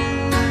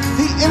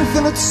the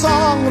infinite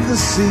song of the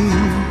sea,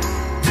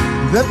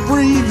 that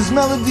breathes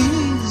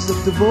melodies of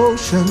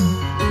devotion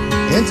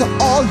into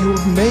all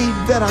you've made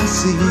that I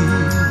see.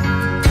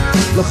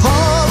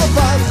 L'chol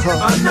avadcha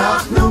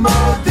anachnu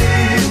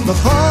modim,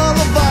 l'chol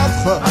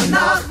avadcha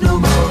anachnu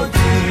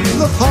modim,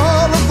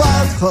 l'chol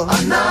avadcha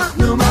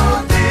anachnu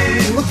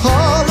modim,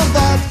 l'chol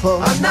avadcha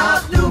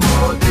anachnu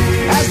modim.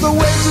 As the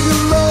waves of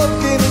your love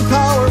gaining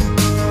power,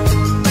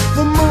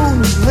 the moon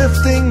is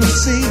lifting the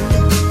sea,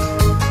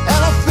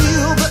 and I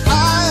feel that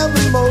I am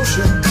in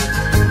motion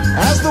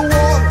as the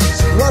waters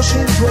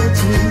rushing towards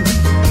me.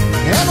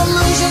 An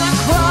illusion, I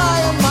cry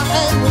in my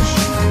anguish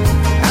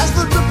as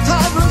the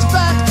riptide runs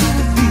back to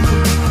the feet.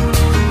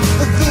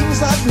 The things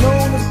I've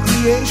known of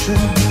creation,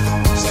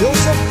 still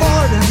so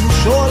far down the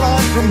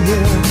shoreline from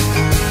here.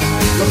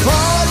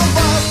 L'chol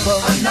avadcha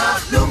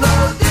anachnu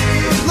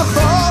modim,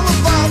 l'chol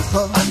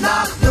avadcha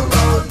anachnu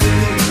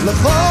modim,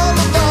 l'chol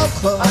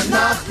avadcha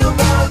anachnu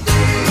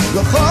modim,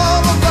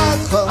 l'chol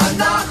avadcha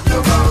anachnu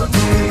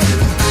modim.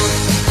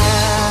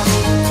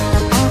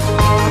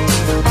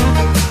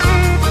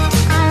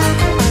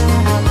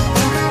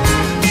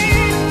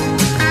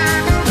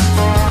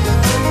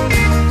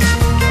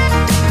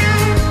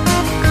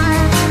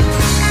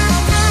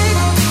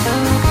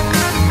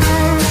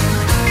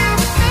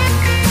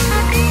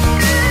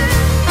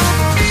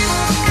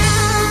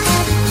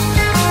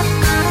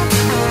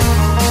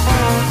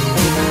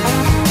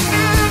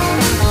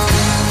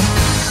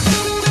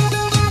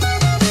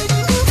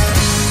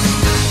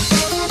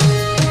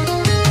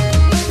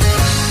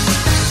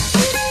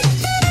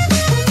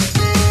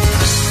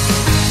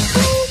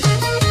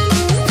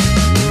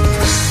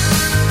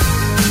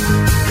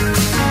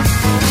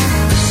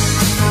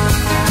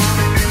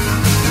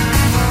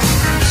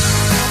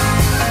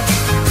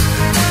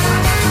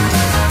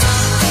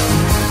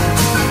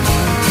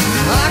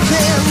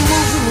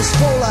 this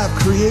hole I've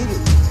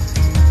created,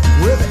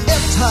 where the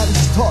F-tide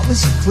has taught me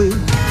so clear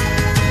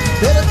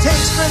that it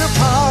takes greater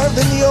power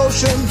than the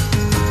ocean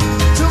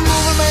to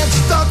move a man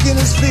stuck in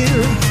his fear.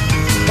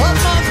 But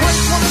my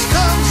gratefulness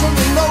comes from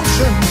the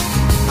notion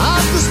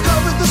I've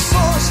discovered the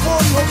source for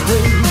your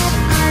praise.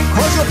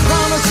 Cause your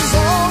promise is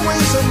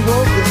always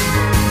unbroken,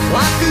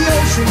 like the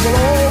ocean will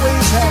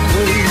always have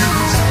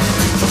waves.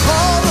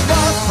 לכל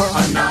הבטחה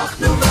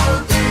אנחנו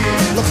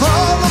מודים,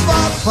 לכל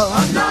הבטחה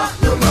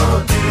אנחנו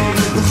מודים,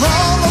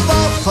 לכל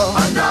הבטחה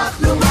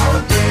אנחנו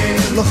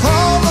מודים, לכל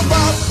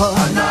הבטחה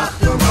אנחנו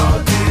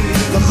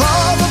מודים,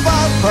 לכל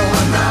הבטחה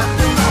אנחנו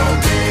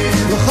מודים,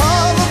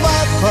 לכל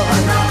הבטחה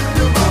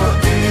אנחנו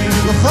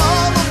מודים,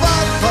 לכל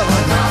הבטחה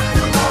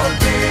אנחנו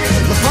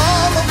מודים,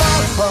 לכל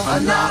הבטחה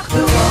אנחנו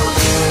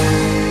מודים.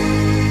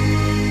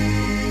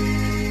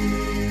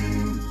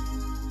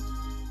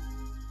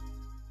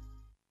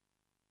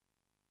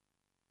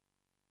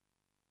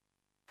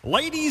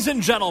 Ladies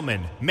and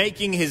gentlemen,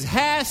 making his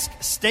Hask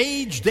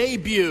stage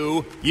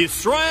debut,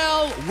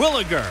 Yisrael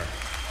Williger.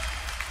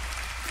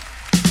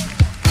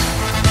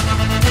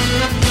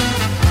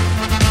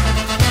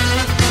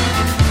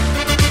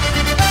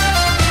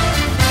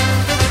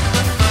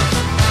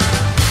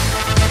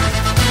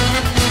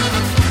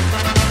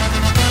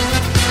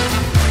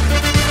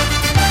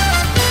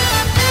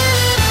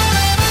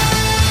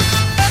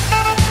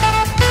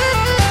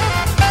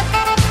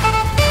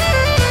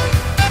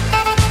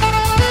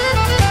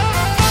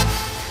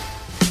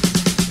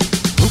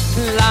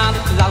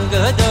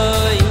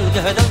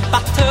 גדול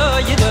בתו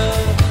ידו,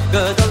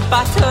 גדול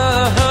בתו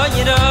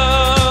ידו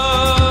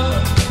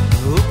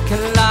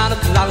וכלל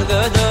כלל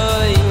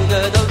גדול,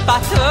 גדול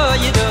בתו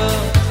ידו,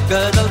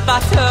 גדול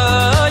בתו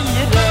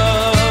ידו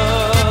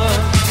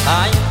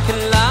אי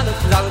כלל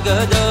כלל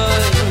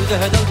גדול,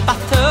 גדול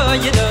בתו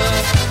ידו,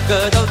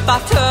 גדול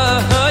בתו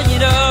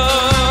ידו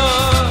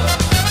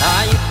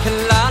אי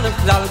כלל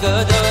כלל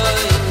גדול,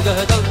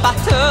 גדול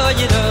בתו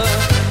ידו,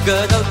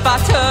 גדול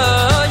בתו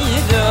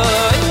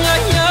ידו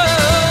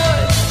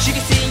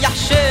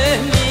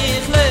Hashem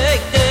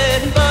mich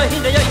den boy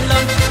in der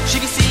Yom She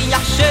see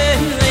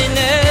Hashem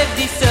lenek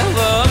di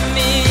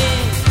savami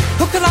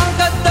Hukran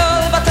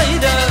gadol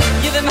batayda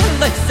yevem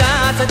halay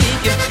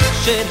sa'adik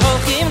Shed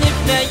hochim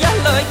lifnei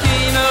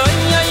yalokim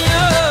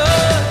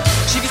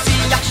She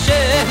see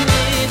Hashem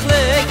mich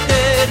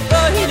den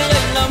boy in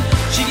der Yom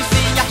She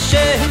see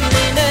Hashem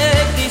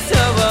lenek di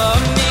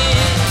savami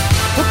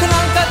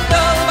Hukran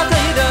gadol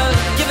batayda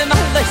yevem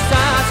halay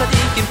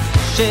sa'adik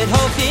Shed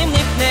hochim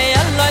lifnei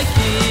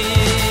yalokim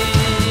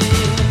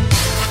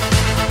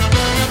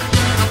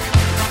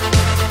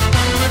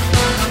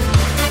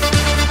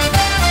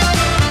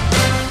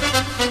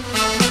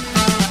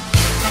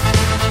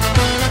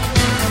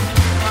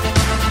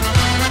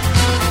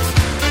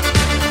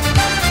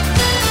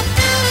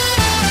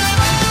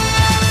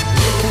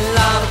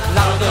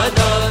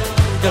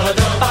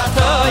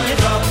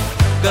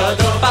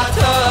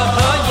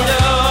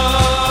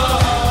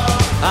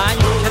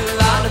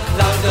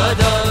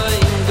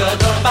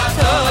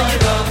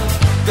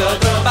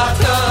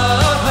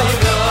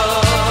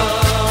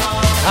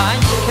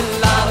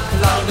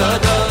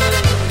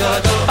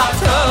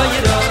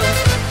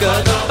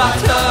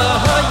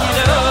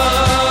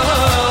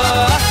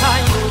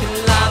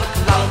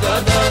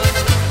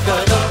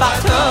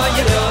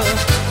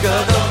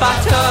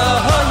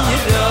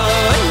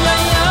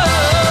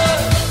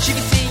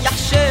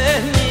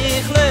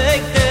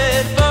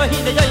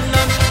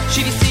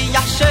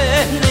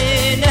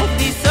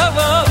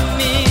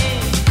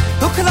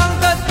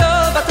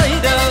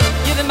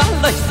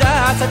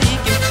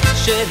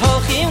Shed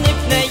hochim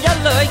lifnei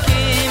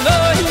yalokim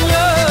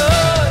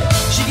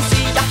She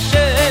see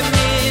Hashem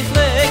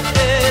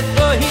niflektet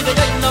boy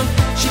hidaynom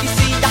She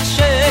see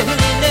Hashem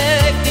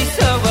linekti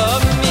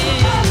savami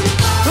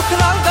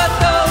Ukral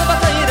gadol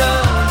batayra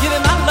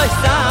yivem alay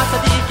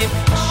sa'adikim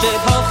Shed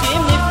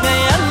hochim lifnei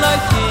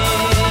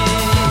yalokim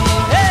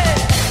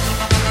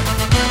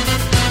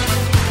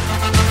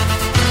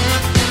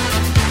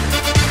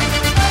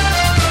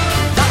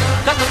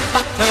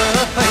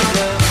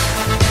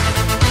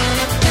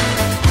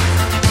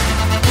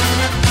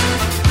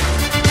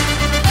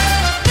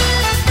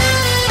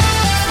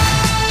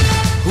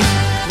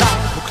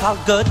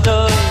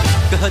Gadol,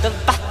 gadol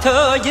bato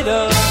yido,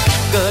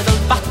 gadol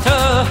bato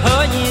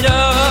yido.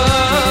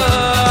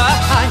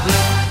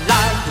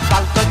 La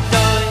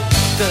gadol,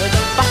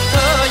 gadol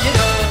bato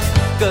yido,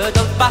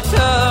 gadol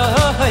bato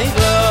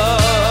yido.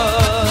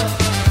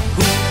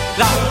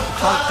 La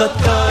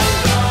gadol,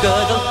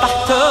 gadol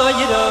bato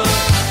yido,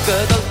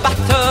 gadol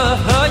bato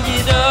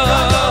yido.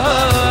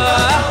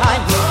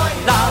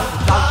 La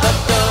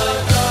gadol,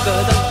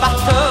 gadol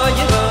bato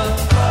yido,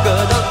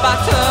 gadol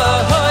bato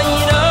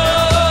yido.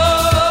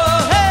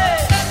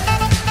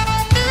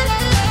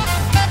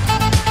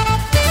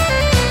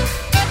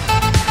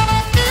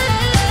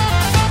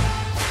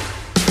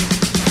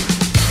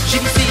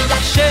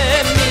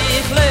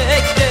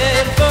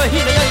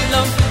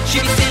 She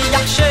see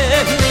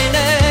Hashem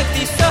linek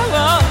di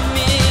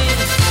savami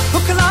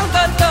Ukral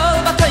gadol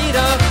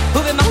batayra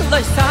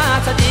ובמלוי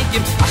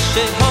צדיקים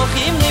אשר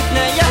הולכים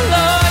לפני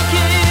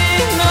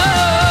אלוהים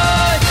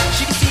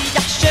שיגסי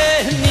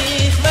יחשב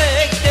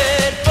נחלק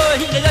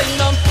דרבוי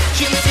ללוינום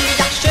שיגסי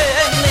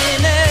יחשב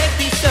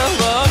לנגדי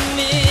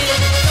סרומי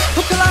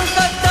וכולם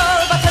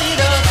גדול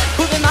בתירה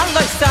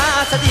ובמלוי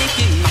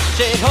צדיקים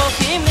אשר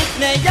הולכים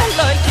לפני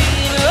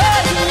אלוהים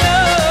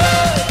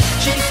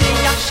שיגסי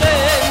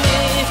יחשב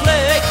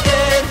נחלק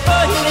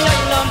דרבוי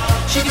ללוינום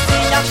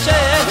שיגסי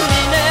יחשב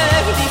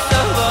לנגדי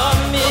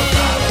סרומי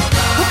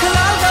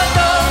וכולם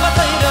גדול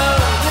בתירה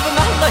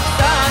ובמלוי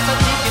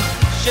צדיקים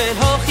אשר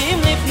הולכים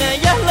לפני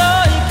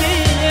אלוהים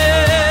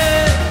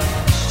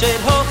אשר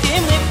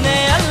הולכים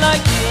לפני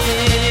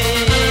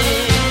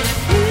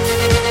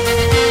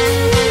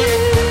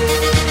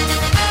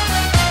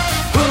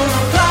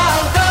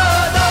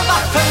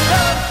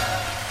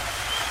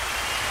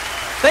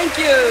Thank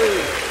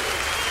you.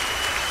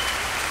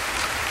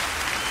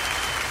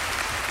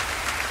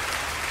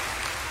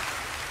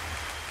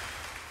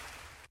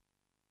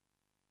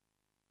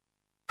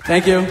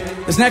 Thank you.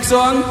 This next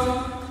song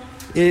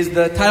is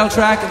the title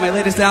track of my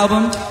latest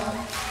album,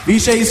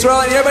 Vishay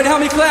Yisrael. Everybody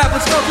help me clap.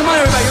 Let's go. Come on,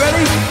 everybody. You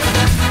ready?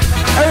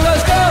 Everybody,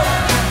 let's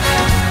go.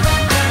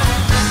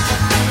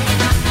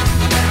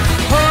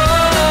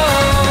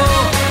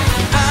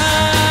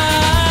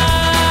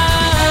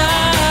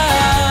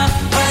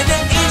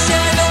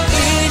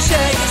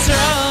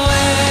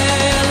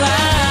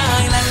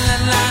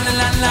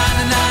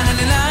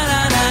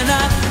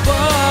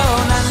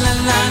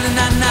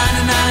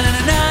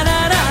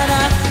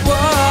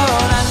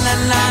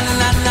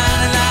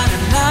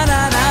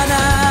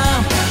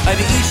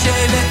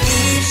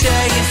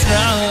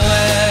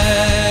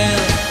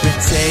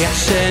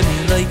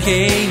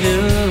 Keinu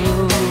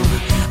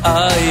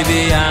Oy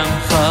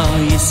v'yamcha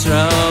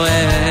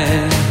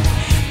Yisrael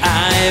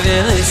I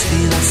will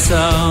see the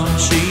song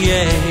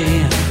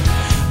sheyeh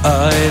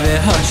Oy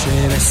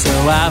v'hashem so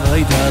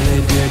avoy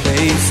dalid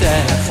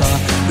b'yeisecha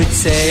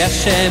Ritzei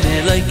Hashem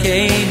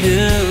Elokeinu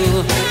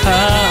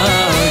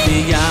Oy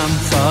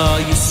v'yamcha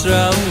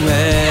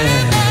Yisrael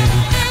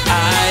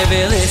I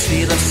will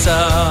see the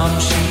song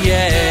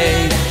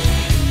sheyeh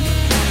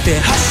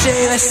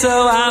Hashem so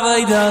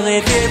avoy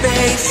dalid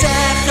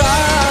b'yeisecha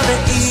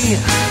V'I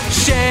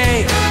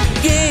Shei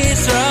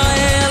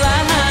Yisrael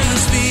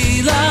Anayus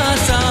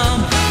Bilasam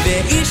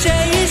V'I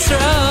Shei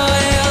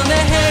Yisrael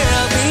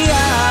Mehera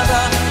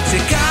B'Yava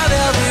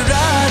Zekavel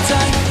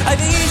B'Ratzai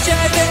V'I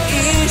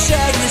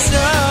Shei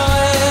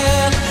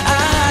Yisrael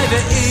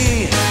V'I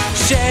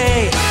Shei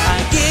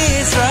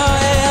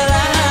Yisrael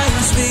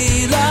Anayus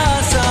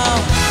Bilasam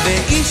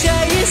V'I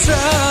Shei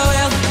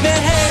Yisrael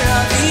Mehera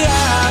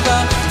B'Yava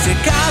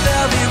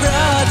Zekavel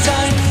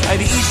B'Ratzai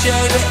V'I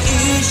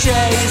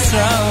Shei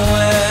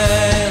Yisrael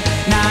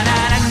Na na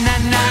na na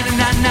na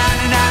na na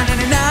na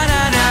na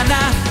na na na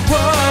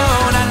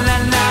Whoa na na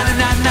na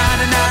na na na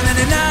na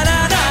na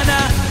na na na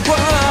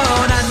Whoa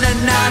na na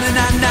na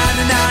na na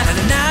na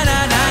na na na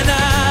na na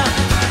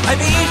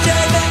V'I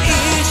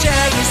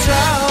Shei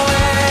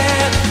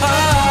Yisrael Oh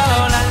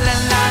la la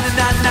la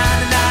na na na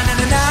na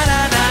na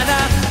na na na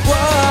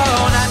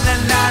Whoa na na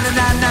na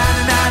na na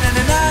na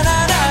na na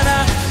na na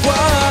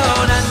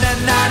Whoa na na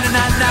na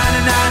na na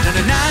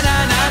na na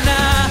na na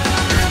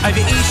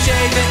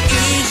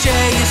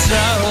V'Ishay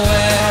Yisrael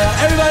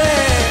Everybody!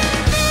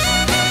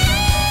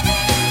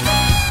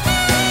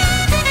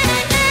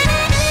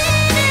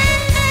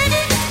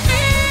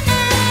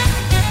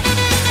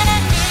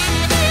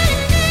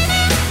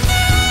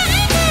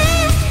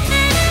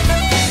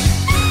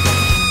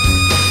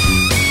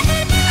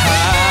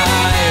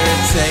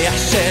 Say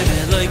Hashem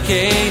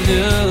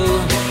Elokeinu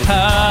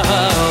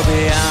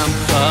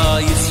B'Yamcha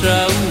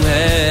Yisrael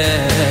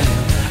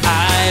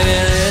I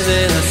will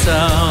listen the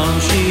song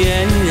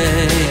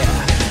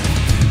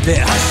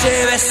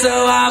V'Hashem so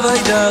avoy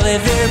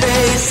dalid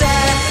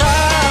b'yeisecha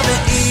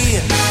V'I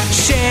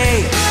Shei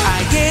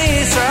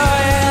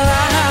Yisrael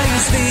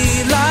Anayus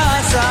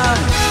Bilasam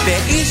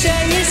V'I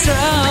Shei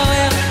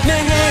Yisrael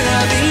Mehera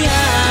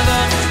B'Yava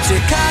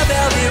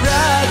Zekavel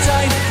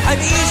B'Ratzai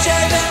V'I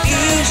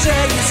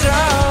Shei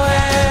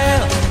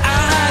Yisrael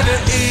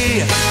V'I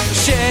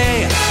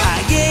Shei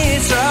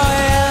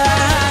Yisrael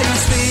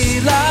Anayus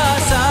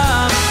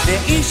Bilasam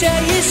V'I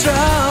Shei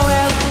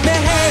Yisrael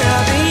Mehera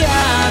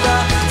B'Yava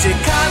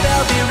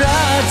Zekavel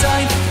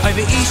B'Ratzai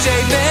V'I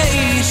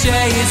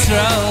Shei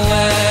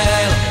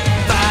Yisrael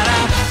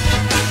Ba-dam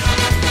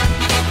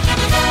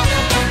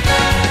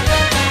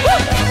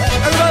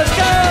Everybody, let's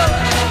go!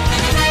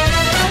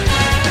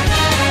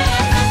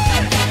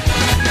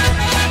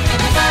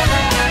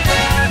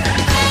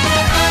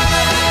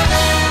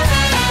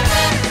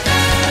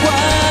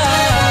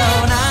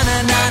 Whoa, na na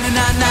na na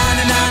na na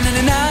na na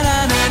na na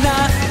na na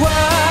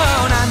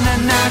Whoa, na na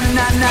na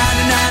na na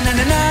na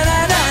na na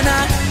na na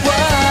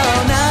Whoa,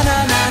 na na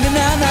na na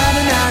na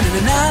na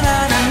na na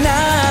na na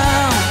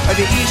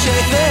V'I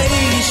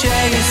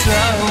Shei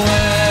Yisrael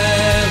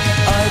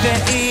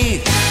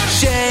V'I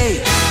Shei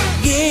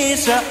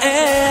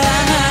Yisrael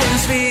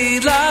Anayus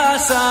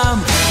Bilasam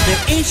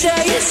V'I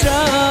Shei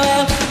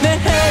Yisrael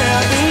Mehera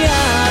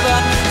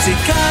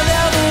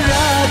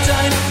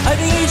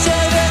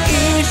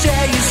Ishe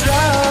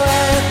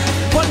Yisrael.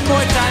 One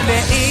more time,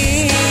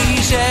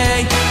 Ishe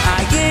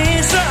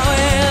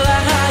Yisrael.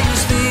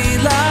 Ahayus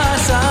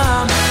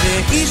Vilasam.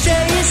 Ishe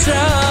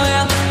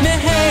Yisrael.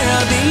 Mehera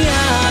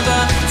Biyava.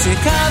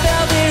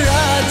 Tzikavel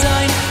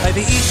Biratain.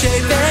 Ishe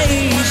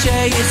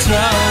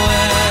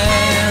Yisrael.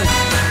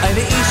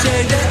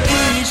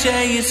 Ishe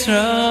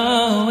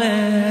Yisrael.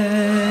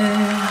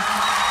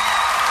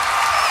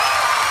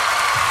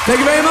 Thank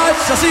you very much.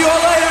 I'll see you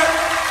all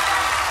later.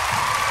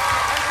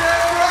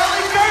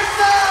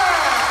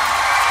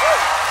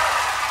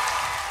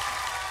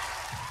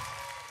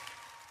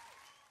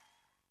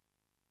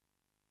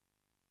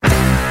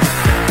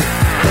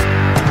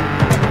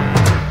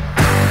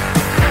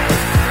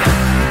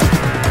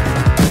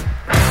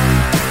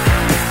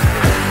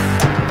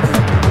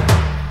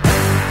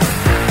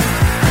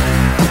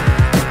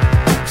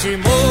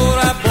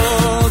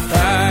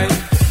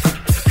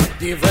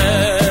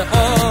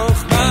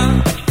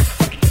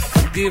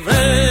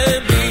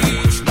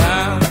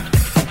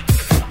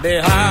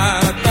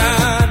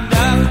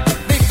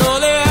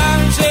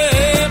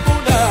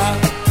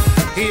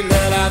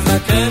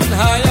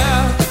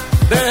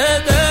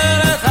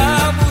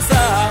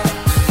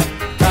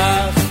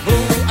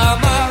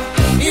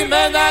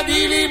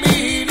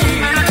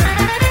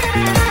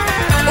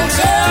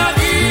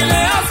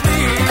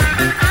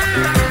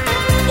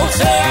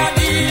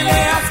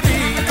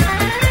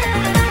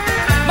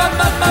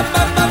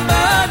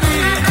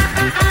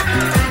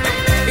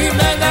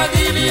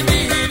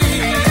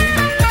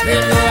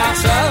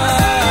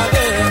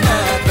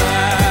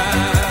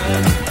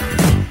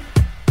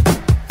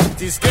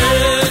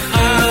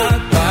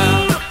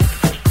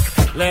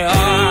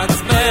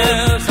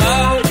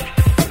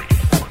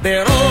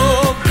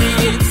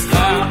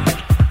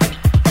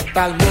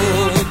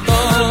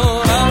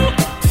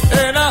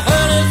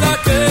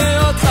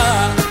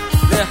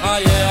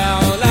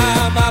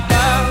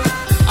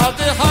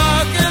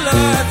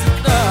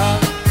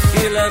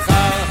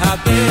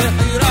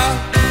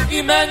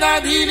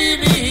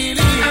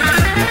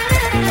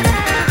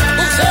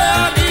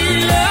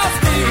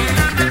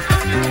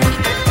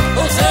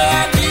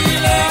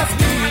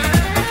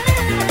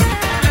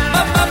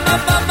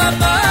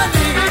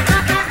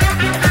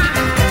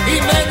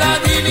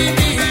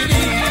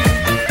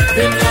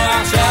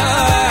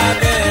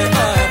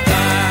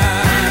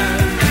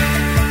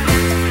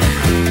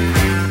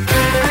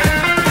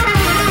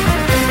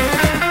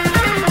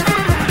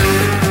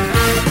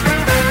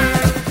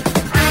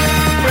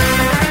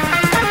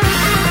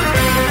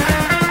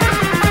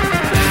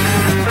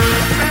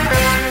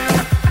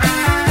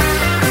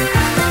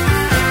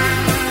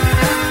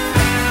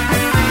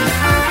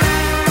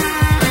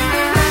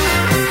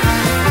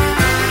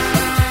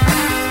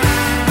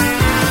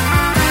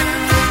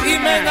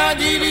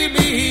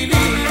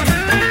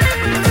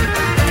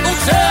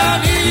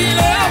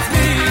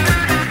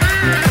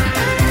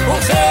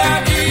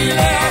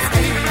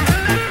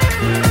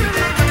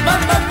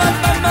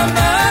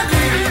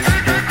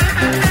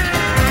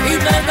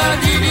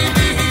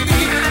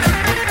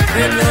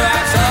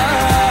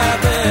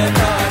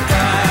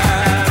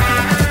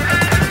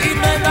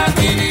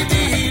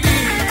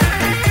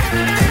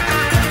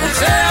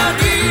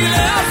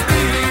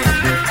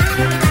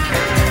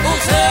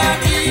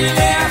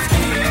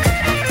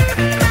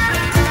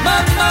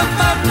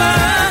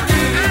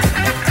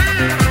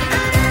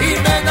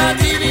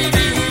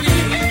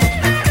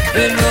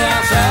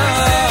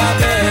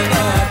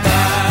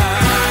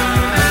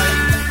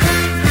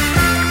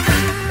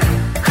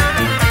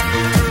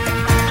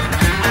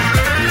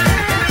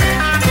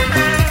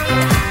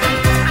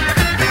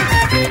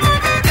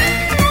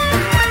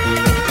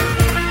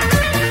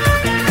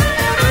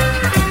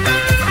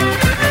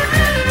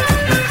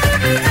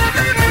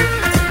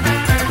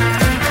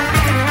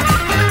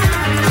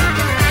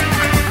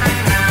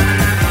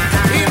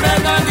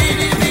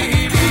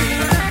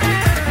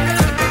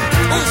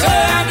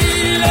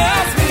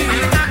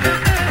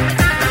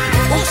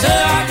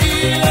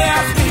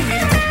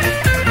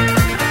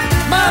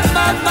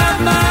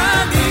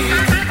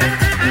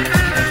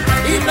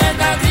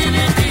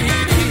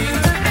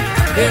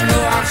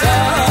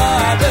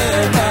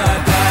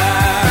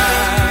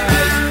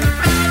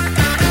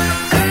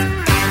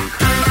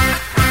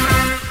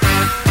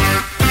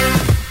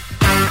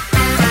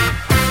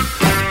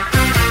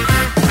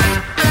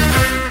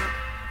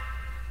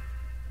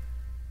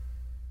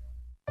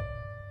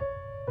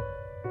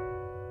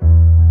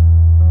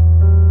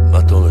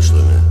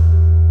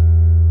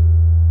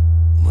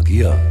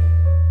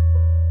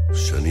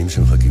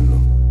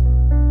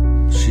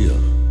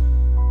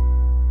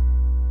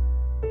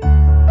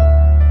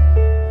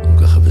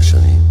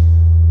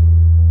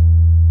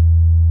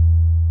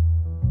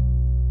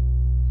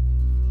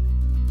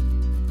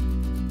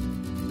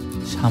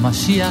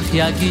 המשיח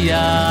יגיע,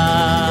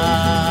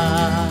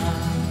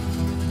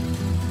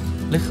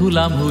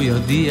 לכולם הוא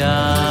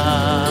יודיע.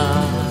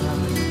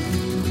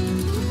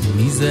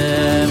 מי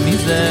זה, מי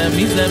זה,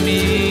 מי זה,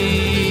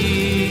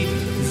 מי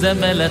זה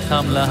מלך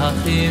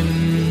המלכים.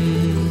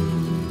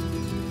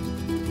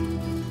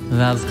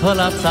 ואז כל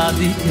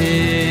הצדיקים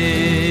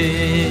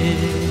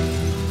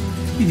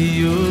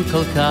יהיו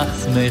כל כך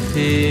שמחים.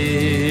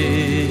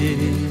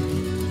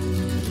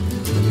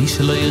 ומי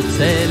שלא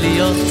ירצה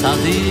להיות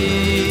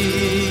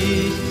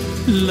צדיק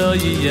לא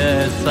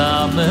יהיה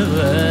שמח.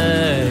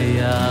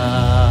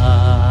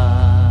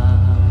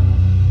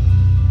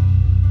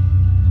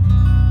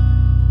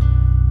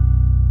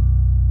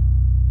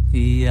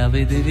 Ya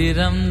bidi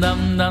dam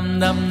dam dam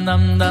dam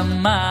dam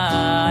dam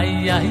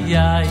ay ay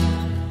ay.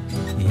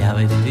 Ya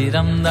bidi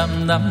dam dam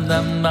dam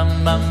dam dam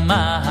dam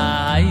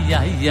ay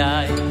ay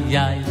ay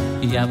ay.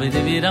 Ya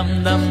bidi dam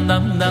dam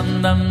dam dam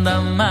dam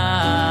dam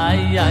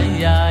ay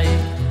ay ay.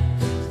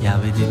 Ya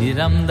bidi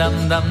dam dam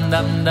dam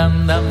dam dam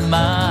dam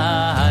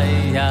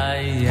ay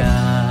ay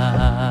ay.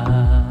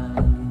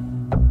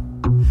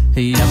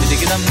 Ya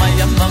bidi dam ay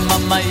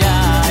mama ay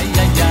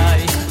ay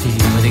ay.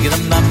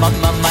 Digidam mama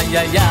mama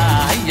ya ya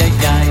ya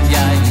ya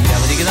ya ya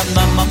digidam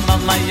mama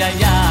mama ya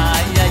ya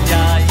ya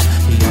ya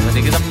ya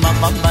digidam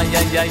mama mama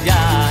ya ya ya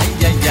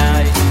ya ya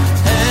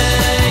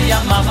hey ya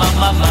mama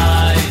mama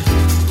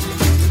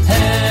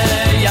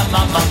hey ya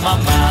mama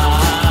mama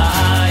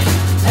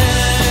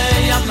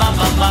hey ya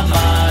mama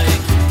mama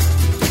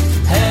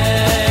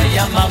hey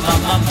ya mama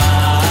mama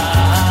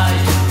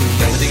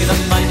ya digidam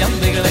mama ya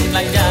digidam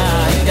ya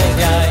ya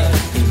ya ya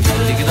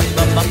digidam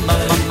mama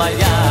mama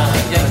ya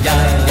ya ya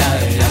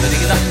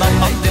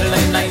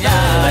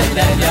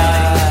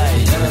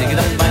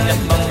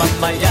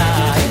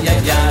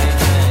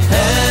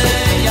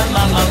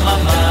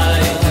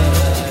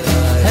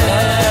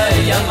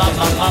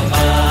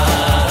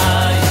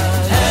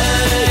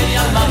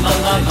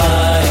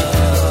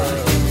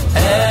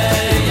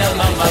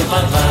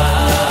Mama,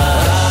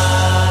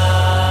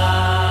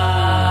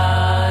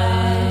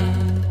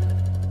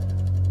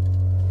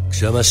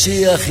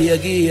 כשהמשיח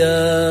יגיע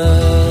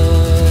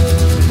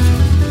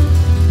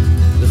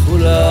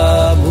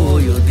לכולם הוא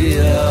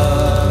יודיע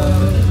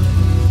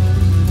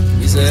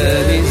מי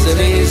זה מי זה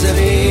מי זה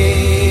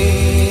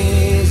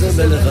מי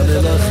זה מלך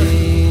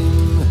המלכים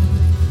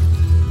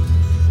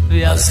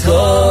אז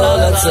כל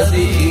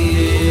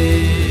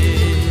הצדיקים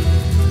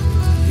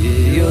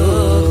יהיו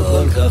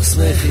כל כך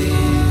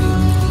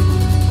שמחים.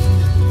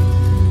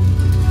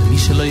 מי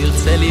שלא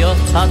ירצה להיות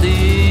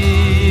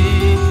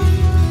צדיק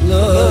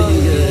לא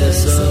יהיה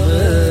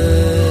שמח.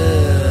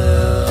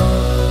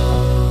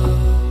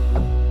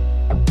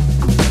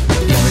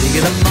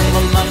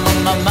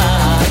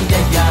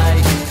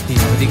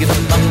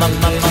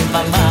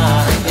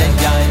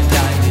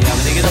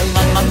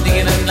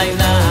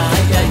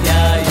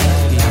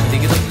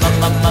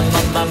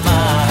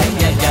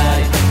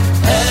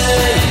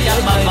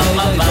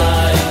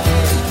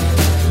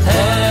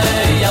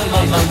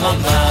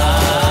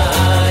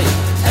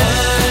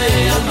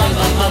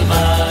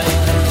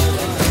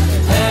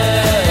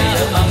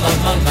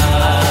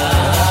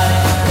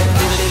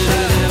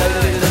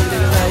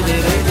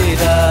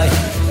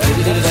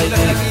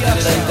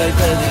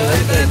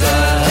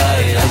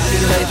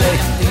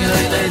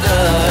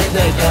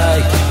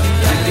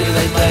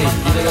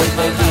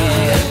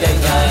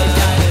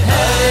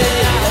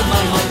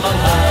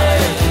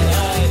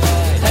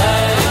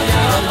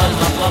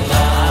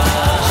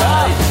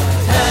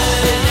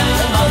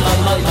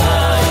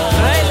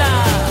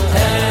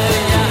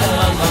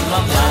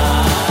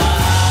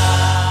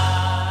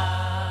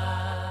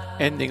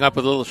 Ending up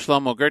with a little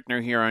Shlomo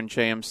Gertner here on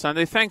JM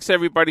Sunday. Thanks,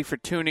 everybody, for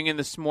tuning in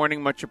this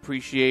morning. Much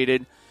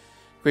appreciated.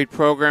 Great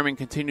programming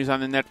continues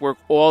on the network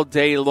all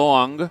day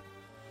long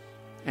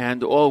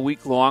and all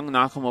week long.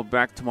 Nachum will be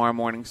back tomorrow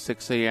morning,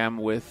 6 a.m.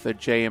 with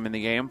JM in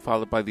the AM,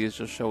 followed by the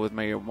Israel Show with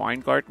Meir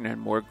Weingarten, and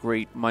more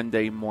great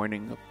Monday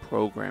morning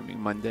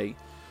programming, Monday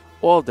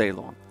all day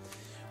long.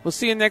 We'll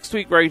see you next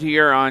week right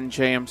here on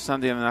JM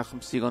Sunday on the Nachum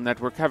Segal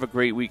Network. Have a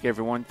great week,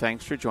 everyone.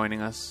 Thanks for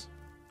joining us.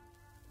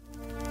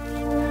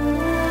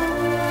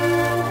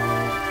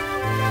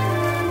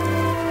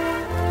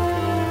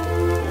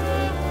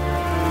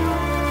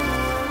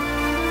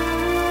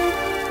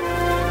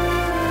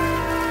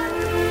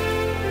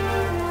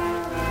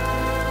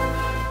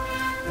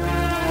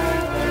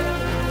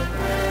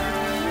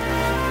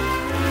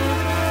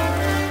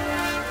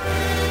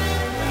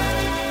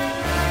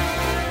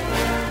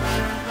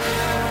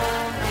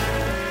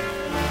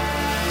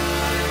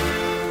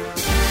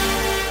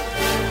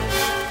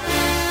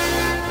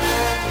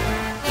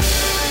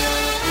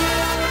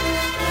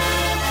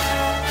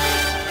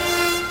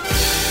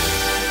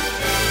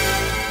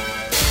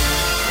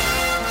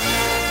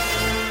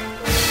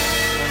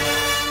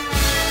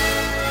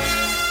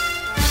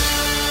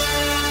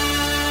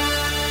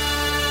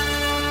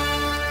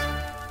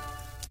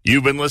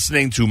 You've been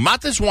listening to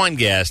Matis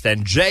Weingast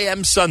and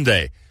JM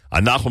Sunday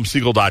on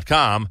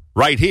NachumSegal.com,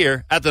 right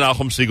here at the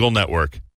Nachum Segal Network.